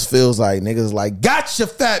almost feels like niggas like, gotcha,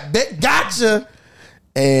 fat bitch, gotcha.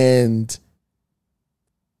 And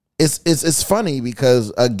it's funny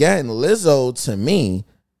because, again, Lizzo, to me,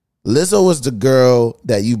 Lizzo is the girl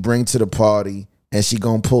that you bring to the party and she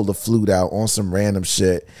gonna pull the flute out on some random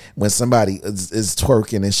shit when somebody is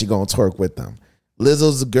twerking and she gonna twerk with them.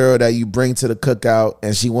 Lizzo's the girl that you bring to the cookout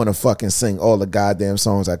and she wanna fucking sing all the goddamn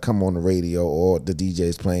songs that come on the radio or the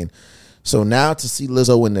DJ's playing. So now to see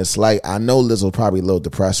Lizzo in this light, I know Lizzo's probably a little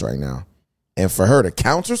depressed right now. And for her to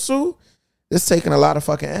counter sue, it's taking a lot of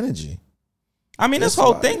fucking energy. I mean, this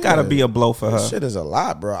whole thing gotta be a blow for her. This shit is a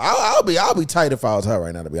lot, bro. I'll be tight if I was her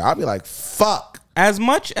right now. I'll be like, fuck. As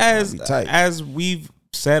much as we've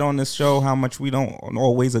said on this show how much we don't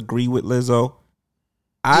always agree with Lizzo,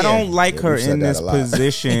 I don't like her in this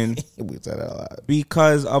position we said that a lot.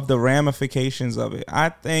 Because of the ramifications of it. I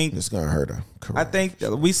think it's gonna hurt her. I think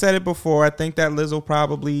we said it before. I think that Lizzo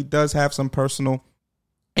probably does have some personal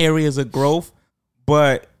areas of growth,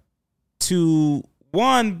 but to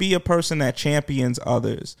one, be a person that champions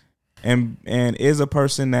others and is a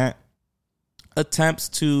person that attempts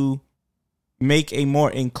to make a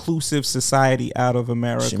more inclusive society out of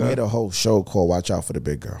America. She made a whole show called Watch Out for the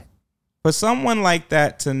Big Girl. For someone like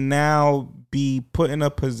that to now be put in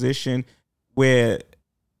a position where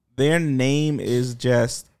their name is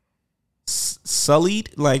just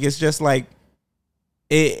sullied, like it's just like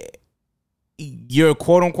you're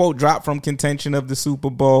quote unquote dropped from contention of the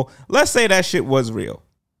Super Bowl. Let's say that shit was real.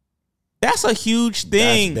 That's a huge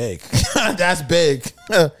thing. That's big. That's big.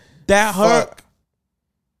 That hurt.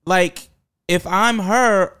 Like, if I'm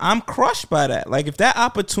her, I'm crushed by that. Like, if that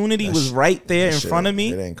opportunity was right there in front of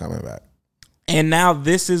me, it ain't coming back. And now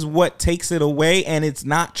this is what takes it away, and it's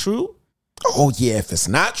not true. Oh yeah, if it's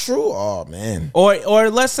not true, oh man. Or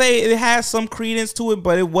let's say it has some credence to it,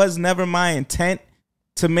 but it was never my intent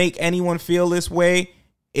to make anyone feel this way.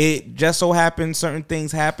 It just so happened certain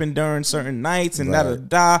things happened during certain nights and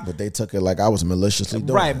da. But they took it like I was maliciously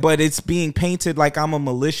doing right, but it's being painted like I'm a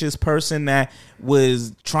malicious person that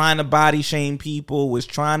was trying to body shame people, was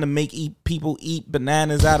trying to make people eat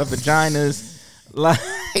bananas out of vaginas.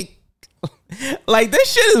 Like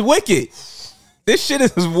this shit is wicked. This shit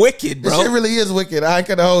is wicked, bro. This shit really is wicked. I ain't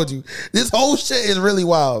gonna hold you. This whole shit is really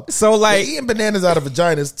wild. So like eating bananas out of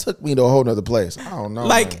vaginas took me to a whole nother place. I don't know.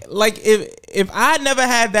 Like if I never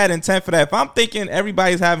had that intent for that, if I'm thinking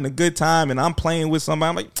everybody's having a good time and I'm playing with somebody,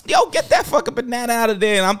 I'm like, yo, get that fucking banana out of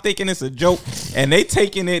there, and I'm thinking it's a joke, and they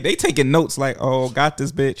taking notes like, oh, got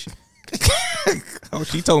this bitch. Oh,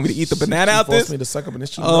 she told me to eat the banana out this. Me to suck up in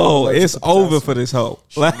this. Oh, it's over for this hoe.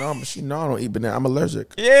 She know I don't eat banana. I'm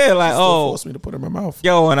allergic. Yeah, like forced me to put it in my mouth.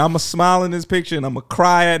 Yo, and I'm gonna smile in this picture and I'm gonna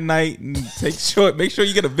cry at night and make sure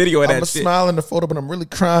you get a video of that shit. I'm gonna smile in the photo, but I'm really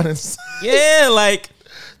crying inside. Yeah, like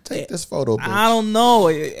take this photo, bitch. I don't know.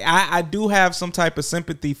 I do have some type of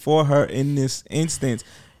sympathy for her in this instance.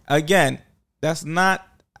 Again, that's not.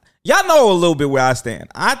 Y'all know a little bit where I stand.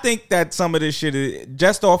 I think that some of this shit is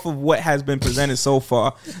just off of what has been presented so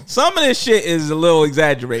far. Some of this shit is a little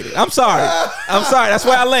exaggerated. I'm sorry. That's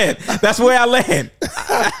where I land.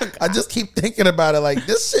 I just keep thinking about it. Like,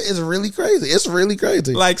 this shit is really crazy. It's really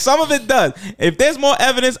crazy. Like, some of it does. If there's more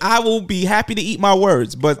evidence, I will be happy to eat my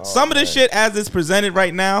words. But some of this shit as it's presented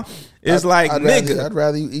right now is nigga. I'd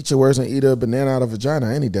rather you eat your words than eat a banana out of a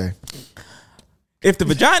vagina any day. If the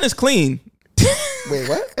vagina's clean. Wait,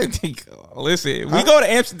 what? Listen, we go to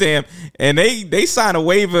Amsterdam and they sign a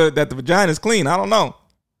waiver that the vagina is clean. I don't know.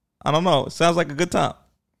 It sounds like a good time.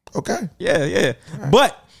 Okay. Yeah. Right.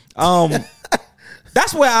 But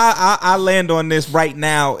that's where I land on this right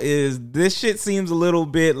now. Is this shit seems a little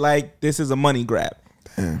bit like this is a money grab.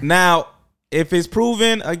 Damn. Now, if it's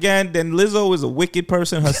proven again, then Lizzo is a wicked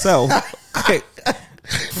person herself.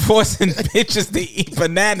 Forcing bitches to eat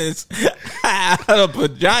bananas out of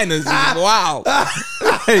vaginas is wild.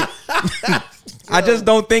 I just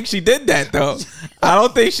don't think she did that though. I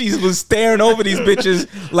don't think she was staring over these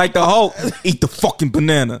bitches like the Hulk. Eat the fucking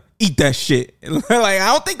banana. Eat that shit. Like, I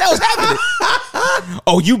don't think that was happening.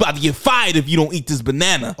 Oh, you about to get fired if you don't eat this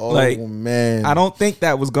banana. Oh, like, man. I don't think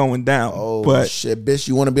that was going down. Oh, but shit, bitch.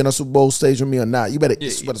 You want to be on a Super Bowl stage with me or not? You better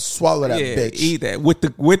swallow that bitch. Eat that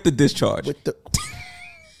with the discharge.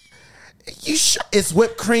 It's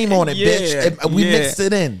whipped cream on it, bitch. We mixed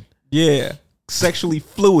it in. Yeah. Sexually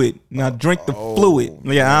fluid. Now drink the fluid.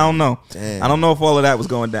 Yeah, I don't know. Damn. I don't know if all of that was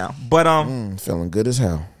going down. But feeling good as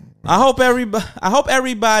hell. I hope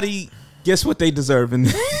everybody gets what they deserve in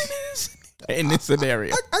this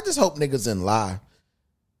scenario. I just hope niggas didn't lie.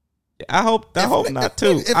 I hope not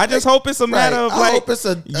too. I just hope it's a matter of like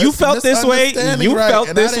you felt this way. You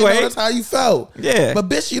felt this way. That's how you felt. Yeah. But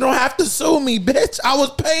bitch, you don't have to sue me, bitch. I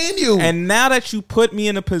was paying you. And now that you put me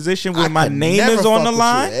in a position where my name is on the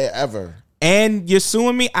line, ever. And you're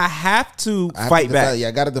suing me, I have to fight back. Yeah,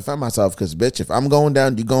 I got to defend myself because, bitch, if I'm going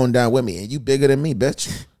down, you going down with me. And you bigger than me,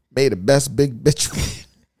 bitch. Made the best big bitch.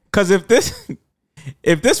 Because if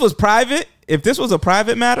this was private, if this was a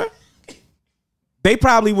private matter, they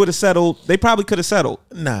probably would have settled. They probably could have settled.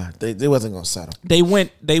 Nah, they wasn't going to settle. They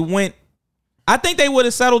went. I think they would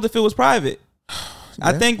have settled if it was private. Yeah.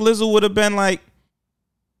 I think Lizzo would have been like,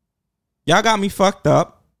 y'all got me fucked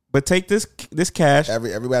up. But take this cash.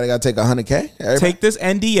 Everybody got to take $100K. Take this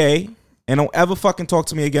NDA and don't ever fucking talk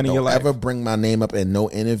to me again in your life. Don't ever bring my name up in no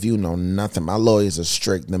interview, no nothing. My lawyers are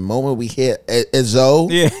strict. The moment we hit Izzo,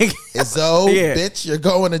 bitch, you're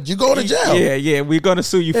going to jail. Yeah, we're gonna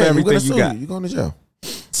sue you for everything you got. You're going to jail.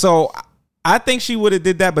 So I think she would have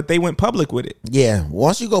did that, but they went public with it. Yeah,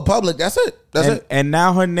 once you go public, that's it. That's it. And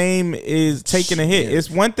now her name is taking a hit. It's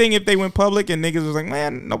one thing if they went public and niggas was like,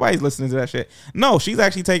 man, nobody's listening to that shit. No, she's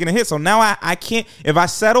actually taking a hit. So now I can't. If I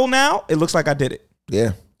settle now, it looks like I did it.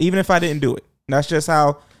 Yeah. Even if I didn't do it. That's just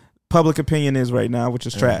how public opinion is right now, which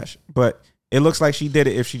is trash. But it looks like she did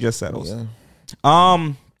it if she just settles. Yeah.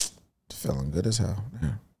 Feeling good as hell.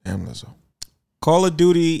 Yeah. Damn, Lizzo. Call of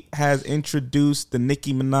Duty has introduced the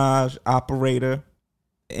Nicki Minaj operator.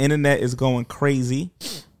 The internet is going crazy.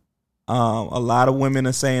 A lot of women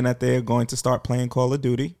are saying that they're going to start playing Call of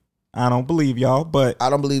Duty. I don't believe y'all, but I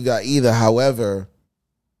don't believe y'all either. However,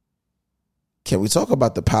 can we talk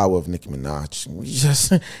about the power of Nicki Minaj?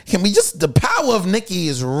 The power of Nicki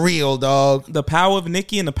is real, dog. The power of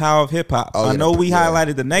Nicki and the power of hip hop. I know we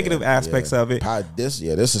highlighted the negative aspects of it. This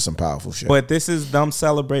is some powerful shit. But this is them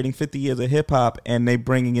celebrating 50 years of hip hop, and they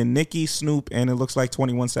bringing in Nicki, Snoop, and it looks like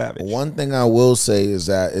 21 Savage. One thing I will say is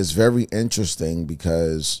that it's very interesting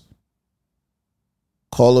because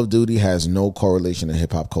Call of Duty has no correlation to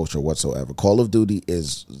hip hop culture whatsoever. Call of Duty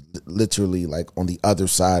is literally like on the other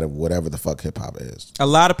side of whatever the fuck hip hop is. A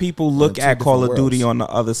lot of people look at Call of Duty on the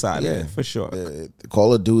other side of it, for sure.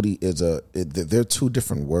 Call of Duty is they're two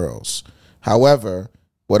different worlds. However,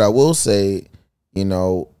 what I will say,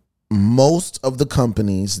 most of the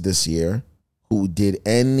companies this year who did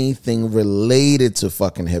anything related to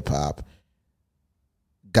fucking hip hop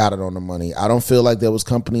got it on the money. I don't feel like there was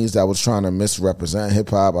companies that was trying to misrepresent hip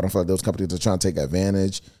hop. I don't feel like there was companies that were trying to take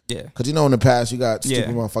advantage. Yeah. Because in the past, you got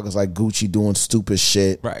stupid motherfuckers like Gucci doing stupid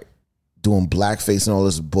shit. Right. Doing blackface and all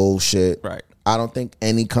this bullshit. Right. I don't think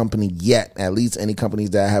any company yet, at least any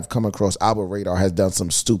companies that have come across our radar, has done some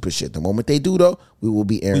stupid shit. The moment they do, though, we will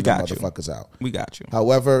be airing the motherfuckers out. We got you.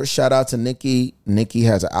 However, shout out to Nicki. Nicki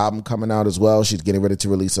has an album coming out as well. She's getting ready to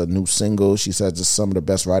release a new single. She says it's some of the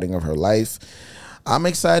best writing of her life. I'm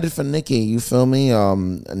excited for Nicki. You feel me?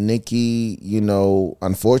 Nicki,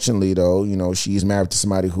 unfortunately though, she's married to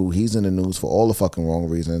somebody who he's in the news for all the fucking wrong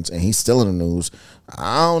reasons, and he's still in the news.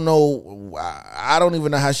 I don't know. I don't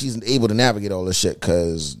even know how she's able to navigate all this shit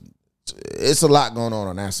because it's a lot going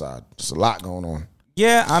on that side. Just a lot going on.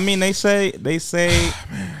 Yeah, I mean, they say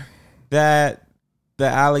that the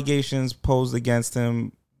allegations posed against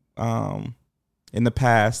him in the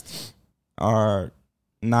past are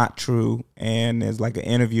not true, and there's like an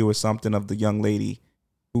interview or something of the young lady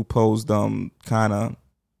who posed them kind of,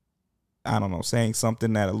 I don't know, saying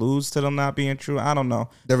something that alludes to them not being true. I don't know.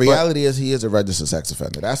 The reality is he is a registered sex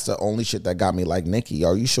offender. That's the only shit that got me like, Nicki,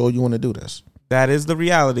 are you sure you want to do this? That is the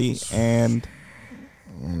reality. And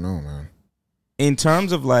I don't know, man. In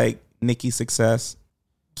terms of like Nicki's success,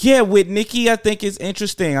 yeah, with Nicki, I think it's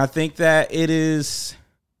interesting. I think that it is,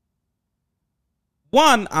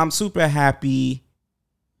 one, I'm super happy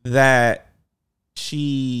that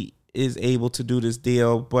she is able to do this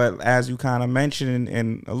deal, but as you kind of mentioned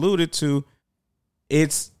and alluded to,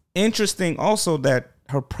 it's interesting also that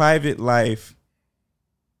her private life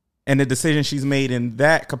and the decision she's made in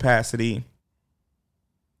that capacity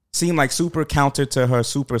seem like super counter to her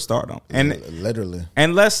superstardom. And literally.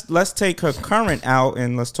 And let's take her current out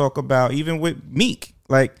and let's talk about even with Meek.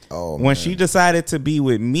 Like when she decided to be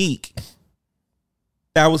with Meek,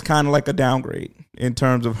 that was kind of like a downgrade in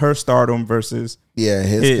terms of her stardom versus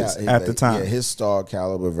his at the time. Yeah, his star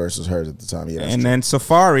caliber versus hers at the time. Yeah, and then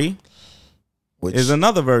Safari is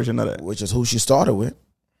another version of that, which is who she started with.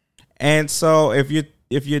 And so if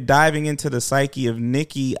you're diving into the psyche of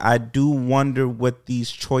Nicki, I do wonder what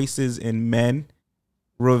these choices in men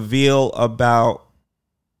reveal about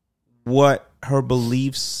what her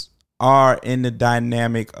beliefs are in the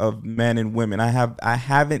dynamic of men and women. I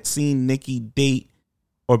haven't seen Nicki date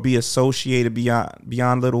or be associated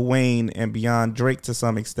beyond Lil Wayne and beyond Drake to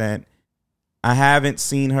some extent. I haven't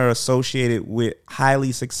seen her associated with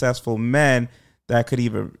highly successful men that could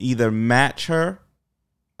either match her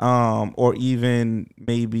or even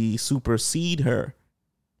maybe supersede her.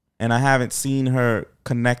 And I haven't seen her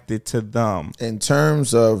connected to them. In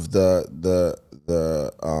terms of the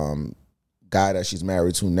guy that she's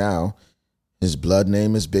married to now, his blood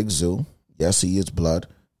name is Big Zoo. Yes, he is blood.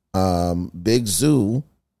 Big Zoo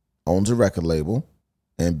owns a record label,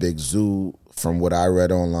 and Big Zoo, from what I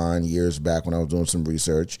read online years back when I was doing some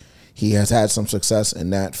research, he has had some success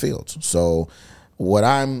in that field. So what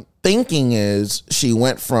I'm thinking is she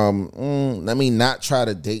went from, let me not try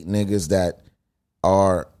to date niggas that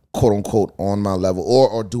are quote unquote on my level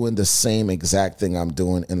or doing the same exact thing I'm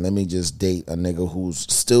doing, and let me just date a nigga who's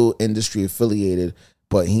still industry affiliated,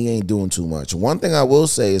 but he ain't doing too much. One thing I will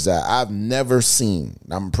say is that I've never seen,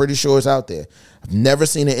 I'm pretty sure it's out there, I've never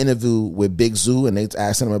seen an interview with Big Zoo and they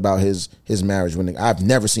asking him about his marriage. I've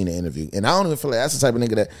never seen an interview. And I don't even feel like that's the type of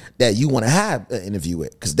nigga that you want to have an interview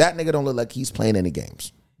with, because that nigga don't look like he's playing any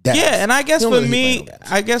games. And I guess for me,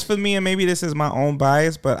 and maybe this is my own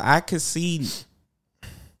bias, but I could see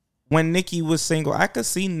when Nicki was single, I could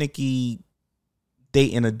see Nicki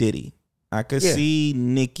dating a Diddy. I could see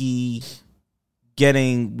Nicki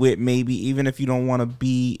getting with, maybe even if you don't want to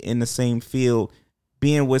be in the same field,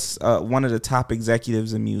 being with one of the top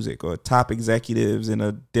executives in music or top executives in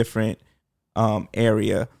a different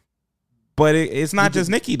area. But it's not just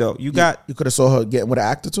Nicki though. You could have saw her getting with an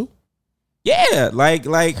actor too. Yeah, like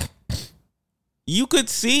you could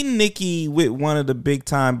see Nicki with one of the big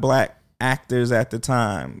time black actors at the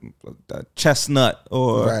time, Chestnut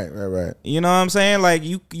or right. You know what I'm saying? Like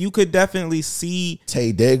you could definitely see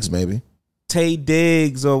Taye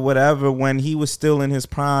Diggs or whatever when he was still in his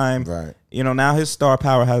prime. Right. You know, now his star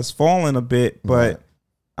power has fallen a bit, but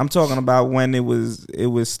I'm talking about when it was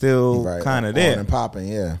still kind of there and popping.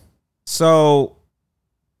 Yeah. So,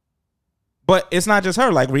 but it's not just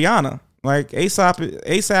her. Like Rihanna. Like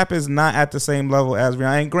ASAP is not at the same level as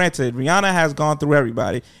Rihanna. And granted, Rihanna has gone through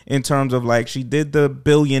everybody in terms of like she did the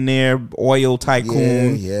billionaire oil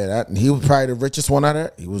tycoon. Yeah, he was probably the richest one out of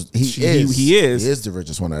it. He is the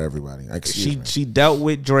richest one out of everybody. She dealt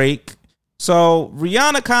with Drake. So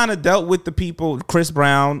Rihanna kind of dealt with the people. Chris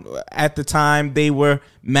Brown at the time, they were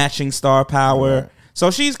matching star power. Right.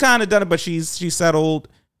 So she's kind of done it, but she settled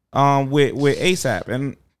with ASAP.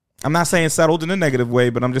 And I'm not saying settled in a negative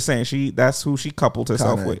way, but I'm just saying that's who she coupled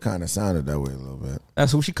herself with. Kind of sounded that way a little bit.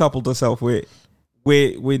 That's who she coupled herself with.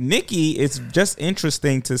 With Nicki, it's just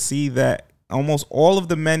interesting to see that almost all of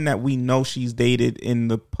the men that we know she's dated in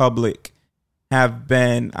the public have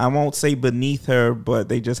been, I won't say beneath her, but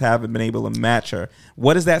they just haven't been able to match her.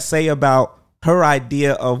 What does that say about her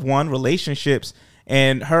idea of relationships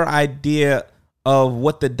and her idea of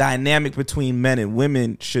what the dynamic between men and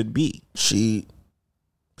women should be?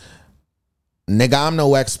 Nigga, I'm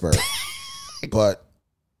no expert, but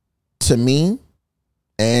to me,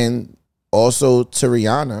 and also to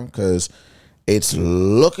Rihanna, because it's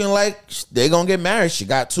looking like they're going to get married. She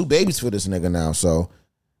got 2 babies for this nigga now. So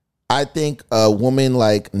I think a woman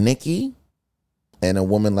like Nicki and a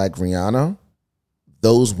woman like Rihanna,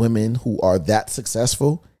 those women who are that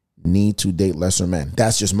successful need to date lesser men.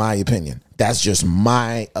 That's just my opinion.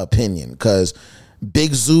 Because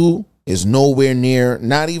Big Zoo is nowhere near,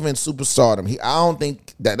 not even superstardom. I don't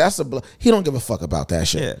think he don't give a fuck about that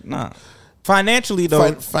shit. Yeah, nah. Financially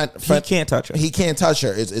though, he can't touch her. He can't touch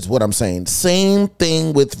her. Is what I'm saying. Same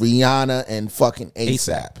thing with Rihanna and fucking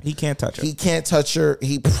ASAP. He can't touch her. He can't touch her.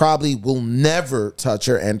 He probably will never touch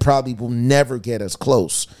her, and probably will never get as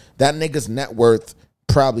close. That nigga's net worth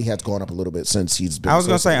probably has gone up a little bit since he's been. I was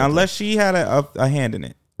gonna say unless she had a hand in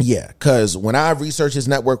it. Yeah, because when I researched his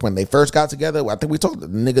network when they first got together, I think we talked the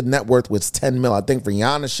nigga net worth was 10 mil. I think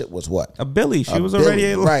Rihanna shit was what? A Billy. She was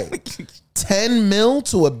already right. 10 mil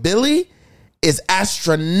to a Billy is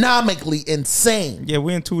astronomically insane. Yeah,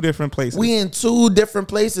 we're in 2 different places.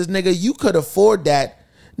 Nigga. You could afford that.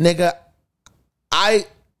 nigga,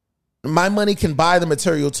 my money can buy the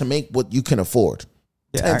material to make what you can afford.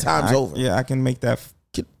 10 times over. Yeah, I can make that.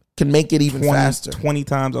 Can make it even faster. 20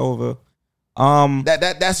 times over.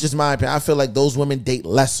 That's just my opinion. I feel like those women date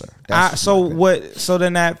lesser. So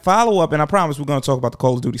then that follow up, and I promise we're going to talk about the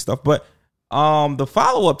Call of Duty stuff, but the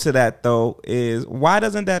follow up to that though is, why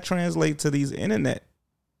doesn't that translate to these internet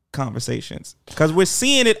conversations? Because we're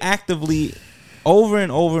seeing it actively over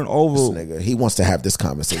and over and over. This nigga, he wants to have this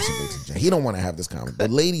conversation. He don't want to have this conversation. The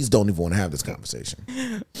ladies don't even want to have this conversation.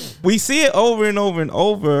 We see it over and over and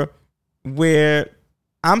over, where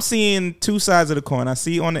I'm seeing two sides of the coin. I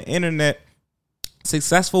see on the internet,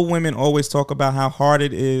 successful women always talk about how hard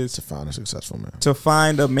it is to find a successful man, to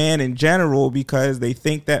find a man in general, because they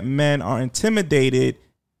think that men are intimidated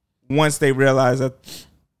once they realize that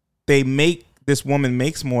this woman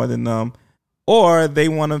makes more than them, or they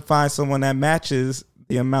want to find someone that matches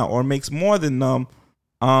the amount or makes more than them,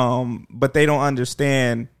 but they don't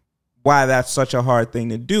understand why that's such a hard thing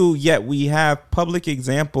to do. Yet we have public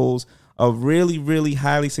examples of really, really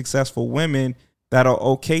highly successful women that are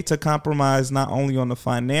okay to compromise not only on the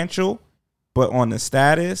financial, but on the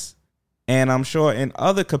status, and I'm sure in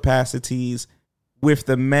other capacities with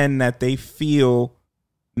the men that they feel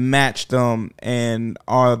match them and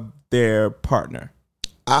are their partner.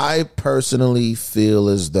 I personally feel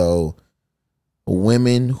as though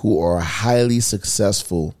women who are highly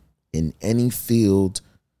successful in any field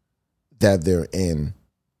that they're in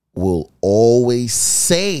will always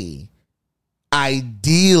say,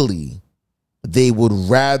 ideally, they would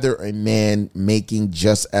rather a man making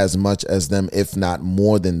just as much as them, if not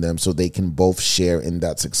more than them, so they can both share in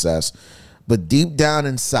that success. But deep down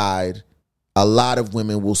inside, a lot of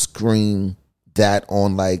women will scream that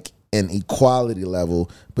on like an equality level,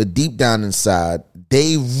 but deep down inside,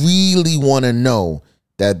 they really want to know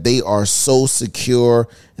that they are so secure,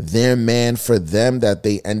 their man for them that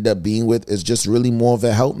they end up being with is just really more of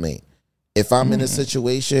a helpmate. If I'm in a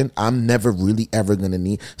situation, I'm never really ever going to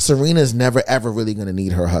need, Serena's never ever really going to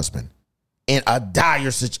need her husband. In a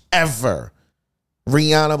dire situation, ever.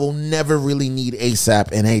 Rihanna will never really need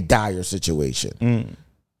ASAP in a dire situation.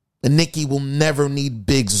 And Nicki will never need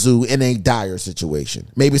Big Zoo in a dire situation.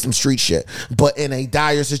 Maybe some street shit, but in a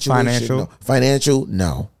dire situation, financial,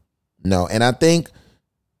 no. And I think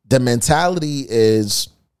the mentality is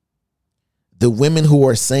the women who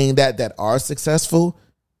are saying that are successful,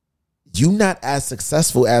 you're not as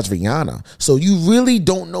successful as Rihanna. So you really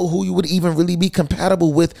don't know who you would even really be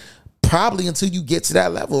compatible with probably until you get to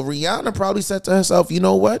that level. Rihanna probably said to herself, you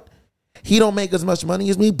know what? He don't make as much money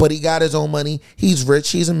as me, but he got his own money. He's rich.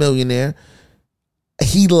 He's a millionaire.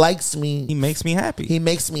 He likes me. He makes me happy. He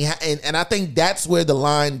makes me happy. And I think that's where the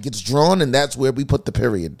line gets drawn, and that's where we put the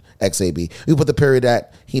period, XAB. We put the period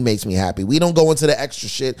at he makes me happy. We don't go into the extra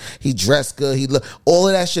shit. He dressed good. All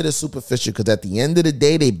of that shit is superficial, because at the end of the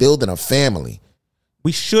day, they building a family.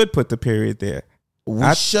 We should put the period there.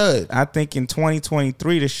 We should. I think in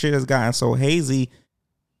 2023, the shit has gotten so hazy.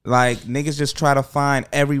 Like, niggas just try to find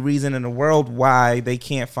every reason in the world why they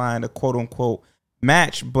can't find a quote unquote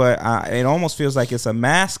match, but it almost feels like it's a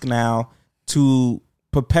mask now to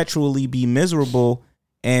perpetually be miserable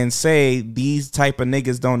and say these type of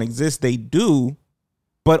niggas don't exist. They do,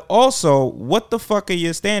 but also, what the fuck are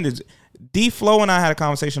your standards? D-Flow and I had a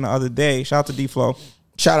conversation the other day. Shout out to D-Flow.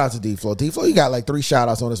 Shout out to D-Flow. D-Flow, you got like 3 shout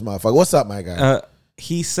outs on this motherfucker. What's up, my guy?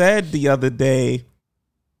 He said the other day,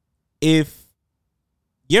 if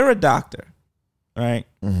you're a doctor, right?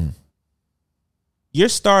 Mm-hmm. You're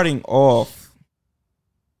starting off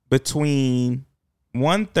between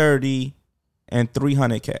 130 and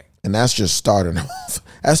 300K. And that's just starting off.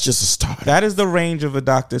 That's just a start. That is the range of a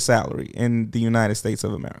doctor's salary in the United States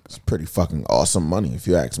of America. It's pretty fucking awesome money, if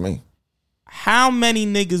you ask me. How many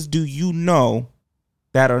niggas do you know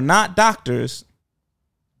that are not doctors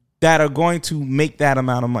that are going to make that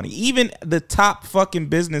amount of money? Even the top fucking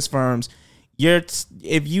business firms,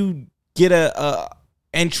 if you get a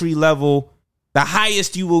entry level, the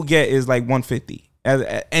highest you will get is like 150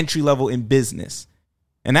 as entry level in business,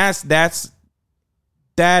 and that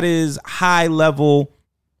is high level.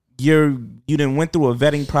 You done went through a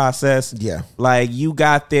vetting process. Yeah, like you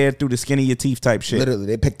got there through the skin of your teeth type shit. Literally,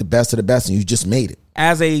 they picked the best of the best, and you just made it.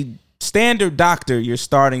 As a standard doctor, you're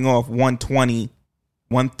starting off 120.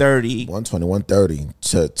 130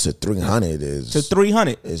 to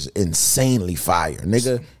 300 is insanely fire,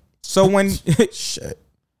 nigga. So when shit,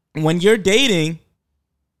 when you're dating,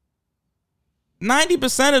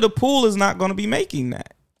 90% of the pool is not going to be making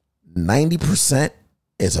that. 90%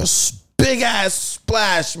 is a big ass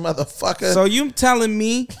splash, motherfucker. So you telling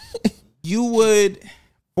me you would,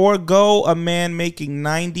 forego a man making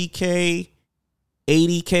 90K,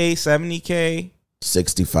 80K, 70K,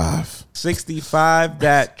 65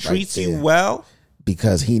 that treats right you well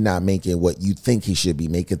because he not making what you think he should be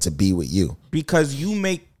making to be with you, because you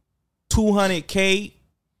make 200K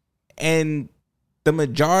and the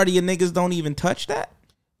majority of niggas don't even touch that.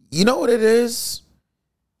 You know what it is?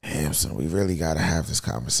 Damn, son, we really got to have this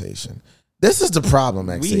conversation. This is the problem,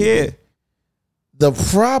 XAB. We here. The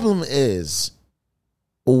problem is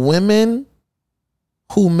women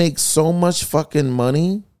who make so much fucking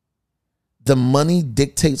money, the money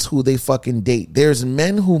dictates who they fucking date. There's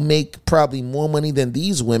men who make probably more money than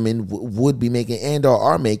these women would be making and or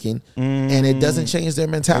are making, and it doesn't change their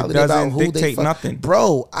mentality about who they fuck. Nothing.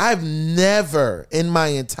 Bro, I've never in my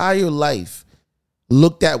entire life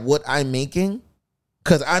looked at what I'm making,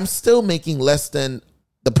 because I'm still making less than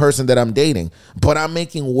the person that I'm dating, but I'm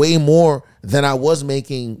making way more than I was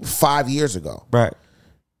making 5 years ago. Right.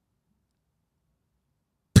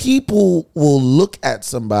 People will look at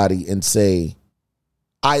somebody and say,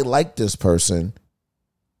 I like this person.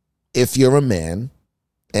 If you're a man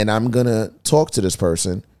and I'm going to talk to this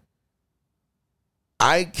person,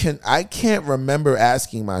 I can't remember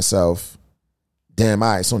asking myself, damn,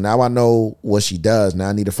 all right, so now I know what she does. Now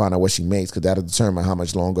I need to find out what she makes, because that'll determine how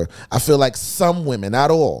much longer. I feel like some women,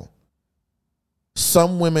 not all,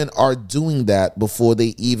 some women are doing that before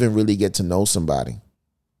they even really get to know somebody.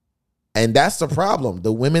 And that's the problem.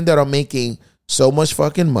 The women that are making so much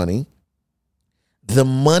fucking money, the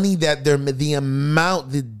money that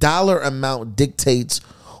the dollar amount dictates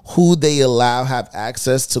who they allow have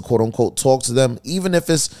access to, quote unquote, talk to them, even if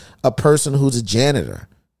it's a person who's a janitor.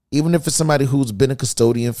 Even if it's somebody who's been a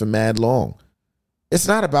custodian for mad long. It's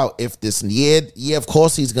not about if this, yeah, of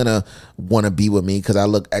course he's going to want to be with me because I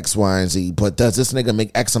look X, Y, and Z, but does this nigga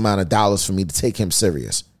make X amount of dollars for me to take him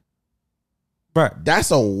serious? Right.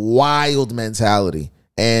 That's a wild mentality.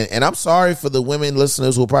 And I'm sorry for the women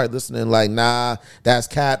listeners who are probably listening like, nah, that's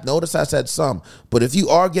cap. Notice I said some. But if you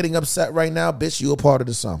are getting upset right now, bitch, you a part of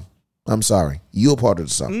the sum. I'm sorry. You're part of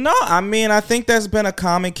the sum. No, I mean, I think that's been a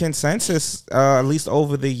common consensus, at least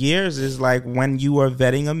over the years, is like when you are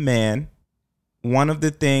vetting a man, one of the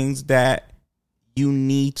things that you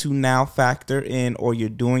need to now factor in, or you're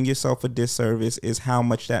doing yourself a disservice, is how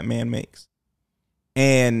much that man makes.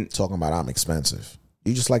 And talking about I'm expensive.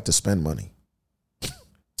 You just like to spend money.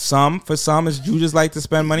 For some, is you just like to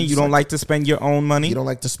spend money. You don't like to spend your own money. You don't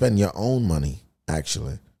like to spend your own money,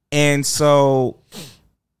 actually. And so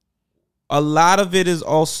a lot of it is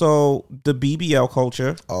also the BBL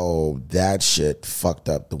culture. Oh, that shit fucked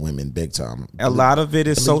up the women big time. A lot of it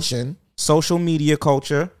is social media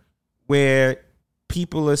culture, where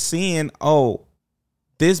people are seeing, oh,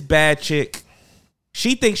 this bad chick,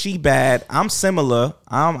 she thinks she bad. I'm similar.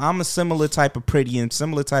 I'm a similar type of pretty and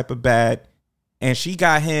similar type of bad. And she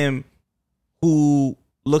got him who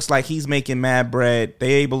looks like he's making mad bread.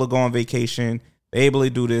 They able to go on vacation. They able to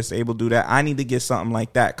do this, able to do that. I need to get something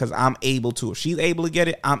like that because I'm able to. If she's able to get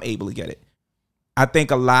it, I'm able to get it. I think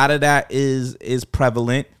a lot of that is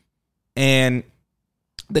prevalent. And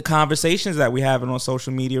the conversations that we're having on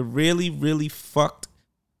social media really, really fucked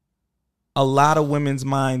a lot of women's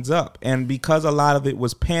minds up. And because a lot of it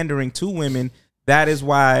was pandering to women, that is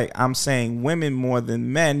why I'm saying women more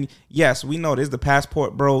than men. Yes, we know there's the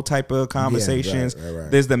passport bro type of conversations. Yeah,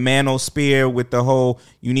 right. There's the manosphere with the whole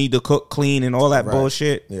you need to cook clean and all that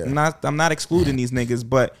bullshit. Yeah. I'm not excluding these niggas,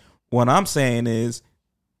 but what I'm saying is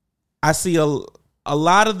I see a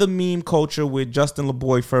lot of the meme culture where Justin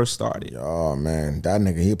LeBoy first started. Oh man, that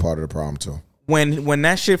nigga, he part of the problem too. When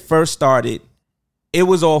that shit first started, it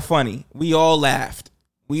was all funny. We all laughed.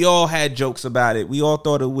 We all had jokes about it. We all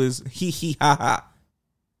thought it was hee hee ha ha.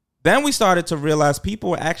 Then we started to realize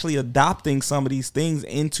people were actually adopting some of these things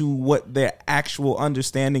into what their actual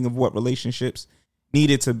understanding of what relationships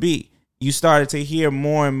needed to be. You started to hear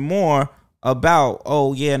more and more about,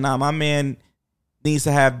 oh yeah, nah, my man needs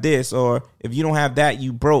to have this, or if you don't have that,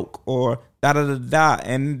 you broke, or da da da da.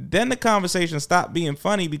 And then the conversation stopped being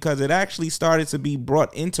funny because it actually started to be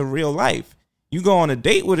brought into real life. You go on a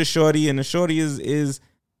date with a shorty, and the shorty is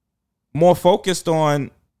more focused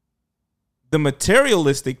on the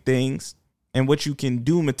materialistic things and what you can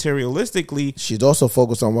do materialistically. She's also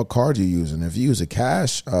focused on what card you're using. If you use a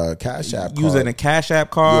cash app card, using a cash app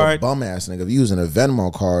card, you're a bum ass nigga. If you're using a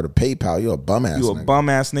Venmo card or PayPal, you're a bum ass nigga. You're a bum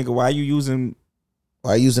ass nigga. Why are you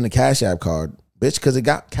using a cash app card? Bitch, because it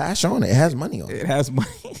got cash on it. It has money on it. It has money.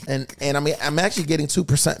 and I mean, I'm actually getting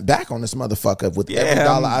 2% back on this motherfucker with every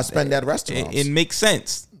dollar I spend at restaurants. It makes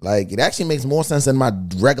sense. Like, it actually makes more sense than my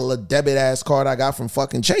regular debit ass card I got from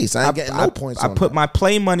fucking Chase. I ain't getting no points on it. I put my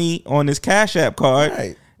play money on this cash app card.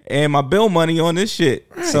 Right. and my bill money on this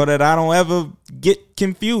shit so that I don't ever get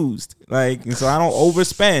confused. Like, and so I don't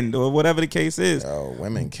overspend or whatever the case is. Yo,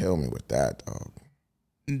 women kill me with that, dog.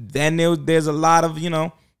 Then there's a lot of,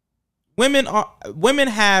 women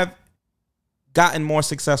have gotten more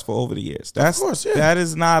successful over the years. That's, of course, yeah. That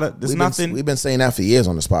is not nothing. We've been saying that for years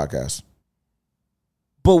on this podcast.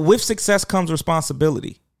 But with success comes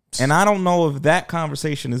responsibility. And I don't know if that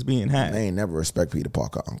conversation is being had. They ain't never respect Peter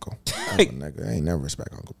Parker, Uncle. Nigga, they ain't never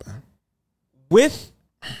respect Uncle Ben. With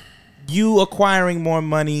you acquiring more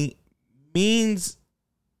money means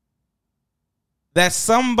that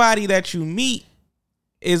somebody that you meet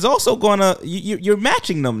is also gonna, you're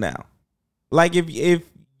matching them now. Like if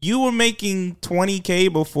you were making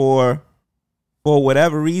 $20K before, for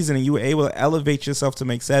whatever reason, and you were able to elevate yourself to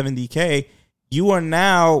make $70K, you are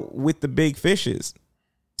now with the big fishes.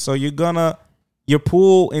 So your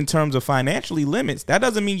pool in terms of financially limits. That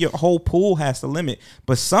doesn't mean your whole pool has to limit.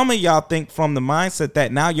 But some of y'all think from the mindset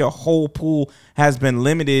that now your whole pool has been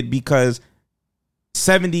limited because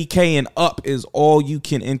 $70K and up is all you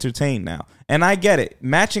can entertain now. And I get it.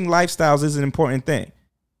 Matching lifestyles is an important thing.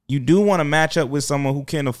 You do want to match up with someone who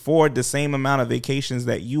can afford the same amount of vacations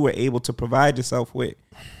that you were able to provide yourself with.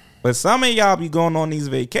 But some of y'all be going on these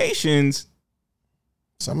vacations.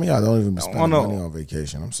 Some of y'all don't even be spending money on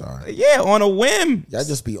vacation. I'm sorry. Yeah, on a whim. Y'all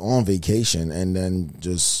just be on vacation and then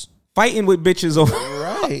just fighting with bitches over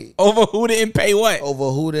over who didn't pay what.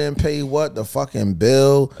 Over who didn't pay what, the fucking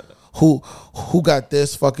bill. Who got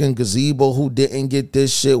this fucking gazebo? Who didn't get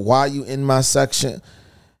this shit? Why you in my section?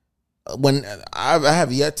 When I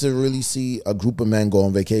have yet to really see a group of men go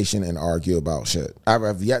on vacation and argue about shit. I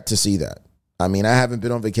have yet to see that. I mean, I haven't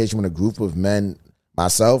been on vacation with a group of men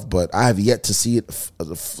myself, but I have yet to see it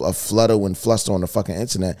flutter and fluster on the fucking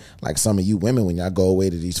internet like some of you women when y'all go away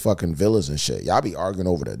to these fucking villas and shit. Y'all be arguing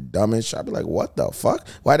over the dumbest shit. I be like, what the fuck?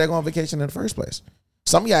 Why they go on vacation in the first place?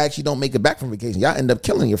 Some of y'all actually don't make it back from vacation. Y'all end up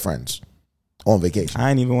killing your friends on vacation. I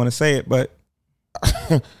ain't even want to say it, but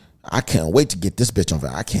I can't wait to get this bitch on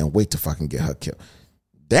vacation. I can't wait to fucking get her killed.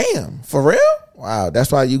 Damn, for real? Wow,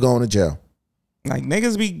 that's why you going to jail. Like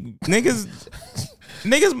niggas,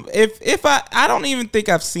 if I don't even think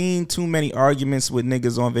I've seen too many arguments with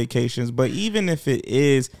niggas on vacations, but even if it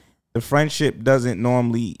is, the friendship doesn't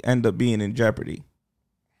normally end up being in jeopardy.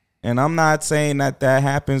 And I'm not saying that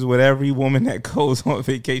happens with every woman that goes on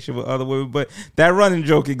vacation with other women, but that running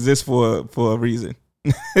joke exists for a reason.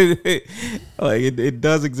 Like it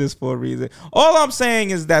does exist for a reason. All I'm saying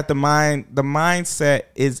is that the mindset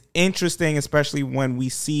is interesting, especially when we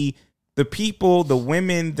see the people, the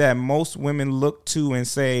women that most women look to and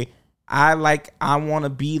say, I want to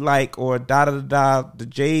be like, or the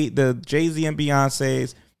Jay-Z and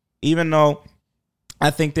Beyonce's, even though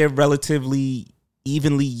I think they're relatively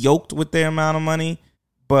evenly yoked with their amount of money,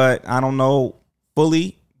 but I don't know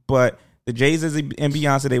fully. But the Jay-Z and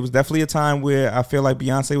Beyonce, there was definitely a time where I feel like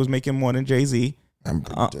Beyonce was making more than Jay-Z.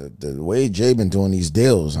 The way Jay been doing these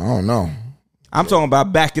deals, I don't know. I'm talking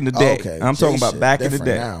about back in the day. Okay, I'm talking about back in the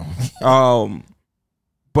day. Now.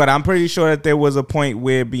 But I'm pretty sure that there was a point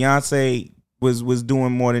where Beyonce was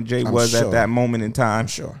doing more than Jay was at that moment in time. I'm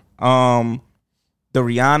sure. The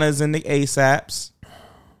Rihannas and the ASAPs,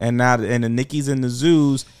 and now the Nickis and the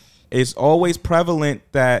Zoos, it's always prevalent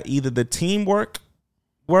that either the teamwork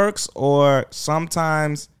works or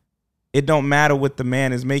sometimes it don't matter what the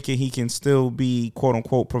man is making. He can still be quote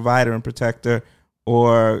unquote provider and protector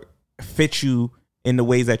or fit you in the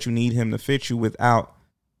ways that you need him to fit you without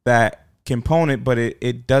that component, but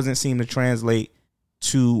it doesn't seem to translate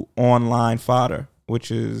to online fodder, which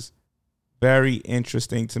is very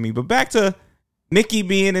interesting to me. But back to Nicki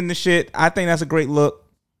being in the shit, I think that's a great look.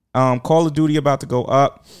 Call of Duty about to go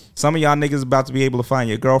up. Some of y'all niggas about to be able to find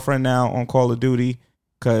your girlfriend now on Call of Duty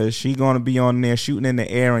because she going to be on there shooting in the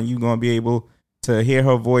air and you going to be able to hear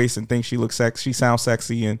her voice and think she looks sexy. She sounds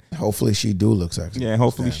sexy, and hopefully she do look sexy. Yeah,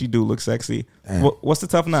 hopefully she do look sexy. What's the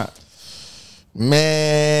tough knot?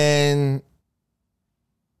 Man,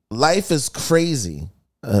 life is crazy.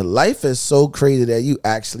 Life is so crazy that you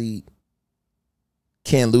actually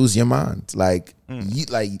can't lose your mind. Like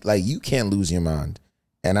you can't lose your mind.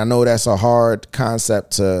 And I know that's a hard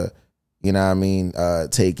concept to,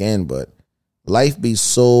 take in, but life be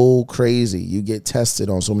so crazy. You get tested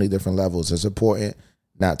on so many different levels. It's important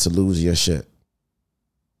not to lose your shit.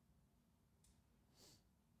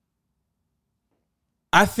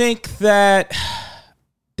 I think that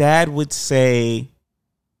Dad would say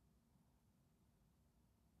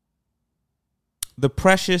the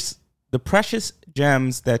precious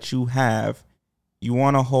gems that you have, you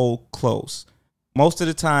want to hold close. Most of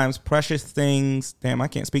the times, precious things, damn, I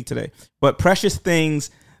can't speak today, but precious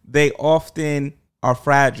things they often are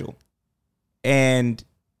fragile. And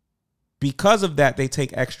because of that, they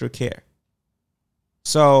take extra care.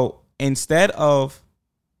 So instead of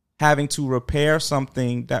having to repair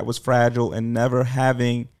something that was fragile and never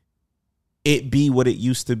having it be what it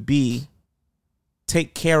used to be,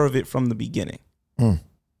 take care of it from the beginning.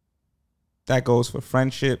 That goes for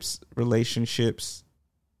friendships, relationships,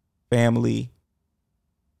 family.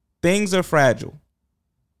 Things are fragile.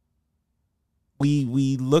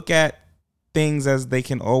 We look at things as they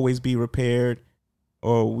can always be repaired,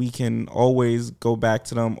 or we can always go back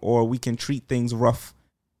to them, or we can treat things rough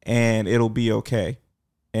and it'll be okay.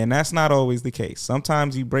 And that's not always the case.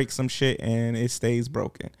 Sometimes you break some shit and it stays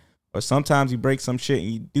broken. Or sometimes you break some shit and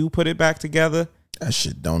you do put it back together. That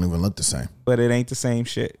shit don't even look the same. But it ain't the same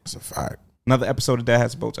shit. It's a fact. Another episode of Dad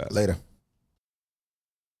Has a Bow Tie. Later.